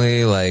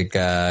occasionally, like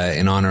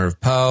in honor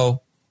of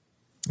Poe.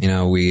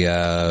 We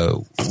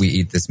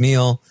eat this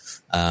meal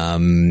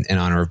in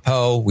honor of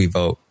Poe. We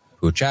vote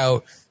Pooch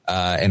out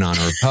in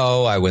honor of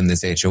Poe. I win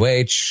this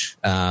HOH.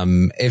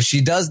 If she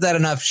does that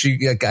enough,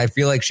 I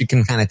feel like she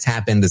can kind of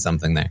tap into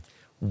something there.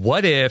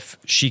 What if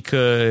she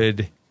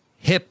could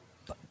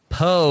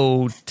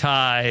Poe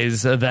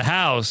ties the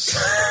house?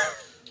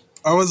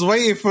 I was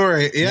waiting for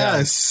it.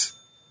 Yes.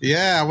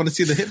 Yeah, I want to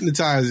see the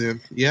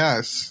hypnotizing.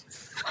 Yes.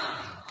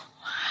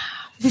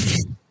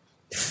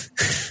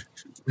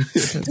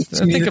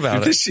 Think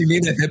about it. Does she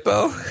mean a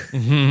hippo?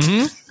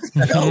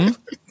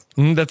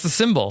 Mm-hmm. That's a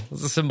symbol.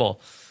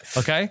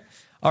 Okay.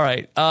 All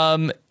right.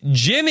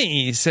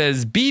 Jimmy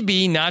says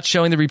BB not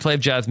showing the replay of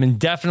Jasmine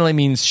definitely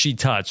means she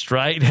touched,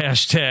 right?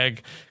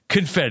 Hashtag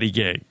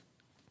Confettigate.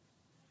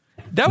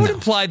 That would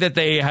imply that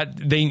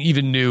they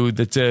even knew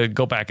that to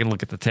go back and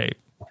look at the tape.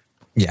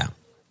 Yeah.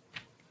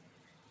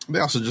 They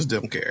also just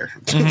didn't care.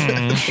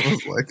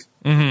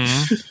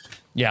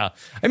 Yeah.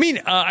 I mean,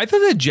 I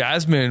thought that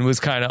Jasmine was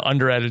kind of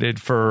under-edited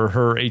for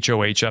her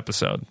HOH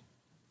episode.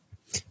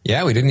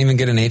 Yeah, we didn't even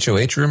get an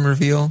HOH room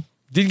reveal.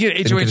 Didn't get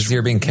HOH didn't see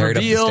her being carried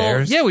reveal. up the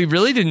stairs. Yeah, we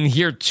really didn't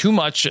hear too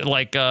much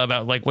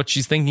about what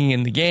she's thinking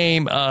in the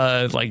game.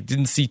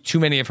 Didn't see too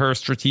many of her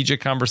strategic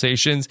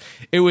conversations.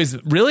 It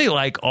was really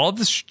all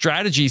the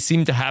strategy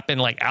seemed to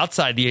happen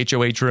outside the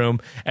HOH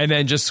room, and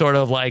then just sort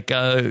of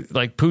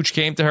Pooch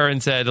came to her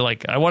and said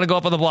I want to go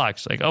up on the block.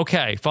 She's like,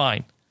 okay,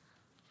 fine.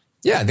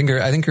 Yeah, I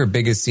think her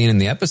biggest scene in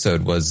the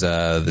episode was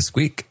the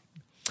squeak.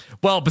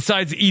 Well,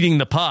 besides eating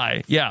the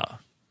pie, yeah.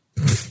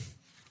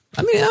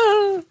 I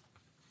mean,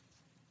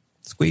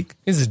 squeak.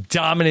 This is a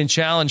dominant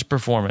challenge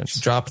performance.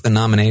 Dropped the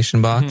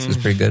nomination box. It was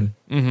pretty good.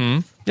 Mm-hmm.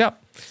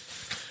 Yep.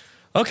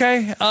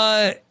 Okay.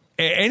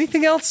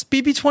 Anything else,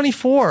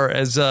 BB24,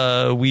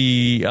 as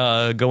we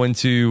go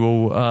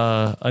into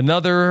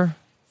another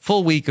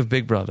full week of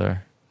Big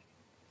Brother?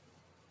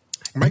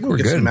 I might go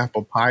get some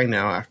apple pie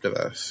now after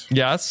this.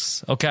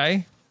 Yes.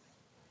 Okay.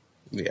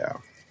 Yeah.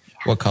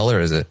 What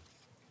color is it?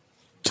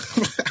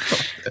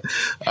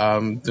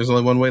 There's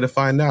only one way to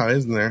find out,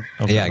 isn't there?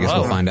 Okay. Yeah, I guess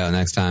we'll find out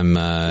next time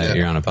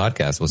you're on a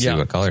podcast. We'll see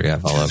what color you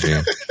have all over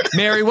you.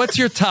 Mary, what's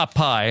your top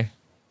pie?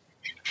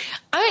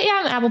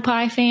 I'm an apple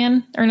pie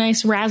fan, or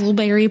nice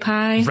razzleberry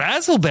pie.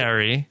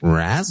 Razzleberry?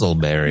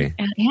 Razzleberry.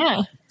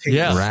 Yeah.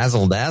 Yeah.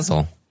 Razzle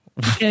dazzle.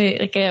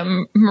 Like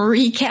a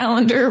Marie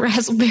Callender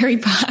raspberry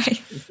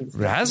pie.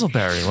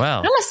 Raspberry,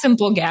 wow. I'm a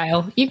simple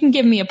gal. You can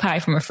give me a pie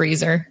from a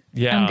freezer.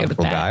 Yeah, I'm good with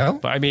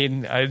that. I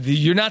mean,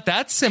 you're not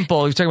that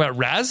simple. You're talking about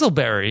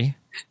raspberry.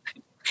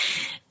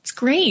 It's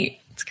great.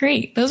 It's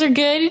great. Those are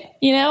good,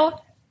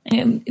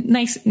 And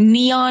nice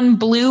neon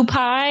blue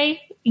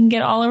pie. You can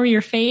get all over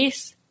your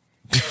face.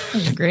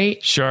 Those are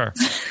great. Sure.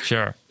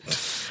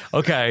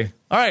 Okay.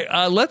 All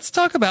right. Let's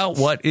talk about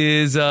what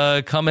is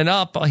coming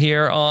up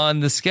here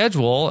on the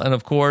schedule. And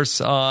of course,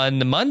 on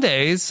the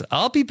Mondays,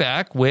 I'll be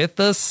back with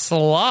the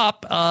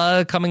slop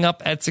coming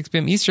up at 6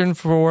 p.m. Eastern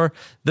for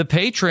the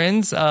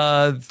patrons.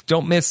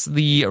 Don't miss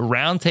the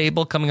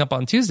roundtable coming up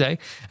on Tuesday.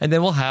 And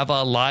then we'll have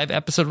live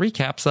episode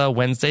recaps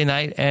Wednesday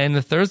night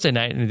and Thursday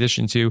night, in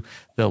addition to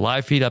the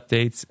live feed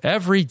updates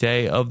every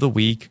day of the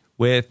week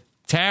with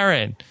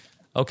Taryn.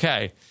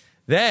 Okay.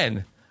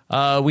 Then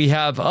we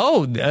have,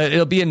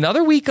 it'll be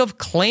another week of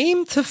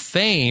Claim to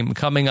Fame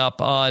coming up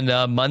on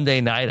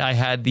Monday night. I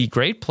had the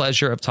great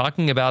pleasure of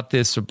talking about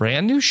this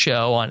brand new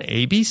show on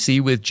ABC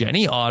with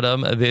Jenny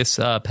Autumn this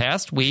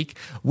past week.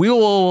 We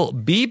will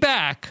be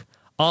back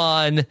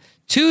on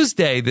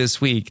Tuesday this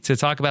week to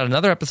talk about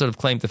another episode of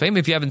Claim to Fame.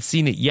 If you haven't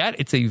seen it yet,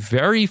 it's a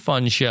very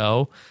fun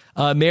show.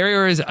 Mary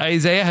or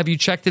Isaiah, have you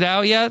checked it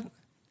out yet?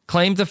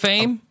 Claim to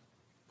Fame?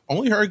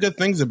 Only heard good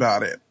things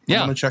about it.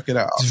 Yeah. I'm going to check it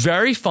out. It's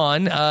very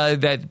fun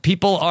that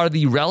people are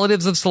the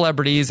relatives of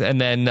celebrities, and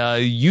then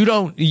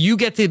you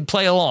get to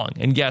play along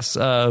and guess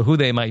who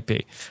they might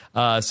be.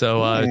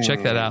 So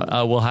check that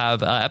out. We'll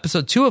have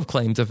episode 2 of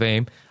Claim to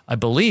Fame, I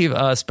believe.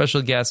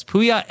 Special guests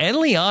Puya and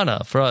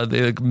Liana for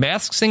the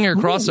Masked Singer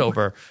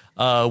crossover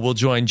will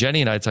join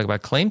Jenny and I to talk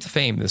about Claim to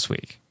Fame this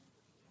week.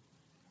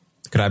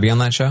 Could I be on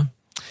that show?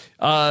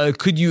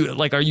 Could you,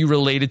 are you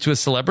related to a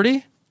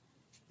celebrity?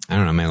 I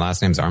don't know. My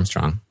last name's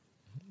Armstrong.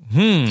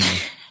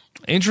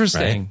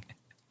 Interesting.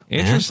 Right?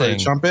 Interesting.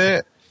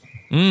 Trumpet.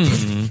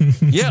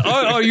 Yeah.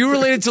 Are you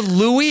related to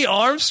Louis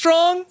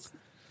Armstrong?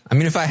 I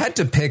mean, if I had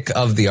to pick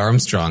of the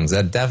Armstrongs,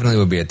 that definitely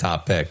would be a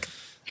top pick.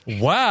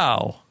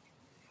 Wow.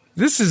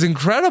 This is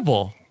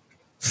incredible.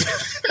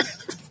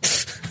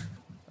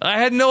 I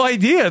had no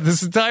idea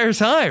this entire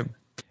time.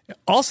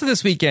 Also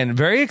this weekend,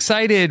 very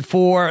excited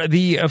for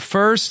the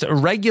first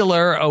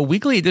regular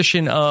weekly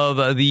edition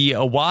of the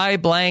Why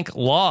Blank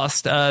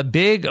Lost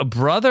Big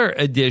Brother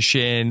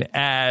edition,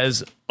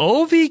 as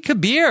Ovi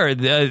Kabir,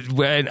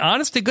 an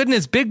honest to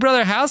goodness Big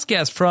Brother house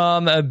guest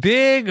from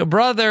Big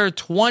Brother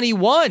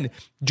 21,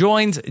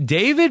 joins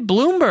David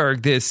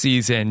Bloomberg this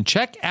season.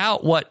 Check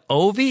out what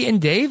Ovi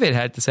and David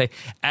had to say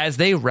as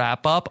they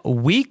wrap up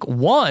week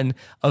 1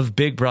 of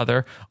Big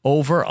Brother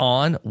over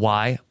on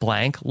Why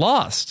Blank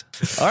Lost.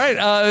 All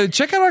right,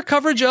 check out our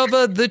coverage of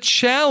The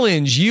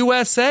Challenge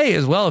USA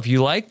as well. If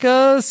you like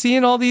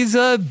seeing all these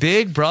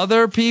Big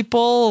Brother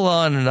people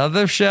on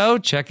another show,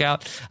 check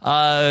out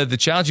The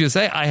Challenge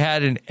USA. I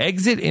had an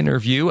exit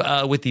interview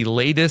with the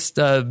latest,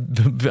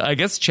 I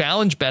guess,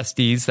 challenge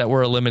besties that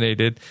were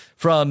eliminated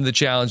from the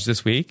challenge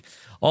this week.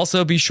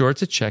 Also, be sure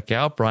to check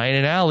out Brian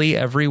and Allie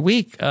every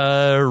week,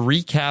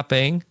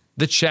 recapping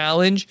the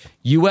Challenge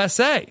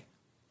USA.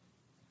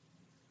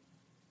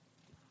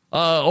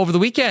 Over the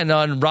weekend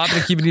on Robin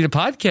and Akiva Need a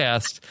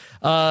Podcast,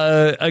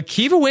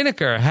 Akiva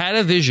Winokur had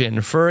a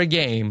vision for a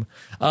game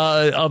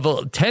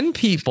of 10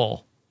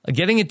 people,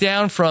 getting it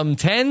down from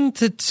 10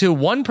 to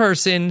 1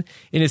 person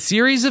in a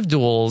series of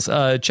duels.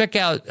 Check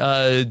out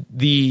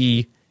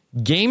the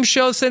game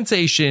show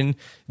sensation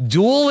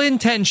Dual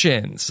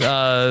Intentions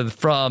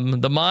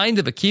from the mind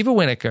of Akiva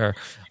Winokur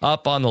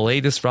up on the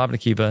latest Robin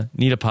and Akiva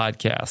Need a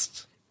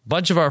Podcast.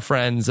 Bunch of our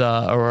friends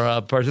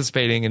are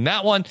participating in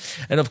that one.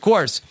 And of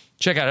course,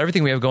 check out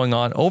everything we have going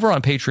on over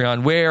on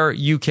Patreon, where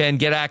you can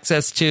get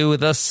access to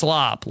The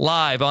Slop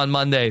live on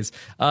Mondays,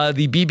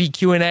 the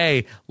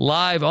BBQ&A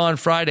live on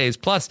Fridays.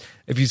 Plus,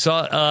 if you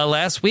saw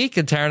last week,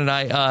 Taryn and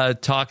I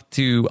talked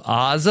to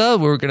Ozza.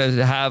 We're going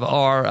to have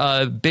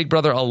our Big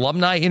Brother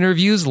alumni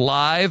interviews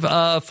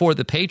live for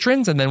the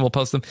patrons, and then we'll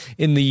post them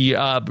in the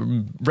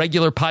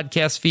regular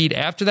podcast feed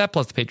after that,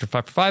 plus the Patron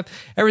 5 for 5.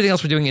 Everything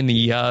else we're doing in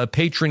the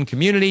patron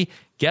community.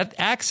 Get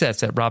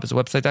access at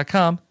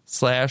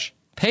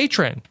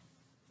robhasawebsite.com/patron.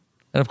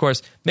 And of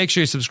course, make sure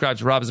you subscribe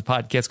to Rob Has a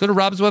Podcast. Go to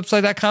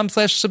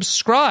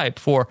robhasawebsite.com/subscribe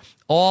for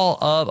all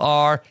of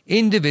our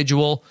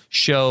individual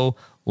show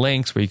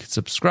links where you can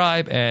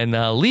subscribe and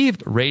leave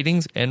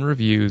ratings and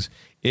reviews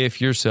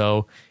if you're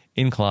so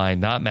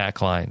inclined. Not Matt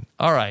Klein.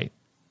 All right.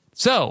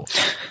 So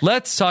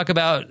let's talk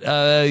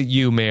about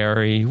you,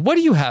 Mary. What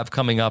do you have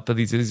coming up?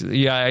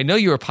 Yeah, I know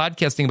you were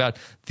podcasting about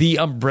the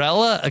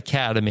Umbrella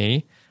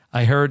Academy.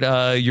 I heard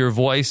your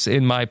voice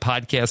in my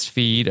podcast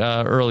feed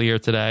earlier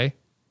today.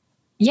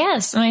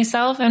 Yes,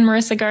 myself and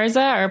Marissa Garza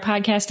are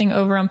podcasting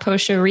over on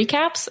Post Show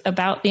Recaps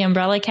about the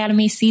Umbrella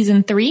Academy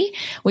Season 3.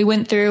 We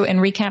went through and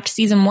recapped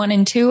Season 1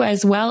 and 2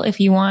 as well if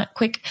you want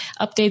quick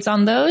updates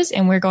on those.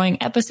 And we're going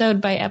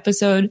episode by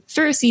episode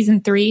through Season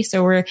 3.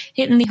 So we're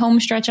hitting the home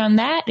stretch on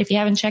that. If you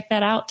haven't checked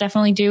that out,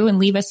 definitely do and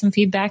leave us some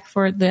feedback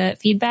for the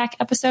feedback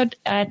episode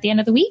at the end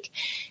of the week.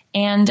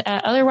 And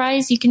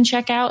otherwise, you can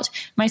check out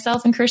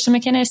myself and Kirsten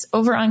McInnes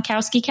over on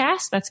Kowski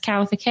Cast. That's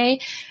Cow with a K,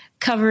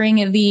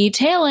 covering the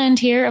tail end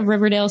here of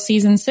Riverdale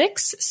Season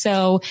 6.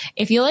 So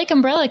if you like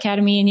Umbrella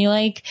Academy and you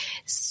like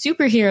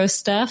superhero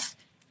stuff,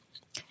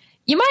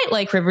 you might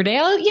like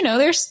Riverdale. You know,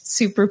 there's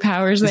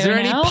superpowers there. Is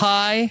there now. any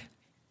pie?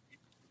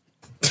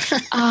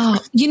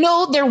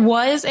 There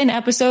was an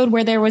episode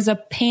where there was a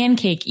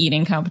pancake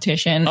eating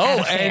competition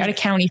at a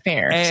county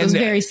fair. So it was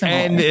very similar.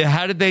 And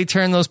how did they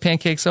turn those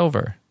pancakes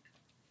over?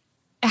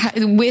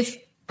 With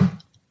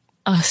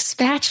a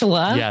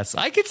spatula. Yes,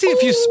 I could see a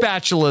few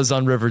spatulas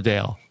on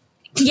Riverdale.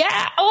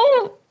 Yeah.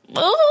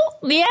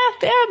 Yeah.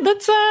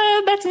 That's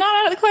not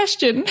out of the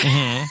question.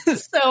 Mm-hmm.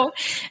 So,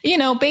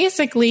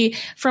 basically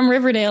from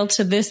Riverdale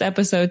to this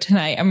episode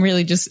tonight, I'm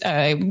really just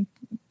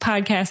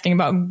podcasting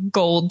about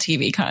gold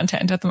TV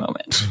content at the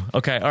moment.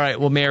 Okay. All right.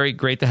 Well, Mary,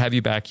 great to have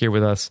you back here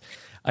with us.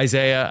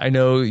 Isaiah, I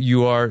know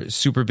you are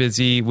super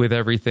busy with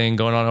everything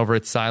going on over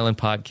at Silent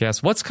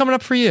Podcast. What's coming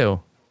up for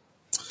you?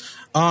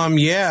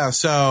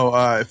 So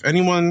if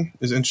anyone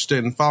is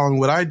interested in following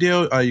what I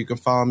do, you can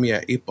follow me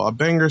at 8Ball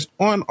Bangers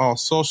on all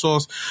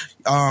socials.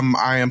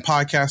 I am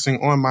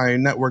podcasting on my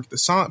network, The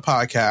Silent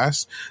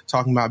Podcast,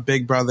 talking about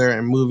Big Brother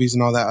and movies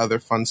and all that other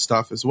fun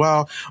stuff as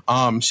well.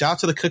 Shout out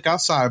to the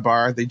Cookout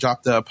Sidebar. They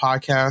dropped a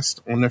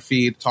podcast on their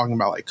feed talking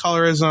about like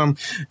colorism,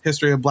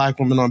 history of Black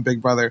women on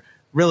Big Brother.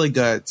 Really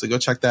good. So go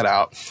check that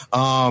out.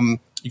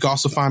 You can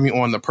also find me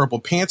on the Purple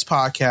Pants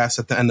podcast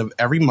at the end of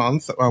every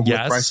month with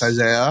Bryce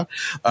Isaiah.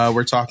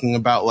 We're talking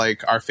about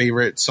like our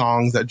favorite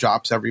songs that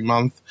drops every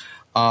month.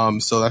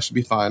 So that should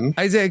be fun.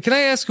 Isaiah, can I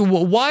ask you,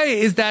 why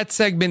is that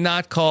segment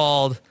not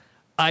called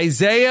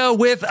Isaiah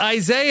with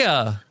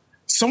Isaiah?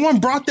 Someone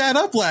brought that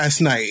up last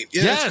night.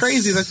 Yeah, yes. It's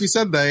crazy that you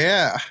said that.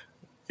 Yeah.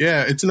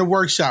 Yeah, it's in the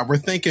workshop. We're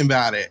thinking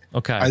about it.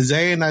 Okay.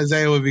 Isaiah and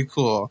Isaiah would be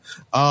cool.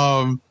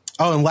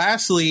 And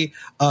lastly,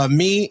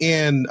 me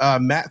and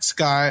Matt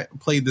Scott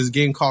played this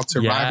game called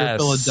Survivor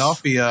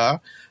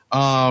Philadelphia.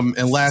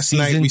 And last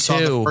night we saw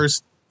the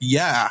first.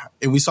 Yeah,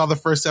 and we saw the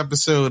first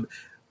episode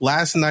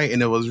last night,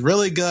 and it was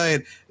really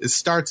good. It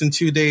starts in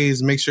 2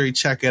 days. Make sure you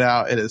check it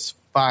out. It is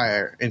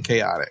fire and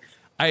chaotic.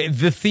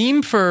 The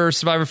theme for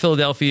Survivor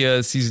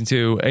Philadelphia season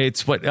 2,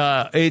 it's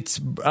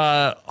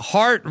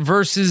heart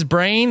versus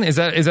brain. Is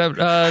that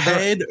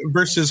head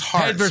versus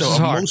heart? Head versus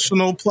heart.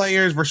 Emotional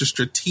players versus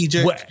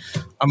strategic.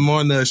 I'm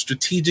on the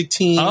strategic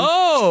team.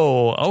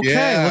 Oh, okay.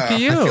 Yeah. Look at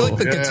you. I feel like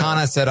the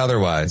katana said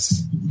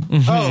otherwise.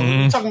 Mm-hmm.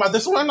 Oh, you're talking about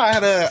this one? I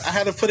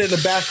had to put it in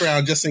the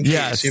background just in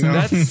case.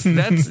 That's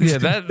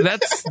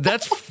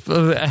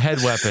a head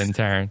weapon,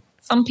 Taryn.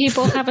 Some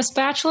people have a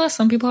spatula.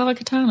 Some people have a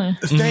katana.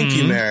 Thank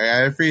you, Mary.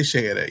 I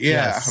appreciate it.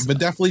 Yeah, but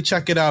definitely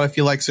check it out if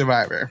you like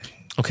Survivor.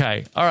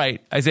 Okay. All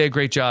right. Isaiah,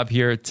 great job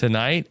here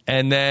tonight.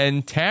 And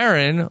then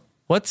Taryn,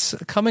 what's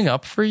coming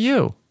up for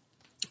you?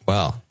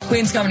 Well,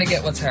 Queen's coming to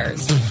get what's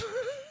hers.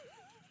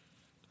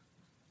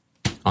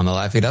 On the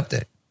live feed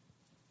update.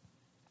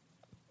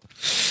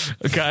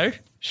 Okay.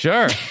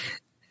 Sure.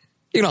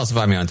 You can also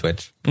find me on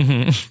Twitch.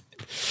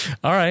 Mm-hmm.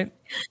 All right.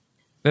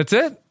 That's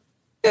it?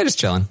 Yeah, just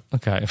chilling.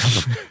 Okay.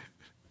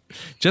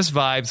 Just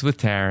vibes with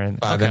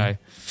Taryn. Okay.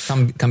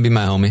 Come be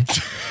my homie.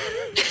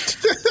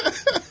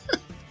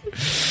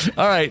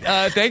 All right.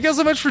 Thank you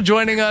so much for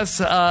joining us.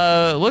 We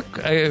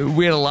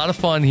had a lot of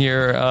fun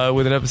here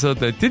with an episode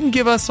that didn't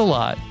give us a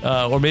lot,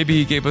 or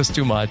maybe gave us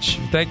too much.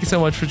 Thank you so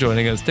much for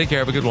joining us. Take care.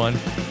 Have a good one.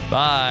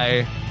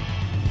 Bye.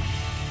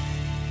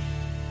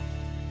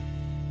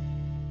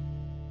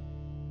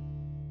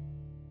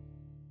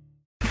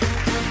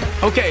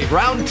 Okay,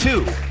 round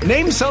 2.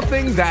 Name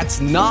something that's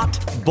not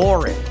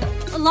boring.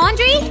 A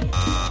laundry?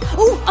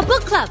 Ooh, a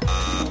book club.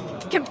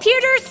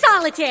 Computer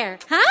solitaire,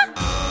 huh?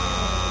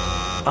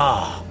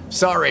 Ah,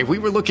 sorry, we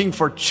were looking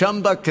for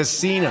Chumba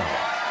Casino.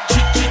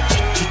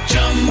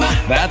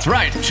 That's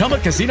right.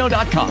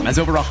 ChumbaCasino.com has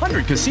over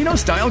 100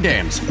 casino-style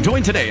games.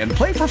 Join today and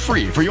play for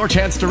free for your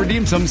chance to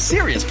redeem some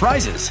serious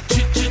prizes.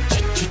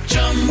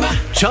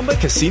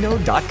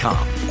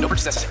 ChumbaCasino.com. No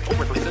purchase necessary. Void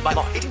where prohibited by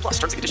law. 18 plus.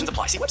 Terms and conditions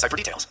apply. See website for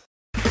details.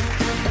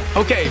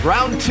 Okay,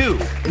 round 2.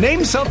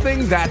 Name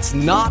something that's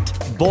not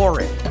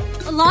boring.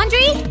 A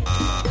laundry?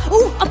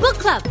 Ooh, a book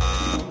club.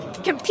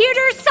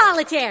 Computer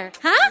solitaire,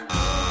 huh?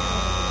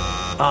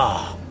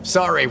 Ah,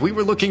 sorry, we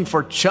were looking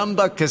for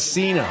Chumba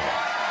Casino.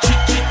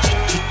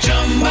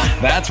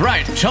 That's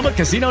right.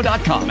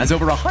 ChumbaCasino.com has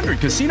over 100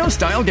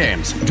 casino-style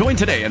games. Join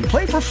today and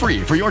play for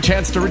free for your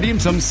chance to redeem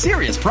some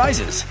serious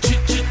prizes.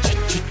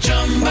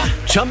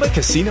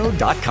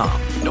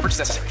 ChumbaCasino.com. No purchase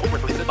necessary. Void where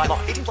prohibited by law.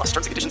 18 plus.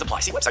 Terms and conditions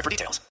apply. See website for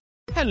details.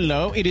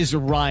 Hello, it is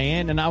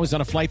Ryan, and I was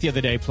on a flight the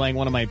other day playing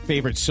one of my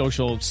favorite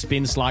social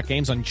spin slot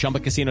games on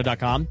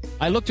ChumbaCasino.com.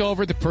 I looked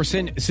over at the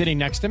person sitting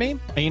next to me,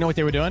 and you know what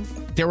they were doing?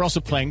 They were also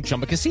playing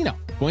Chumba Casino.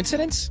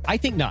 Coincidence? I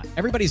think not.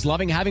 Everybody's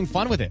loving having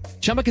fun with it.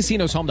 Chumba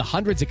Casino is home to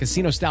hundreds of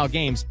casino-style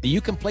games that you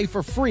can play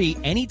for free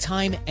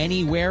anytime,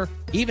 anywhere,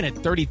 even at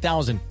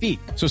 30,000 feet.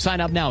 So sign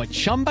up now at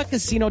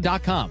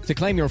ChumbaCasino.com to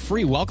claim your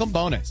free welcome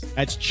bonus.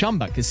 That's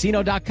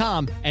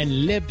ChumbaCasino.com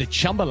and live the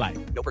Chumba life.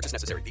 No purchase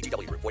necessary.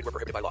 VGW. Void where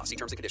prohibited by law. See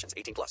terms and conditions.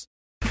 18 plus.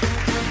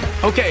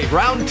 Okay,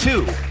 round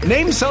 2.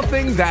 Name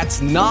something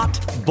that's not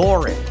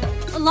boring.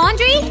 A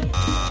laundry?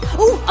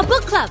 Ooh, a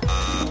book club.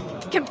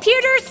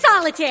 Computer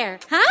solitaire,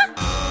 huh?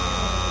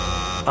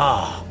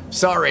 Ah,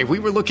 sorry, we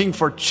were looking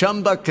for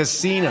Chumba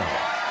Casino.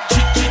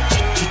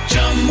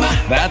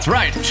 That's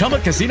right.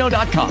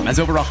 ChumbaCasino.com has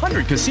over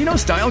 100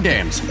 casino-style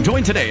games.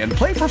 Join today and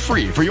play for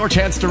free for your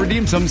chance to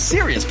redeem some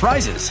serious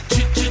prizes.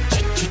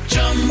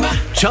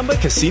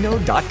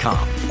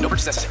 ChumbaCasino.com. No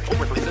purchase necessary. Void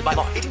where prohibited by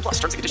law. 18 plus.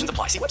 Terms and conditions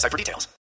apply. See website for details.